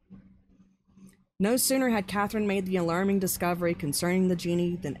Hoot. No sooner had Catherine made the alarming discovery concerning the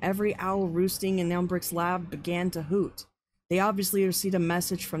genie than every owl roosting in Umbrick's lab began to hoot. They obviously received a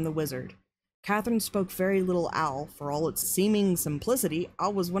message from the wizard. Catherine spoke very little owl. For all its seeming simplicity,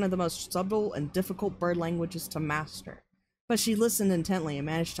 owl was one of the most subtle and difficult bird languages to master. But she listened intently and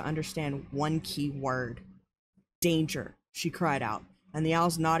managed to understand one key word. "Danger," she cried out, and the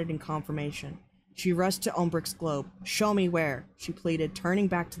owls nodded in confirmation. She rushed to Umbrick's globe. "Show me where," she pleaded, turning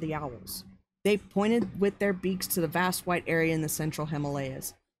back to the owls. They pointed with their beaks to the vast white area in the central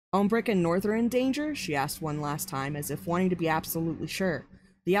Himalayas. "Umbrick and North are in danger?" she asked one last time, as if wanting to be absolutely sure.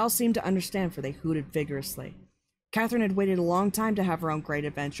 The owls seemed to understand, for they hooted vigorously. Catherine had waited a long time to have her own great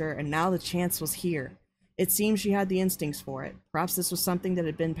adventure, and now the chance was here. It seemed she had the instincts for it. Perhaps this was something that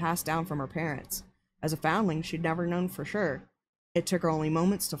had been passed down from her parents. As a foundling, she'd never known for sure. It took her only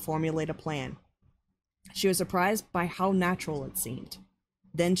moments to formulate a plan. She was surprised by how natural it seemed.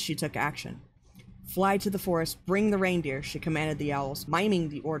 Then she took action. "Fly to the forest, bring the reindeer," she commanded the owls, miming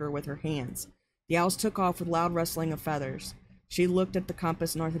the order with her hands. The owls took off with loud rustling of feathers. She looked at the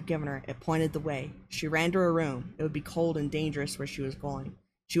compass North had given her. It pointed the way. She ran to her room. It would be cold and dangerous where she was going.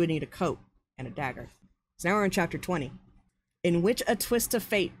 She would need a coat and a dagger. So now we're in chapter 20, in which a twist of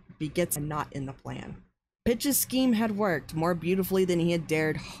fate begets a knot in the plan. Pitch's scheme had worked more beautifully than he had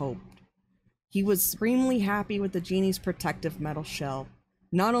dared hope. He was supremely happy with the genie's protective metal shell.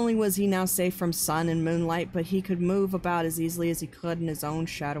 Not only was he now safe from sun and moonlight, but he could move about as easily as he could in his own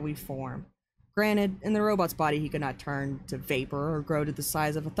shadowy form. Granted, in the robot's body he could not turn to vapor or grow to the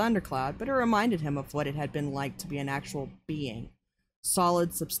size of a thundercloud, but it reminded him of what it had been like to be an actual being.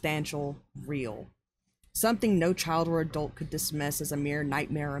 Solid, substantial, real. Something no child or adult could dismiss as a mere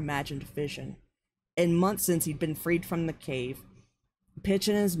nightmare or imagined vision. In months since he'd been freed from the cave, Pitch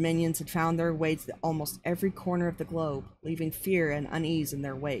and his minions had found their way to almost every corner of the globe, leaving fear and unease in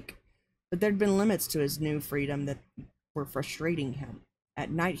their wake. But there'd been limits to his new freedom that were frustrating him.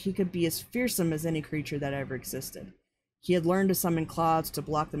 At night he could be as fearsome as any creature that ever existed. He had learned to summon clouds to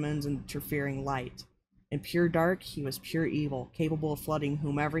block the moon's interfering light. In pure dark, he was pure evil, capable of flooding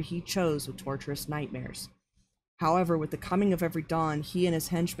whomever he chose with torturous nightmares. However, with the coming of every dawn, he and his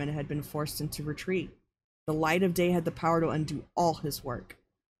henchmen had been forced into retreat. The light of day had the power to undo all his work.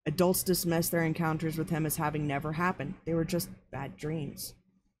 Adults dismissed their encounters with him as having never happened. They were just bad dreams.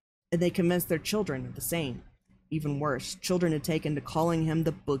 And they convinced their children of the same. Even worse, children had taken to calling him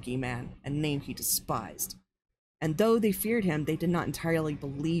the Boogeyman, a name he despised. And though they feared him, they did not entirely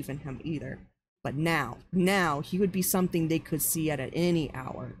believe in him either. But now, he would be something they could see at any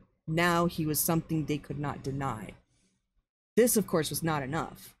hour. Now he was something they could not deny. This, of course, was not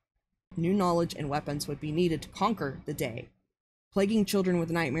enough. New knowledge and weapons would be needed to conquer the day. Plaguing children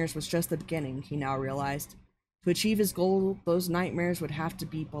with nightmares was just the beginning, he now realized. To achieve his goal, those nightmares would have to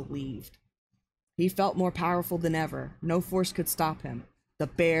be believed. He felt more powerful than ever. No force could stop him. The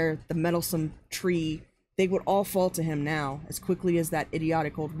bear, the meddlesome tree, they would all fall to him now, as quickly as that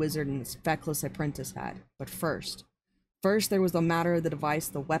idiotic old wizard and his feckless apprentice had. But first there was the matter of the device,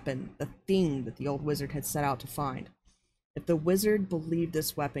 the weapon, the thing that the old wizard had set out to find. If the wizard believed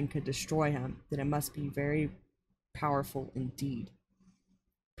this weapon could destroy him, then it must be very powerful indeed.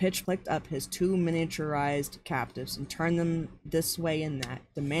 Pitch picked up his two miniaturized captives and turned them this way and that,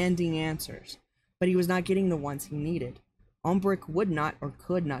 demanding answers. But he was not getting the ones he needed. Ombrick would not or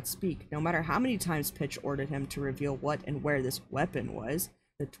could not speak. No matter how many times Pitch ordered him to reveal what and where this weapon was,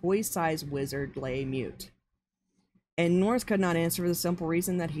 the toy-sized wizard lay mute. And North could not answer for the simple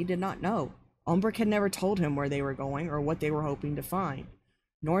reason that he did not know. Ombrick had never told him where they were going or what they were hoping to find.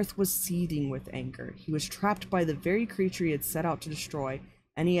 North was seething with anger. He was trapped by the very creature he had set out to destroy,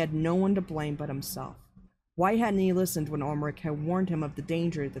 and he had no one to blame but himself. Why hadn't he listened when Ombrick had warned him of the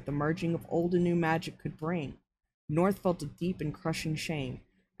danger that the merging of old and new magic could bring? North felt a deep and crushing shame,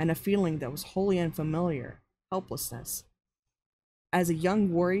 and a feeling that was wholly unfamiliar, helplessness. As a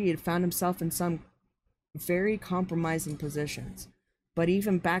young warrior, he had found himself in some very compromising positions. But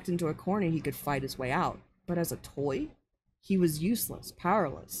even backed into a corner, he could fight his way out. But as a toy, he was useless,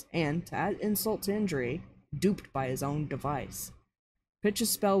 powerless, and, to add insult to injury, duped by his own device. Pitch's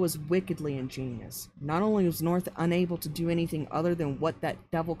spell was wickedly ingenious. Not only was North unable to do anything other than what that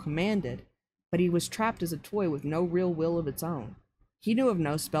devil commanded, but he was trapped as a toy with no real will of its own. He knew of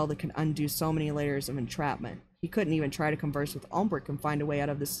no spell that could undo so many layers of entrapment. He couldn't even try to converse with Ombrick and find a way out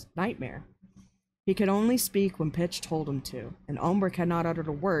of this nightmare. He could only speak when Pitch told him to, and Ombrick had not uttered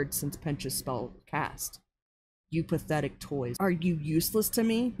a word since Pitch's spell cast. "You pathetic toys. Are you useless to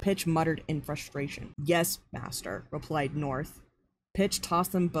me?" Pitch muttered in frustration. "Yes, master," replied North. Pitch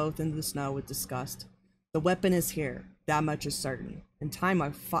tossed them both into the snow with disgust. "The weapon is here, that much is certain. In time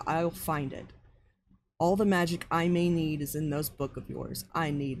I'll find it. All the magic I may need is in those books of yours. I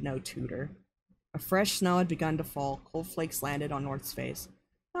need no tutor." A fresh snow had begun to fall. Cold flakes landed on North's face.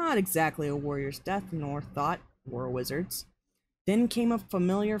 Not exactly a warrior's death, North thought. War wizards. Then came a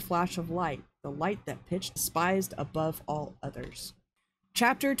familiar flash of light, the light that Pitch despised above all others.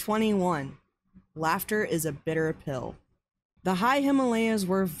 Chapter 21. Laughter is a bitter pill. The high Himalayas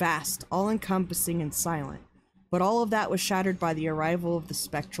were vast, all-encompassing, and silent, but all of that was shattered by the arrival of the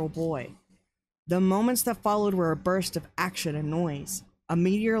spectral boy. The moments that followed were a burst of action and noise. A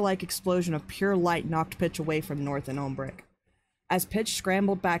meteor-like explosion of pure light knocked Pitch away from North and Ombrick. As Pitch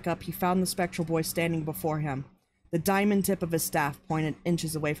scrambled back up, he found the spectral boy standing before him. The diamond tip of his staff pointed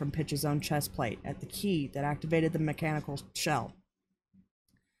inches away from Pitch's own chest plate, at the key that activated the mechanical shell.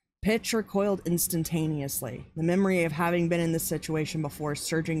 Pitch recoiled instantaneously, the memory of having been in this situation before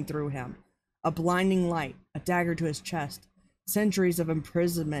surging through him. A blinding light, a dagger to his chest, centuries of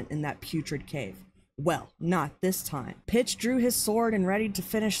imprisonment in that putrid cave. Well, not this time. Pitch drew his sword and ready to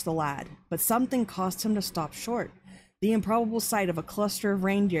finish the lad, but something caused him to stop short. The improbable sight of a cluster of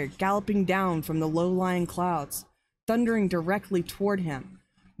reindeer galloping down from the low-lying clouds, thundering directly toward him.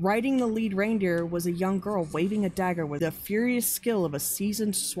 Riding the lead reindeer was a young girl waving a dagger with the furious skill of a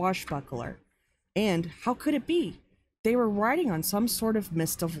seasoned swashbuckler. And how could it be? They were riding on some sort of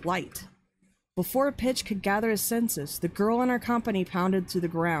mist of light. Before Pitch could gather his senses, the girl and her company pounded to the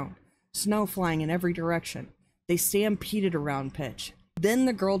ground, snow flying in every direction. They stampeded around Pitch. Then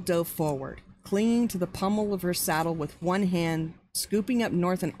the girl dove forward, clinging to the pommel of her saddle with one hand, scooping up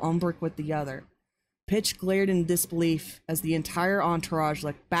North and Umbric with the other. Pitch glared in disbelief as the entire entourage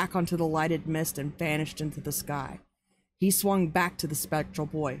looked back onto the lighted mist and vanished into the sky. He swung back to the spectral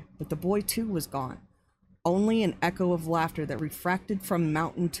boy, but the boy too was gone. Only an echo of laughter that refracted from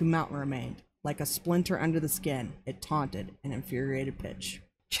mountain to mountain remained. Like a splinter under the skin, it taunted and infuriated Pitch.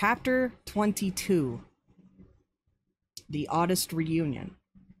 Chapter 22. The Oddest Reunion.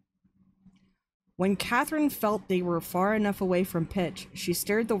 When Catherine felt they were far enough away from Pitch, she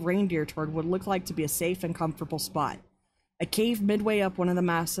steered the reindeer toward what looked like to be a safe and comfortable spot, a cave midway up one of the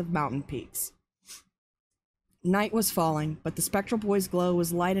massive mountain peaks. Night was falling, but the spectral boy's glow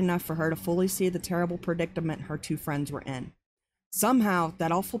was light enough for her to fully see the terrible predicament her two friends were in. Somehow,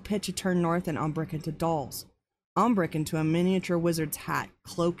 that awful Pitch had turned North and Umbric into dolls. Umbric into a miniature wizard's hat,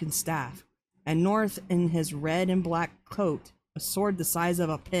 cloak, and staff, and North in his red and black coat, a sword the size of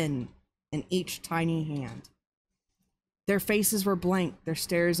a pin in each tiny hand. Their faces were blank, their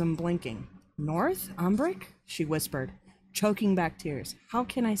stares unblinking. "North? Umbric?" she whispered, choking back tears. "How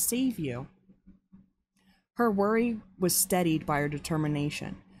can I save you?" Her worry was steadied by her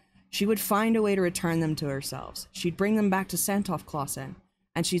determination. She would find a way to return them to herself. She'd bring them back to Santofklassen,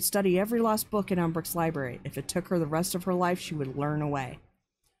 and she'd study every lost book in Umbric's library. If it took her the rest of her life, she would learn a way.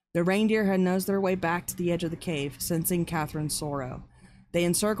 The reindeer had nosed their way back to the edge of the cave, sensing Catherine's sorrow. They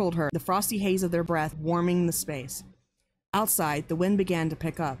encircled her, the frosty haze of their breath warming the space. Outside, the wind began to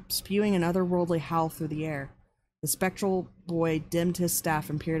pick up, spewing an otherworldly howl through the air. The spectral boy dimmed his staff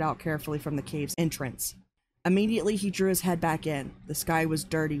and peered out carefully from the cave's entrance. Immediately, he drew his head back in. The sky was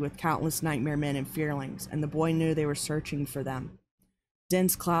dirty with countless nightmare men and fearlings, and the boy knew they were searching for them.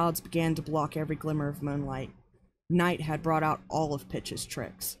 Dense clouds began to block every glimmer of moonlight. Night had brought out all of Pitch's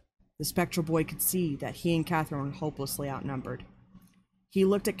tricks. The spectral boy could see that he and Catherine were hopelessly outnumbered. He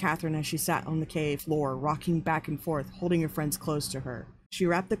looked at Catherine as she sat on the cave floor, rocking back and forth, holding her friends close to her. She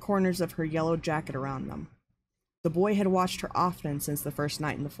wrapped the corners of her yellow jacket around them. The boy had watched her often since the first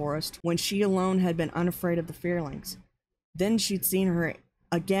night in the forest, when she alone had been unafraid of the Fearlings. Then she'd seen her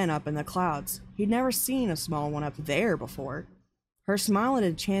again up in the clouds. He'd never seen a small one up there before. Her smile had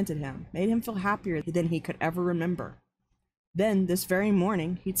enchanted him, made him feel happier than he could ever remember. Then, this very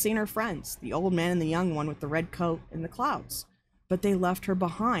morning, he'd seen her friends, the old man and the young one with the red coat, in the clouds. But they left her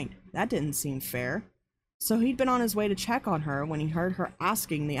behind. That didn't seem fair. So he'd been on his way to check on her when he heard her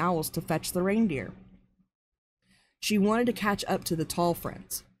asking the owls to fetch the reindeer. She wanted to catch up to the tall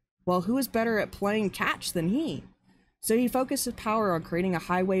friends. Well, who was better at playing catch than he? So he focused his power on creating a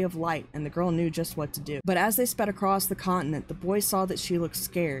highway of light, and the girl knew just what to do. But as they sped across the continent, the boy saw that she looked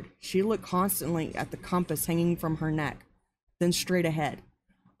scared. She looked constantly at the compass hanging from her neck, then straight ahead.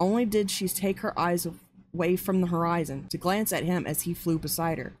 Only did she take her eyes away from the horizon to glance at him as he flew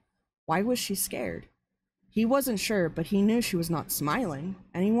beside her. Why was she scared? He wasn't sure, but he knew she was not smiling,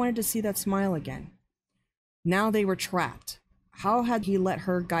 and he wanted to see that smile again. Now they were trapped. How had he let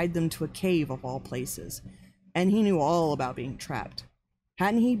her guide them to a cave of all places? And he knew all about being trapped.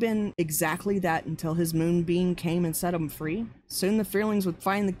 Hadn't he been exactly that until his moonbeam came and set him free? Soon the Fearlings would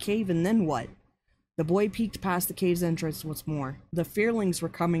find the cave, and then what? The boy peeked past the cave's entrance once more. The Fearlings were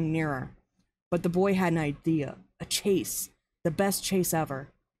coming nearer. But the boy had an idea. A chase. The best chase ever.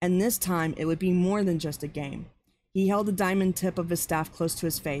 And this time, it would be more than just a game. He held the diamond tip of his staff close to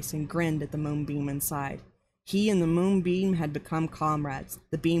his face and grinned at the moonbeam inside. He and the moonbeam had become comrades.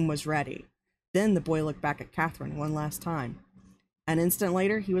 The beam was ready. Then the boy looked back at Catherine one last time. An instant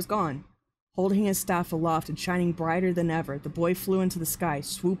later, he was gone. Holding his staff aloft and shining brighter than ever, the boy flew into the sky,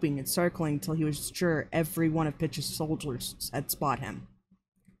 swooping and circling till he was sure every one of Pitch's soldiers had spotted him.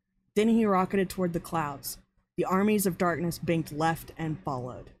 Then he rocketed toward the clouds. The armies of darkness banked left and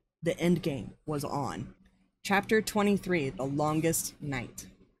followed. The endgame was on. Chapter 23, The Longest Night.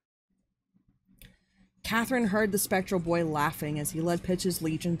 Catherine heard the spectral boy laughing as he led Pitch's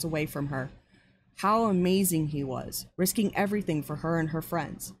legions away from her. How amazing he was, risking everything for her and her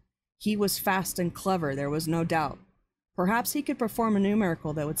friends. He was fast and clever, there was no doubt. Perhaps he could perform a new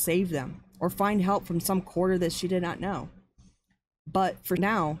miracle that would save them, or find help from some quarter that she did not know. But for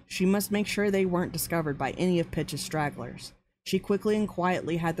now, she must make sure they weren't discovered by any of Pitch's stragglers. She quickly and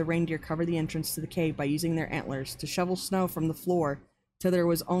quietly had the reindeer cover the entrance to the cave by using their antlers to shovel snow from the floor till there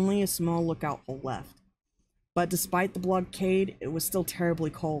was only a small lookout hole left. But despite the blockade, it was still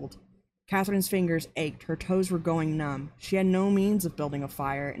terribly cold. Catherine's fingers ached, her toes were going numb. She had no means of building a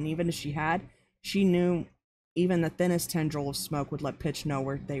fire, and even if she had, she knew even the thinnest tendril of smoke would let Pitch know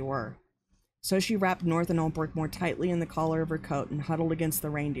where they were. So she wrapped North and Ulbrich more tightly in the collar of her coat and huddled against the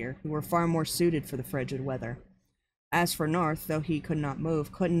reindeer, who were far more suited for the frigid weather. As for North, though he could not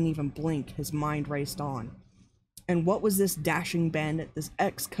move, couldn't even blink, his mind raced on. And what was this dashing bandit, this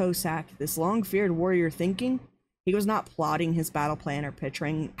ex-Cossack, this long-feared warrior thinking? He was not plotting his battle plan or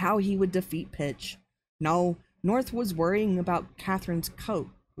picturing how he would defeat Pitch. No, North was worrying about Catherine's coat.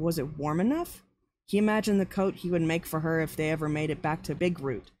 Was it warm enough? He imagined the coat he would make for her if they ever made it back to Big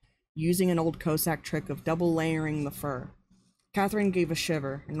Root, using an old Cossack trick of double layering the fur. Catherine gave a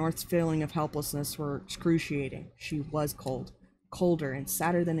shiver, and North's feeling of helplessness were excruciating. She was cold, colder and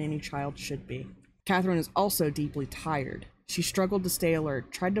sadder than any child should be. Catherine was also deeply tired. She struggled to stay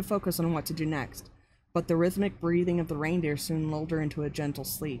alert, tried to focus on what to do next, but the rhythmic breathing of the reindeer soon lulled her into a gentle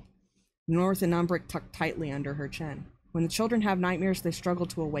sleep. North and Umbric tucked tightly under her chin. When the children have nightmares, they struggle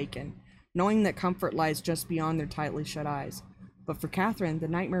to awaken, knowing that comfort lies just beyond their tightly shut eyes. But for Catherine, the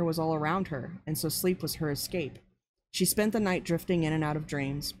nightmare was all around her, and so sleep was her escape. She spent the night drifting in and out of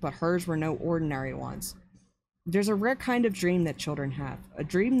dreams, but hers were no ordinary ones. There's a rare kind of dream that children have, a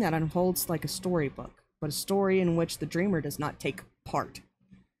dream that unfolds like a storybook, but a story in which the dreamer does not take part.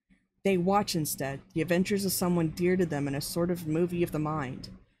 They watch instead, the adventures of someone dear to them in a sort of movie of the mind.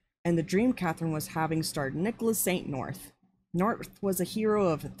 And the dream Catherine was having starred Nicholas St. North. North was a hero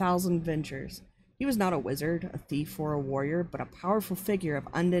of 1,000 adventures. He was not a wizard, a thief, or a warrior, but a powerful figure of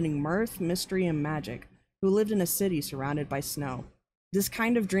unending mirth, mystery, and magic, who lived in a city surrounded by snow. This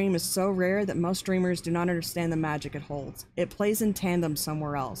kind of dream is so rare that most dreamers do not understand the magic it holds. It plays in tandem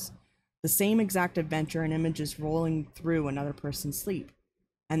somewhere else, the same exact adventure and images rolling through another person's sleep.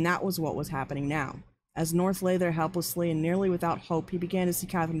 And that was what was happening now. As North lay there helplessly and nearly without hope, he began to see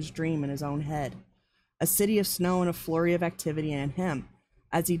Catherine's dream in his own head. A city of snow and a flurry of activity in him,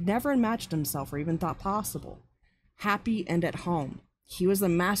 as he'd never imagined himself or even thought possible. Happy and at home. He was the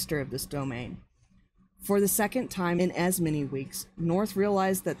master of this domain. For the second time in as many weeks, North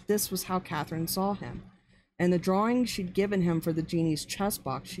realized that this was how Catherine saw him. In the drawing she'd given him for the genie's chess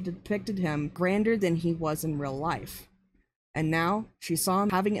box, she depicted him grander than he was in real life. And now she saw him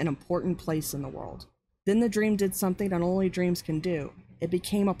having an important place in the world. Then the dream did something that only dreams can do. It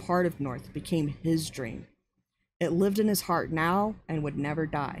became a part of North, it became his dream. It lived in his heart now and would never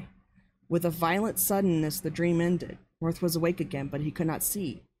die. With a violent suddenness, the dream ended. North was awake again, but he could not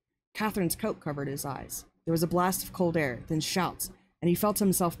see. Catherine's coat covered his eyes. There was a blast of cold air, then shouts, and he felt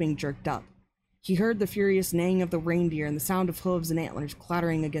himself being jerked up. He heard the furious neighing of the reindeer and the sound of hooves and antlers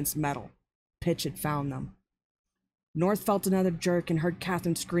clattering against metal. Pitch had found them. North felt another jerk and heard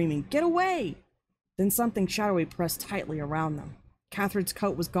Catherine screaming, "Get away!" Then something shadowy pressed tightly around them. Catherine's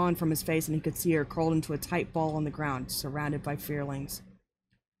coat was gone from his face, and he could see her curled into a tight ball on the ground, surrounded by Fearlings.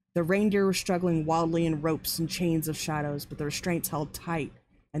 The reindeer were struggling wildly in ropes and chains of shadows, but the restraints held tight,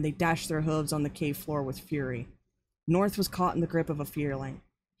 and they dashed their hooves on the cave floor with fury. North was caught in the grip of a Fearling.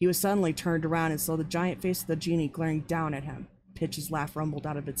 He was suddenly turned around and saw the giant face of the genie glaring down at him. Pitch's laugh rumbled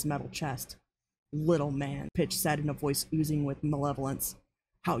out of its metal chest. "Little man," Pitch said in a voice oozing with malevolence.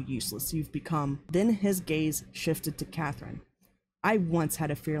 "How useless you've become." Then his gaze shifted to Catherine. "I once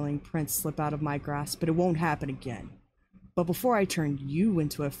had a Fearling prince slip out of my grasp, but it won't happen again. But before I turn you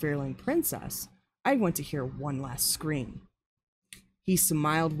into a Fearling princess, I want to hear one last scream." He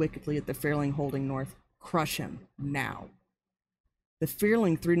smiled wickedly at the Fearling holding North. "Crush him, now." The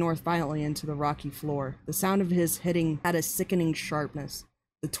Fearling threw North violently into the rocky floor. The sound of his hitting had a sickening sharpness.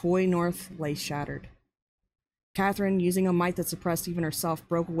 The toy North lay shattered. Catherine, using a might that suppressed even herself,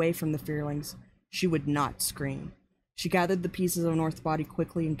 broke away from the Fearlings. She would not scream. She gathered the pieces of North's body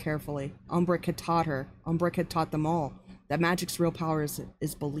quickly and carefully. Umbric had taught her, Umbric had taught them all, that magic's real power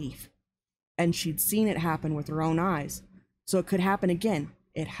is belief. And she'd seen it happen with her own eyes. So it could happen again.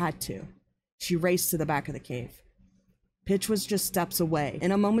 It had to. She raced to the back of the cave. Pitch was just steps away.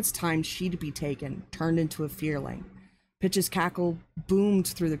 In a moment's time, she'd be taken, turned into a Fearling. Pitch's cackle boomed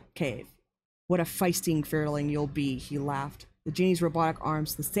through the cave. "What a feisty Fearling you'll be," he laughed. The genie's robotic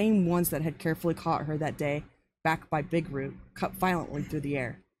arms, the same ones that had carefully caught her that day, back by Big Root, cut violently through the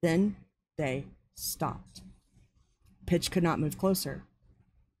air. Then they stopped. Pitch could not move closer.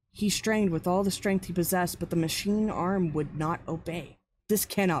 He strained with all the strength he possessed, but the machine arm would not obey. This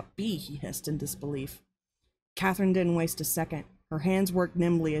cannot be, he hissed in disbelief. Catherine didn't waste a second. Her hands worked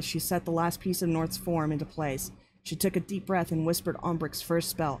nimbly as she set the last piece of North's form into place. She took a deep breath and whispered Ombric's first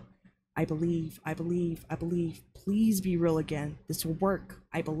spell. I believe, I believe, I believe. Please be real again. This will work.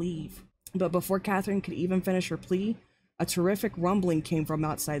 I believe. But before Catherine could even finish her plea, a terrific rumbling came from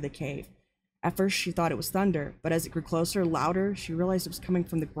outside the cave. At first she thought it was thunder, but as it grew closer, louder, she realized it was coming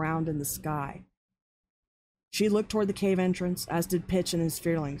from the ground and the sky. She looked toward the cave entrance, as did Pitch and his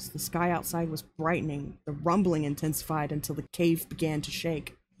Fearlings. The sky outside was brightening. The rumbling intensified until the cave began to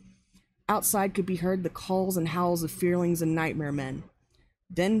shake. Outside could be heard the calls and howls of Fearlings and nightmare men.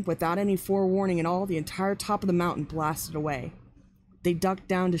 Then, without any forewarning at all, the entire top of the mountain blasted away. They ducked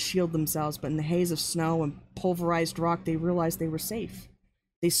down to shield themselves, but in the haze of snow and pulverized rock, they realized they were safe.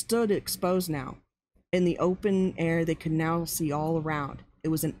 They stood exposed now. In the open air, they could now see all around. It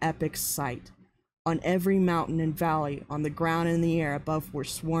was an epic sight. On every mountain and valley, on the ground and in the air above were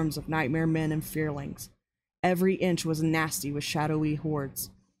swarms of nightmare men and Fearlings. Every inch was nasty with shadowy hordes.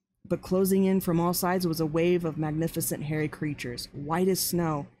 But closing in from all sides was a wave of magnificent hairy creatures, white as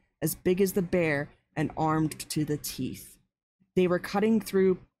snow, as big as the bear, and armed to the teeth. They were cutting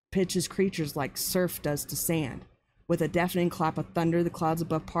through Pitch's creatures like surf does to sand. With a deafening clap of thunder, the clouds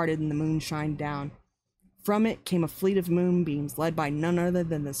above parted and the moon shined down. From it came a fleet of moonbeams led by none other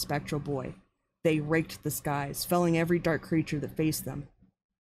than the spectral boy. They raked the skies, felling every dark creature that faced them.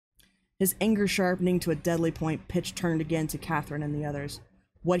 His anger sharpening to a deadly point, Pitch turned again to Catherine and the others.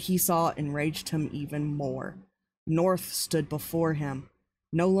 What he saw enraged him even more. North stood before him,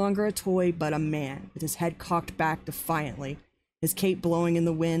 no longer a toy, but a man, with his head cocked back defiantly, his cape blowing in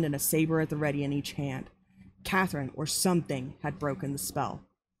the wind and a saber at the ready in each hand. Catherine, or something, had broken the spell.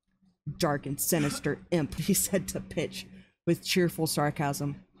 Dark and sinister imp, he said to Pitch, with cheerful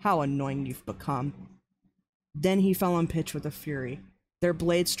sarcasm. How annoying you've become. Then he fell on Pitch with a fury. Their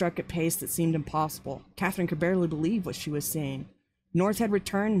blades struck at pace that seemed impossible. Catherine could barely believe what she was seeing. North had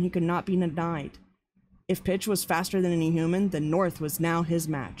returned and he could not be denied. If Pitch was faster than any human, then North was now his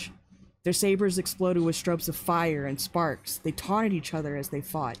match. Their sabers exploded with strobes of fire and sparks. They taunted each other as they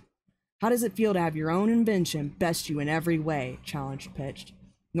fought. How does it feel to have your own invention best you in every way? Challenged Pitch.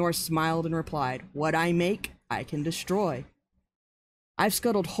 North smiled and replied, What I make, I can destroy. I've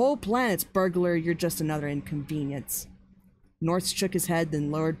scuttled whole planets, burglar, you're just another inconvenience. North shook his head,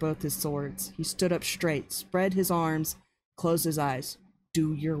 then lowered both his swords. He stood up straight, spread his arms, closed his eyes.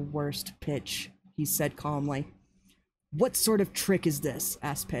 Do your worst, Pitch, he said calmly. What sort of trick is this?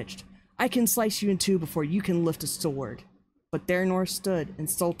 Asked Pitch. I can slice you in two before you can lift a sword. But there North stood,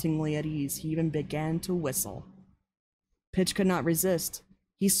 insultingly at ease. He even began to whistle. Pitch could not resist.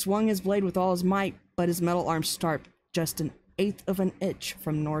 He swung his blade with all his might, but his metal arm started just an eighth of an inch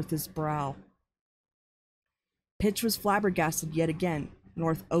from North's brow. Pitch was flabbergasted yet again.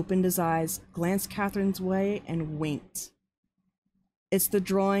 North opened his eyes, glanced Catherine's way, and winked. It's the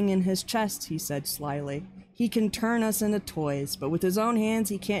drawing in his chest, he said slyly. He can turn us into toys, but with his own hands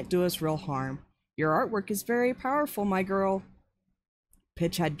he can't do us real harm. Your artwork is very powerful, my girl.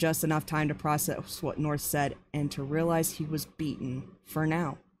 Pitch had just enough time to process what North said and to realize he was beaten, for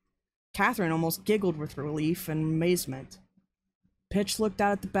now. Catherine almost giggled with relief and amazement. Pitch looked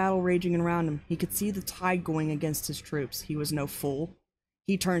out at the battle raging around him. He could see the tide going against his troops. He was no fool.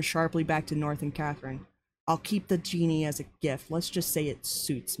 He turned sharply back to North and Catherine. I'll keep the genie as a gift. Let's just say it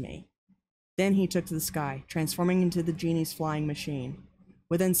suits me. Then he took to the sky, transforming into the genie's flying machine.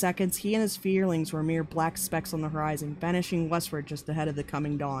 Within seconds, he and his Fearlings were mere black specks on the horizon, vanishing westward just ahead of the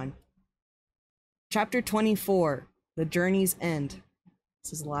coming dawn. Chapter 24. The Journey's End.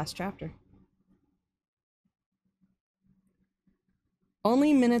 This is the last chapter.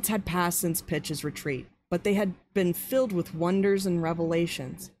 Only minutes had passed since Pitch's retreat, but they had been filled with wonders and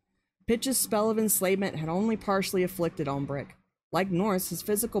revelations. Pitch's spell of enslavement had only partially afflicted Ombric. Like Norse, his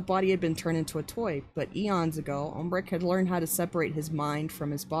physical body had been turned into a toy, but eons ago, Ombric had learned how to separate his mind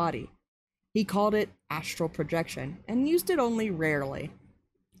from his body. He called it astral projection, and used it only rarely.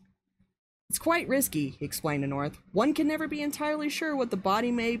 It's quite risky, he explained to North. One can never be entirely sure what the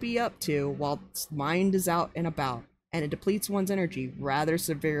body may be up to while its mind is out and about, and it depletes one's energy rather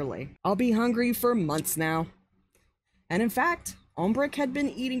severely. I'll be hungry for months now. And in fact, Ombric had been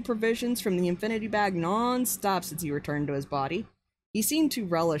eating provisions from the infinity bag non-stop since he returned to his body. He seemed to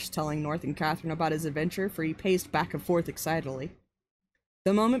relish telling North and Catherine about his adventure, for he paced back and forth excitedly.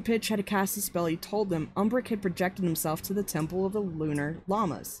 The moment Pitch had cast the spell, he told them Ombric had projected himself to the temple of the Lunar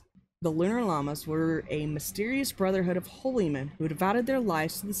Llamas. The Lunar Llamas were a mysterious brotherhood of holy men who devoted their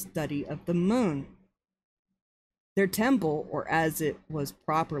lives to the study of the moon. Their temple, or as it was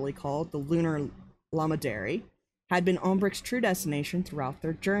properly called, the lunar lamadary, had been Ombric's true destination throughout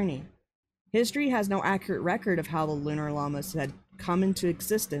their journey. History has no accurate record of how the lunar lamas had come into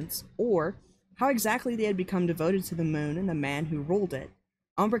existence, or how exactly they had become devoted to the moon and the man who ruled it.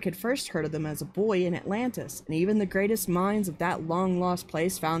 Ombric had first heard of them as a boy in Atlantis, and even the greatest minds of that long-lost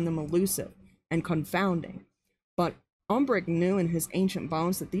place found them elusive and confounding. But Ombric knew in his ancient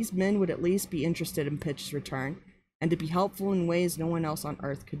bones that these men would at least be interested in Pitch's return, and to be helpful in ways no one else on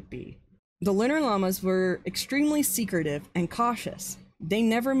Earth could be. The lunar lamas were extremely secretive and cautious. They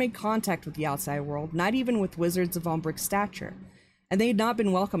never made contact with the outside world, not even with wizards of Ombric's stature, and they had not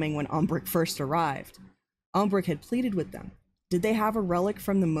been welcoming when Ombric first arrived. Ombric had pleaded with them. Did they have a relic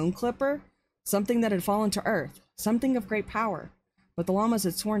from the Moon Clipper? Something that had fallen to Earth, something of great power. But the llamas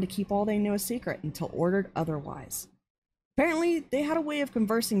had sworn to keep all they knew a secret until ordered otherwise. Apparently, they had a way of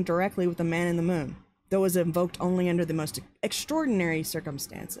conversing directly with the man in the moon, though it was invoked only under the most extraordinary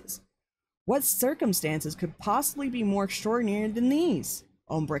circumstances. What circumstances could possibly be more extraordinary than these?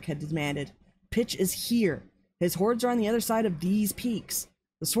 Ombric had demanded. Pitch is here. His hordes are on the other side of these peaks.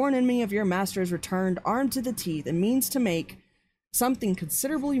 The sworn enemy of your master has returned, armed to the teeth, and means to make something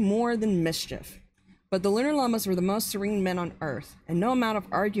considerably more than mischief. But the lunar lamas were the most serene men on Earth, and no amount of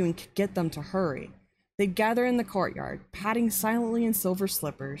arguing could get them to hurry. They'd gather in the courtyard, padding silently in silver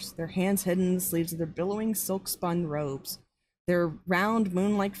slippers, their hands hidden in the sleeves of their billowing silk-spun robes, their round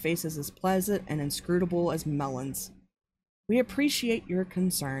moon-like faces as pleasant and inscrutable as melons. We appreciate your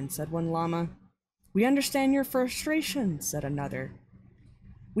concern, said one lama. We understand your frustration, said another.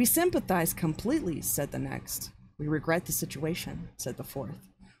 We sympathize completely, said the next. We regret the situation, said the fourth.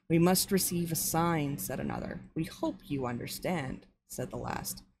 We must receive a sign, said another. We hope you understand, said the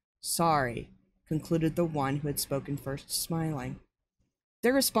last. Sorry, concluded the one who had spoken first, smiling.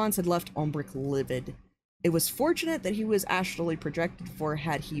 Their response had left Ombric livid. It was fortunate that he was astrally projected, for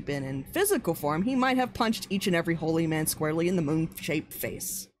had he been in physical form, he might have punched each and every holy man squarely in the moon-shaped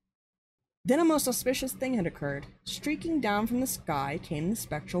face. Then a most auspicious thing had occurred. Streaking down from the sky came the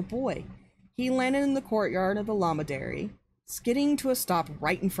spectral boy. He landed in the courtyard of the lamadary, skidding to a stop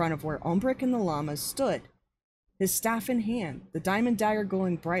right in front of where Ombric and the llamas stood, his staff in hand, the diamond dagger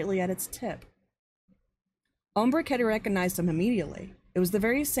glowing brightly at its tip. Ombric had recognized him immediately. It was the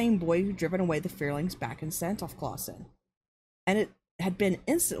very same boy who'd driven away the Fearlings back in Santofklassen. And it had been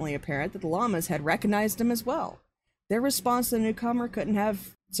instantly apparent that the llamas had recognized him as well. Their response to the newcomer couldn't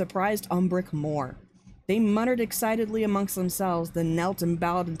have surprised Ombric more. They muttered excitedly amongst themselves, then knelt and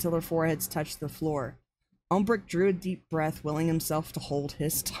bowed until their foreheads touched the floor. Ombric drew a deep breath, willing himself to hold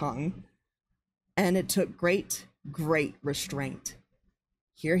his tongue. And it took great restraint.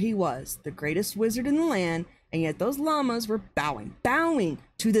 Here he was, the greatest wizard in the land, and yet those llamas were bowing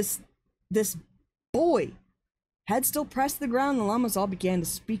to this boy. Head still pressed to the ground, the llamas all began to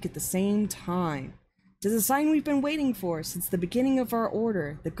speak at the same time. "'Tis a sign we've been waiting for since the beginning of our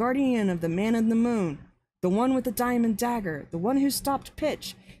order, the guardian of the man in the moon, the one with the diamond dagger, the one who stopped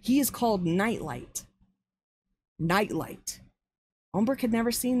Pitch. He is called Nightlight." Nightlight. Ombric had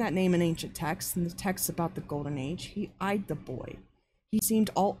never seen that name in ancient texts, and the texts about the Golden Age. He eyed the boy. He seemed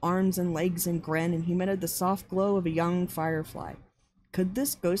all arms and legs and grin, and he emitted the soft glow of a young firefly. Could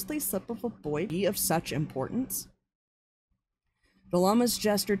this ghostly slip of a boy be of such importance? The llamas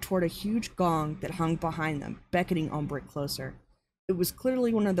gestured toward a huge gong that hung behind them, beckoning Ombric closer. It was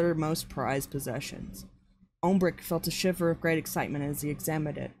clearly one of their most prized possessions. Ombric felt a shiver of great excitement as he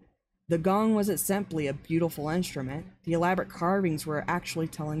examined it. The gong wasn't simply a beautiful instrument. The elaborate carvings were actually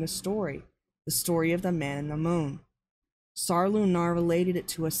telling a story, the story of the man in the moon. Sar Lunar related it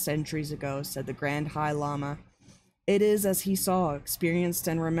to us centuries ago, said the Grand High Lama. It is as he saw, experienced,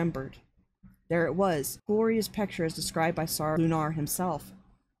 and remembered. There it was, glorious picture as described by Sar Lunar himself.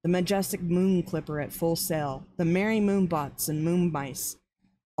 The majestic moon clipper at full sail, the merry moonbots and moon mice.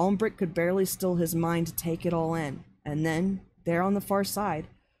 Ombric could barely still his mind to take it all in, and then, there on the far side,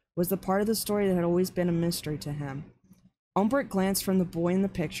 was the part of the story that had always been a mystery to him. Ombric glanced from the boy in the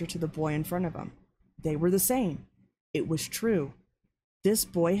picture to the boy in front of him. They were the same. It was true. This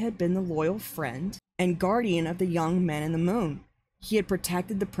boy had been the loyal friend and guardian of the young man in the moon. He had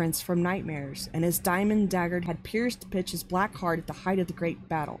protected the prince from nightmares, and his diamond dagger had pierced Pitch's black heart at the height of the great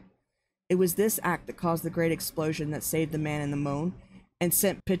battle. It was this act that caused the great explosion that saved the man in the moon, and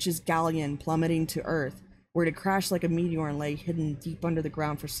sent Pitch's galleon plummeting to earth, where it had crashed like a meteor and lay hidden deep under the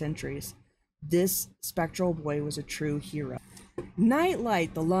ground for centuries. This spectral boy was a true hero.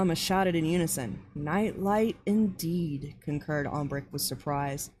 Nightlight, the llamas shouted in unison. Nightlight indeed, concurred Ombric with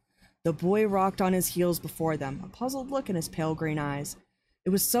surprise. The boy rocked on his heels before them, a puzzled look in his pale green eyes. It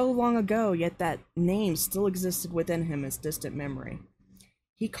was so long ago, yet that name still existed within him as distant memory.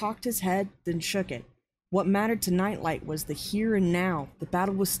 He cocked his head, then shook it. What mattered to Nightlight was the here and now. The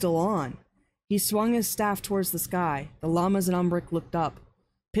battle was still on. He swung his staff towards the sky. The llamas and Umbric looked up.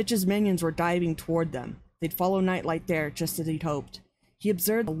 Pitch's minions were diving toward them. They'd follow Nightlight there, just as he'd hoped. He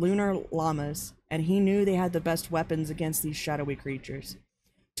observed the lunar llamas, and he knew they had the best weapons against these shadowy creatures.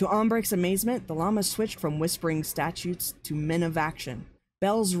 To Umbric's amazement, the llamas switched from whispering statues to men of action.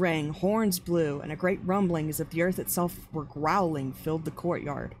 Bells rang, horns blew, and a great rumbling as if the earth itself were growling filled the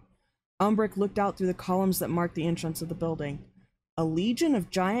courtyard. Umbric looked out through the columns that marked the entrance of the building. A legion of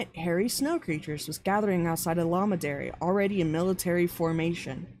giant, hairy snow creatures was gathering outside of Lamadary, already in military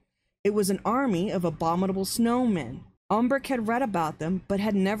formation. It was an army of abominable snowmen. Umbric had read about them, but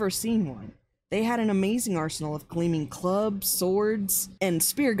had never seen one. They had an amazing arsenal of gleaming clubs, swords, and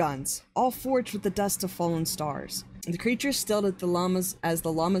spear guns, all forged with the dust of fallen stars. The creatures stilled at the llamas as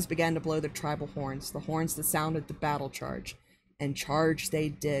the llamas began to blow their tribal horns, the horns that sounded the battle charge. And charge they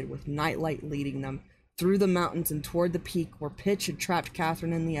did, with Nightlight leading them, through the mountains and toward the peak where Pitch had trapped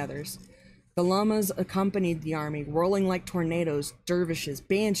Catherine and the others. The llamas accompanied the army, whirling like tornadoes, dervishes,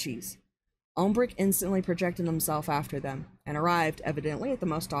 banshees. Umbric instantly projected himself after them, and arrived, evidently, at the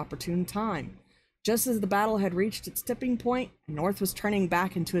most opportune time. Just as the battle had reached its tipping point, North was turning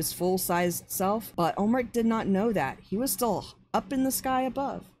back into his full-sized self, but Umbric did not know that. He was still up in the sky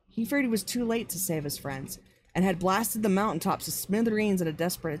above. He feared he was too late to save his friends, and had blasted the mountaintops to smithereens in a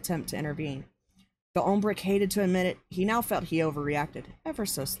desperate attempt to intervene. Though Umbric hated to admit it, he now felt he overreacted, ever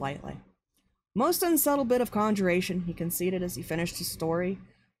so slightly. Most unsettled bit of conjuration, he conceded as he finished his story.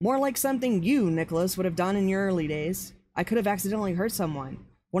 More like something you, Nicholas, would have done in your early days. I could have accidentally hurt someone,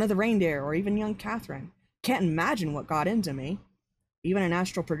 one of the reindeer, or even young Catherine. Can't imagine what got into me. Even an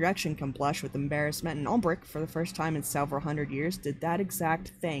astral projection can blush with embarrassment, and Umbric, for the first time in several hundred years, did that exact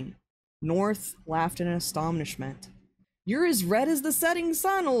thing. North laughed in astonishment. You're as red as the setting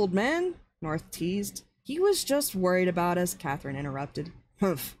sun, old man, North teased. He was just worried about us, Catherine interrupted.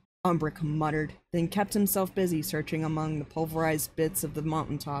 Humph, Umbric muttered, then kept himself busy searching among the pulverized bits of the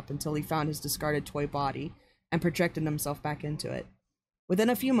mountaintop until he found his discarded toy body, and projected himself back into it. Within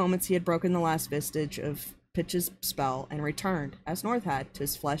a few moments he had broken the last vestige of Pitch's spell, and returned, as North had, to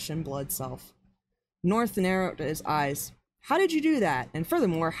his flesh and blood self. North narrowed his eyes. How did you do that? And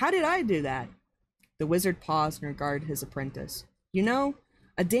furthermore, how did I do that? The wizard paused and regarded his apprentice. You know,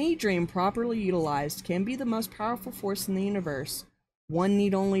 a daydream properly utilized can be the most powerful force in the universe. One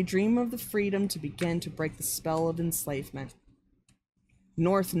need only dream of the freedom to begin to break the spell of enslavement.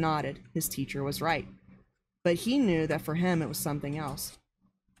 North nodded. His teacher was right. But he knew that for him it was something else.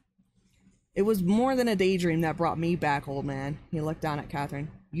 It was more than a daydream that brought me back, old man. He looked down at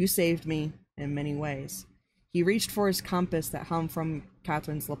Catherine. You saved me in many ways. He reached for his compass that hung from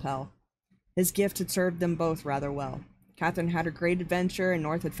Catherine's lapel. His gift had served them both rather well. Catherine had her great adventure, and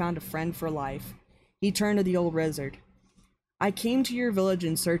North had found a friend for life. He turned to the old wizard. I came to your village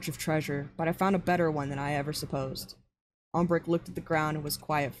in search of treasure, but I found a better one than I ever supposed. Umbric looked at the ground and was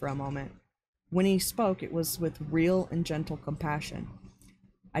quiet for a moment. When he spoke, it was with real and gentle compassion.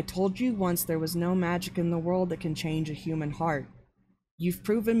 I told you once there was no magic in the world that can change a human heart. You've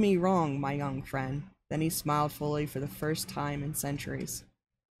proven me wrong, my young friend. Then he smiled fully for the first time in centuries.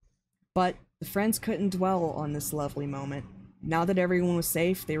 But the friends couldn't dwell on this lovely moment. Now that everyone was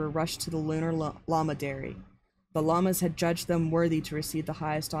safe, they were rushed to the lunar Lamadary. The llamas had judged them worthy to receive the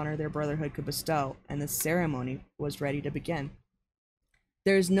highest honor their brotherhood could bestow, and the ceremony was ready to begin.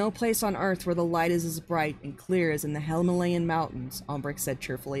 There is no place on earth where the light is as bright and clear as in the Himalayan mountains, Umbric said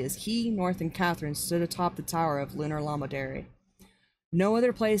cheerfully as he, North, and Catherine stood atop the tower of lunar Lamadary. No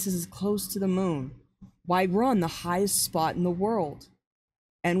other place is as close to the moon. Why, we're on the highest spot in the world,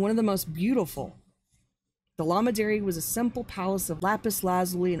 and one of the most beautiful. The Lamadary was a simple palace of lapis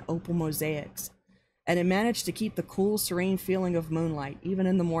lazuli and opal mosaics, and it managed to keep the cool, serene feeling of moonlight, even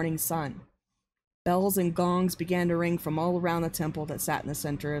in the morning sun. Bells and gongs began to ring from all around the temple that sat in the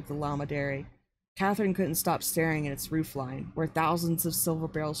center of the Lamadary. Catherine couldn't stop staring at its roofline, where thousands of silver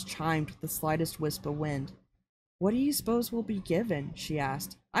bells chimed with the slightest wisp of wind. What do you suppose we'll be given? She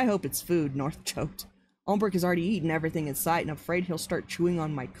asked. I hope it's food, North joked. Umbric has already eaten everything in sight, and I'm afraid he'll start chewing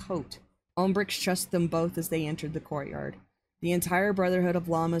on my coat. Umbric shushed them both as they entered the courtyard. The entire brotherhood of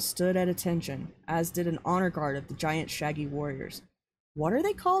llamas stood at attention, as did an honor guard of the giant shaggy warriors. What are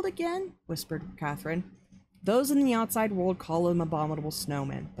they called again? Whispered Catherine. Those in the outside world call them abominable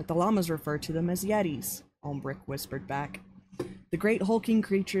snowmen, but the llamas refer to them as yetis, Umbric whispered back. The great hulking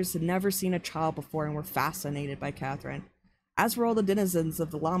creatures had never seen a child before and were fascinated by Catherine. As were all the denizens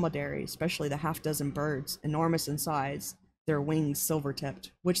of the Lamadary, especially the half-dozen birds, enormous in size, their wings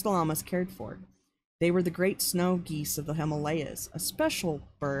silver-tipped, which the llamas cared for. They were the great snow geese of the Himalayas, a special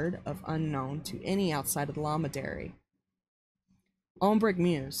bird of unknown to any outside of the llama dairy. Ombrick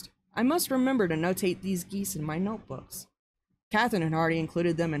mused. I must remember to notate these geese in my notebooks. Catherine had already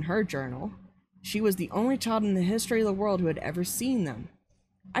included them in her journal. She was the only child in the history of the world who had ever seen them.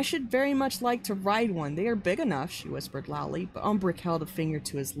 I should very much like to ride one. They are big enough, she whispered loudly, but Ombrick held a finger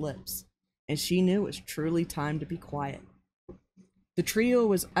to his lips, and she knew it was truly time to be quiet. The trio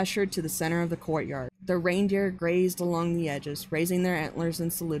was ushered to the center of the courtyard. The reindeer grazed along the edges, raising their antlers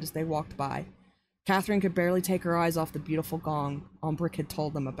in salute as they walked by. Catherine could barely take her eyes off the beautiful gong Ombrick had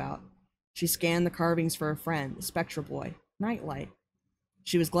told them about. She scanned the carvings for a friend, the spectral boy, Nightlight.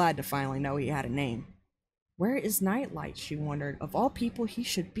 She was glad to finally know he had a name. Where is Nightlight, she wondered. Of all people, he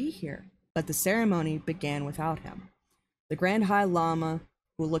should be here. But the ceremony began without him. The Grand High Lama,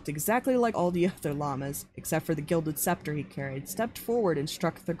 who looked exactly like all the other llamas, except for the gilded scepter he carried, stepped forward and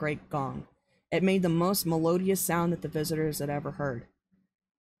struck the great gong. It made the most melodious sound that the visitors had ever heard.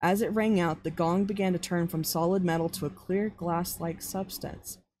 As it rang out, the gong began to turn from solid metal to a clear glass-like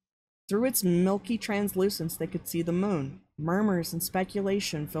substance. Through its milky translucence, they could see the moon. Murmurs and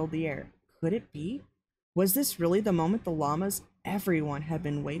speculation filled the air. Could it be? Was this really the moment the llamas, everyone, had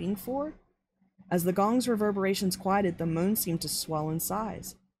been waiting for? As the gong's reverberations quieted, the moon seemed to swell in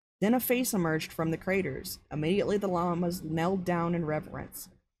size. Then a face emerged from the craters. Immediately the llamas knelt down in reverence.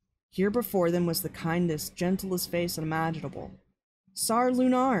 Here before them was the kindest, gentlest face imaginable. Sar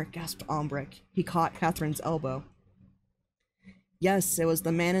Lunar, gasped Ombrick. He caught Catherine's elbow. Yes, it was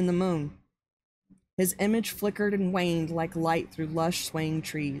the man in the moon. His image flickered and waned like light through lush, swaying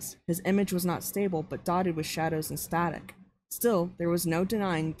trees. His image was not stable, but dotted with shadows and static. Still, there was no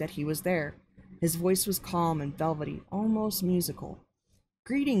denying that he was there. His voice was calm and velvety, almost musical.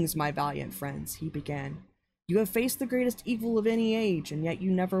 Greetings, my valiant friends, he began. You have faced the greatest evil of any age, and yet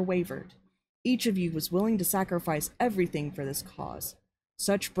you never wavered. Each of you was willing to sacrifice everything for this cause.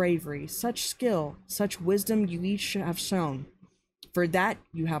 Such bravery, such skill, such wisdom you each have shown. For that,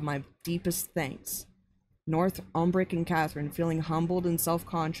 you have my deepest thanks. North, Ombrick, and Catherine, feeling humbled and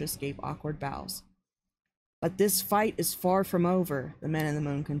self-conscious, gave awkward bows. But this fight is far from over, the man in the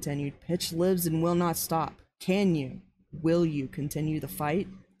moon continued. Pitch lives and will not stop. Will you continue the fight?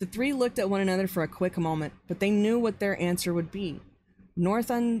 The three looked at one another for a quick moment, but they knew what their answer would be. North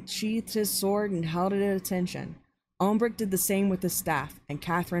unsheathed his sword and held it at attention. Ombrick did the same with his staff, and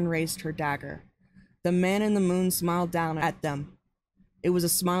Catherine raised her dagger. The man in the moon smiled down at them. It was a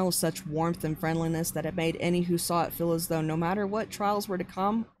smile of such warmth and friendliness that it made any who saw it feel as though no matter what trials were to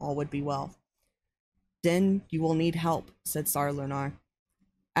come, all would be well. Then you will need help, said Sar Lunar.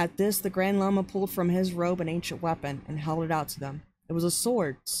 At this, the Grand Lama pulled from his robe an ancient weapon and held it out to them. It was a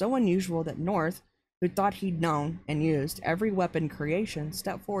sword, so unusual that North, who thought he'd known and used every weapon creation,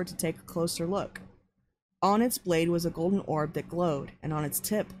 stepped forward to take a closer look. On its blade was a golden orb that glowed, and on its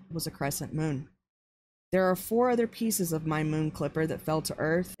tip was a crescent moon. There are 4 other pieces of my moon clipper that fell to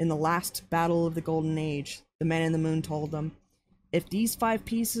Earth in the last battle of the Golden Age, the man in the moon told them. If these 5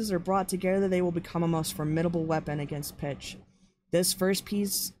 pieces are brought together, they will become a most formidable weapon against Pitch. This first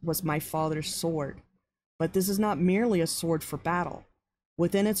piece was my father's sword. But this is not merely a sword for battle.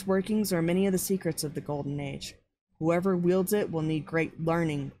 Within its workings are many of the secrets of the Golden Age. Whoever wields it will need great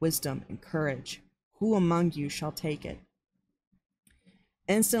learning, wisdom, and courage. Who among you shall take it?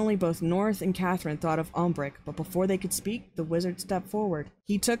 Instantly, both North and Catherine thought of Ombrick, but before they could speak, the wizard stepped forward.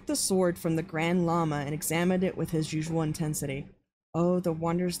 He took the sword from the Grand Lama and examined it with his usual intensity. Oh, the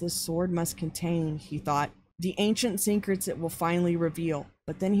wonders this sword must contain, he thought. The ancient secrets it will finally reveal.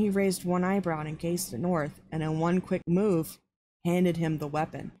 But then he raised one eyebrow and gazed at North, and in one quick move, handed him the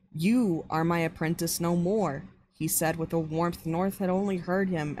weapon. You are my apprentice no more, he said with a warmth North had only heard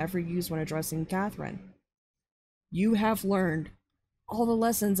him ever use when addressing Catherine. You have learned all the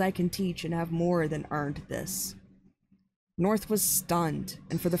lessons I can teach and have more than earned this. North was stunned,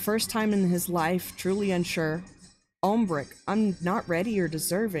 and for the first time in his life, truly unsure. Ombrick, I'm not ready or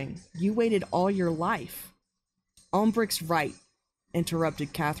deserving. You waited all your life. Ombrick's right,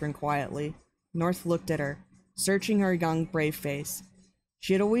 interrupted Catherine quietly. North looked at her, searching her young, brave face.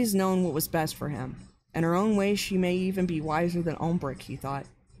 She had always known what was best for him. In her own way, she may even be wiser than Ombrick, he thought.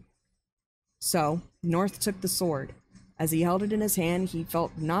 So, North took the sword. As he held it in his hand, he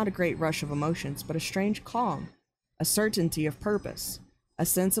felt not a great rush of emotions, but a strange calm, a certainty of purpose, a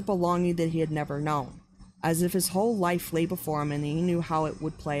sense of belonging that he had never known, as if his whole life lay before him and he knew how it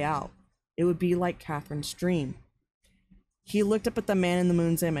would play out. It would be like Catherine's dream. He looked up at the man in the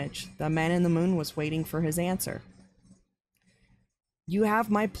moon's image. The man in the moon was waiting for his answer. You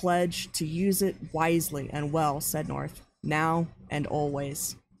have my pledge to use it wisely and well, said North. now and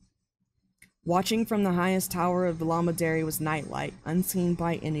always. Watching from the highest tower of the Llama was Nightlight, unseen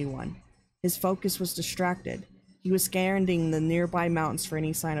by anyone. His focus was distracted. He was scanning the nearby mountains for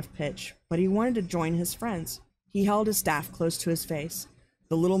any sign of Pitch, but he wanted to join his friends. He held his staff close to his face,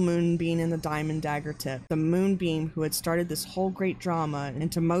 the little moonbeam in the diamond dagger tip. The moonbeam who had started this whole great drama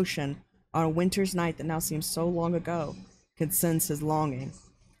into motion on a winter's night that now seems so long ago, could sense his longing.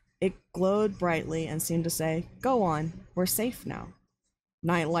 It glowed brightly and seemed to say, "Go on, we're safe now."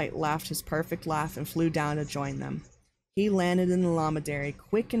 Nightlight laughed his perfect laugh and flew down to join them. He landed in the Llama,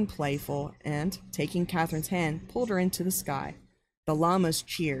 quick and playful, and, taking Catherine's hand, pulled her into the sky. The llamas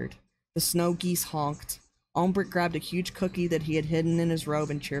cheered. The snow geese honked. Ombrick grabbed a huge cookie that he had hidden in his robe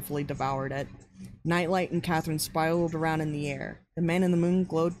and cheerfully devoured it. Nightlight and Catherine spiraled around in the air. The man in the moon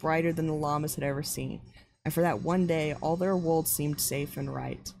glowed brighter than the llamas had ever seen, and for that one day all their world seemed safe and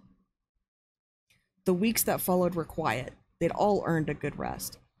right. The weeks that followed were quiet. They'd all earned a good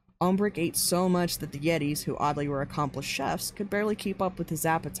rest. Ombrick ate so much that the Yetis, who oddly were accomplished chefs, could barely keep up with his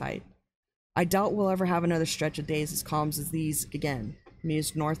appetite. "I doubt we'll ever have another stretch of days as calm as these again,"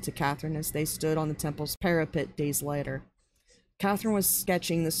 mused North to Catherine as they stood on the temple's parapet days later. Catherine was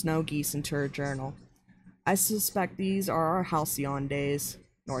sketching the snow geese into her journal. "I suspect these are our halcyon days,"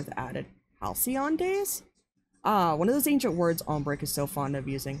 North added. "Halcyon days?" "Ah, one of those ancient words Ombrick is so fond of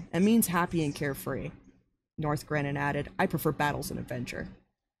using. It means happy and carefree." North grinned and added, "I prefer battles and adventure."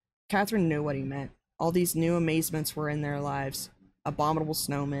 Catherine knew what he meant. All these new amazements were in their lives. Abominable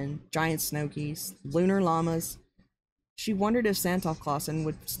snowmen, giant snow geese, lunar llamas. She wondered if Santa Clausen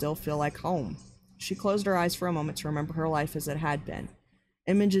would still feel like home. She closed her eyes for a moment to remember her life as it had been.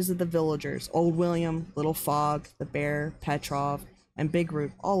 Images of the villagers, Old William, Little Fog, the Bear, Petrov, and Big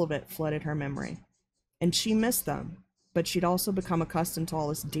Root, all of it flooded her memory. And she missed them, but she'd also become accustomed to all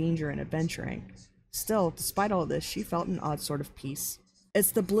this danger and adventuring. Still, despite all this, she felt an odd sort of peace.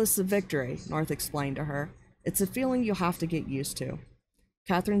 "It's the bliss of victory," North explained to her. "It's a feeling you'll have to get used to."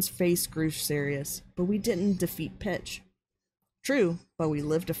 Catherine's face grew serious. "But we didn't defeat Pitch." "True, but we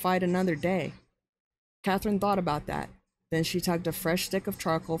lived to fight another day." Catherine thought about that. Then she tugged a fresh stick of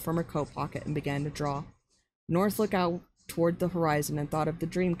charcoal from her coat pocket and began to draw. North looked out toward the horizon and thought of the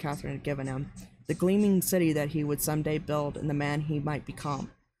dream Catherine had given him, the gleaming city that he would someday build and the man he might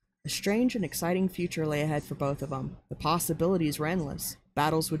become. A strange and exciting future lay ahead for both of them. The possibilities were endless.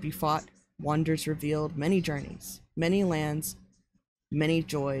 Battles would be fought, wonders revealed, many journeys, many lands, many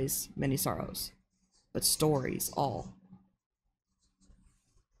joys, many sorrows. But stories, all.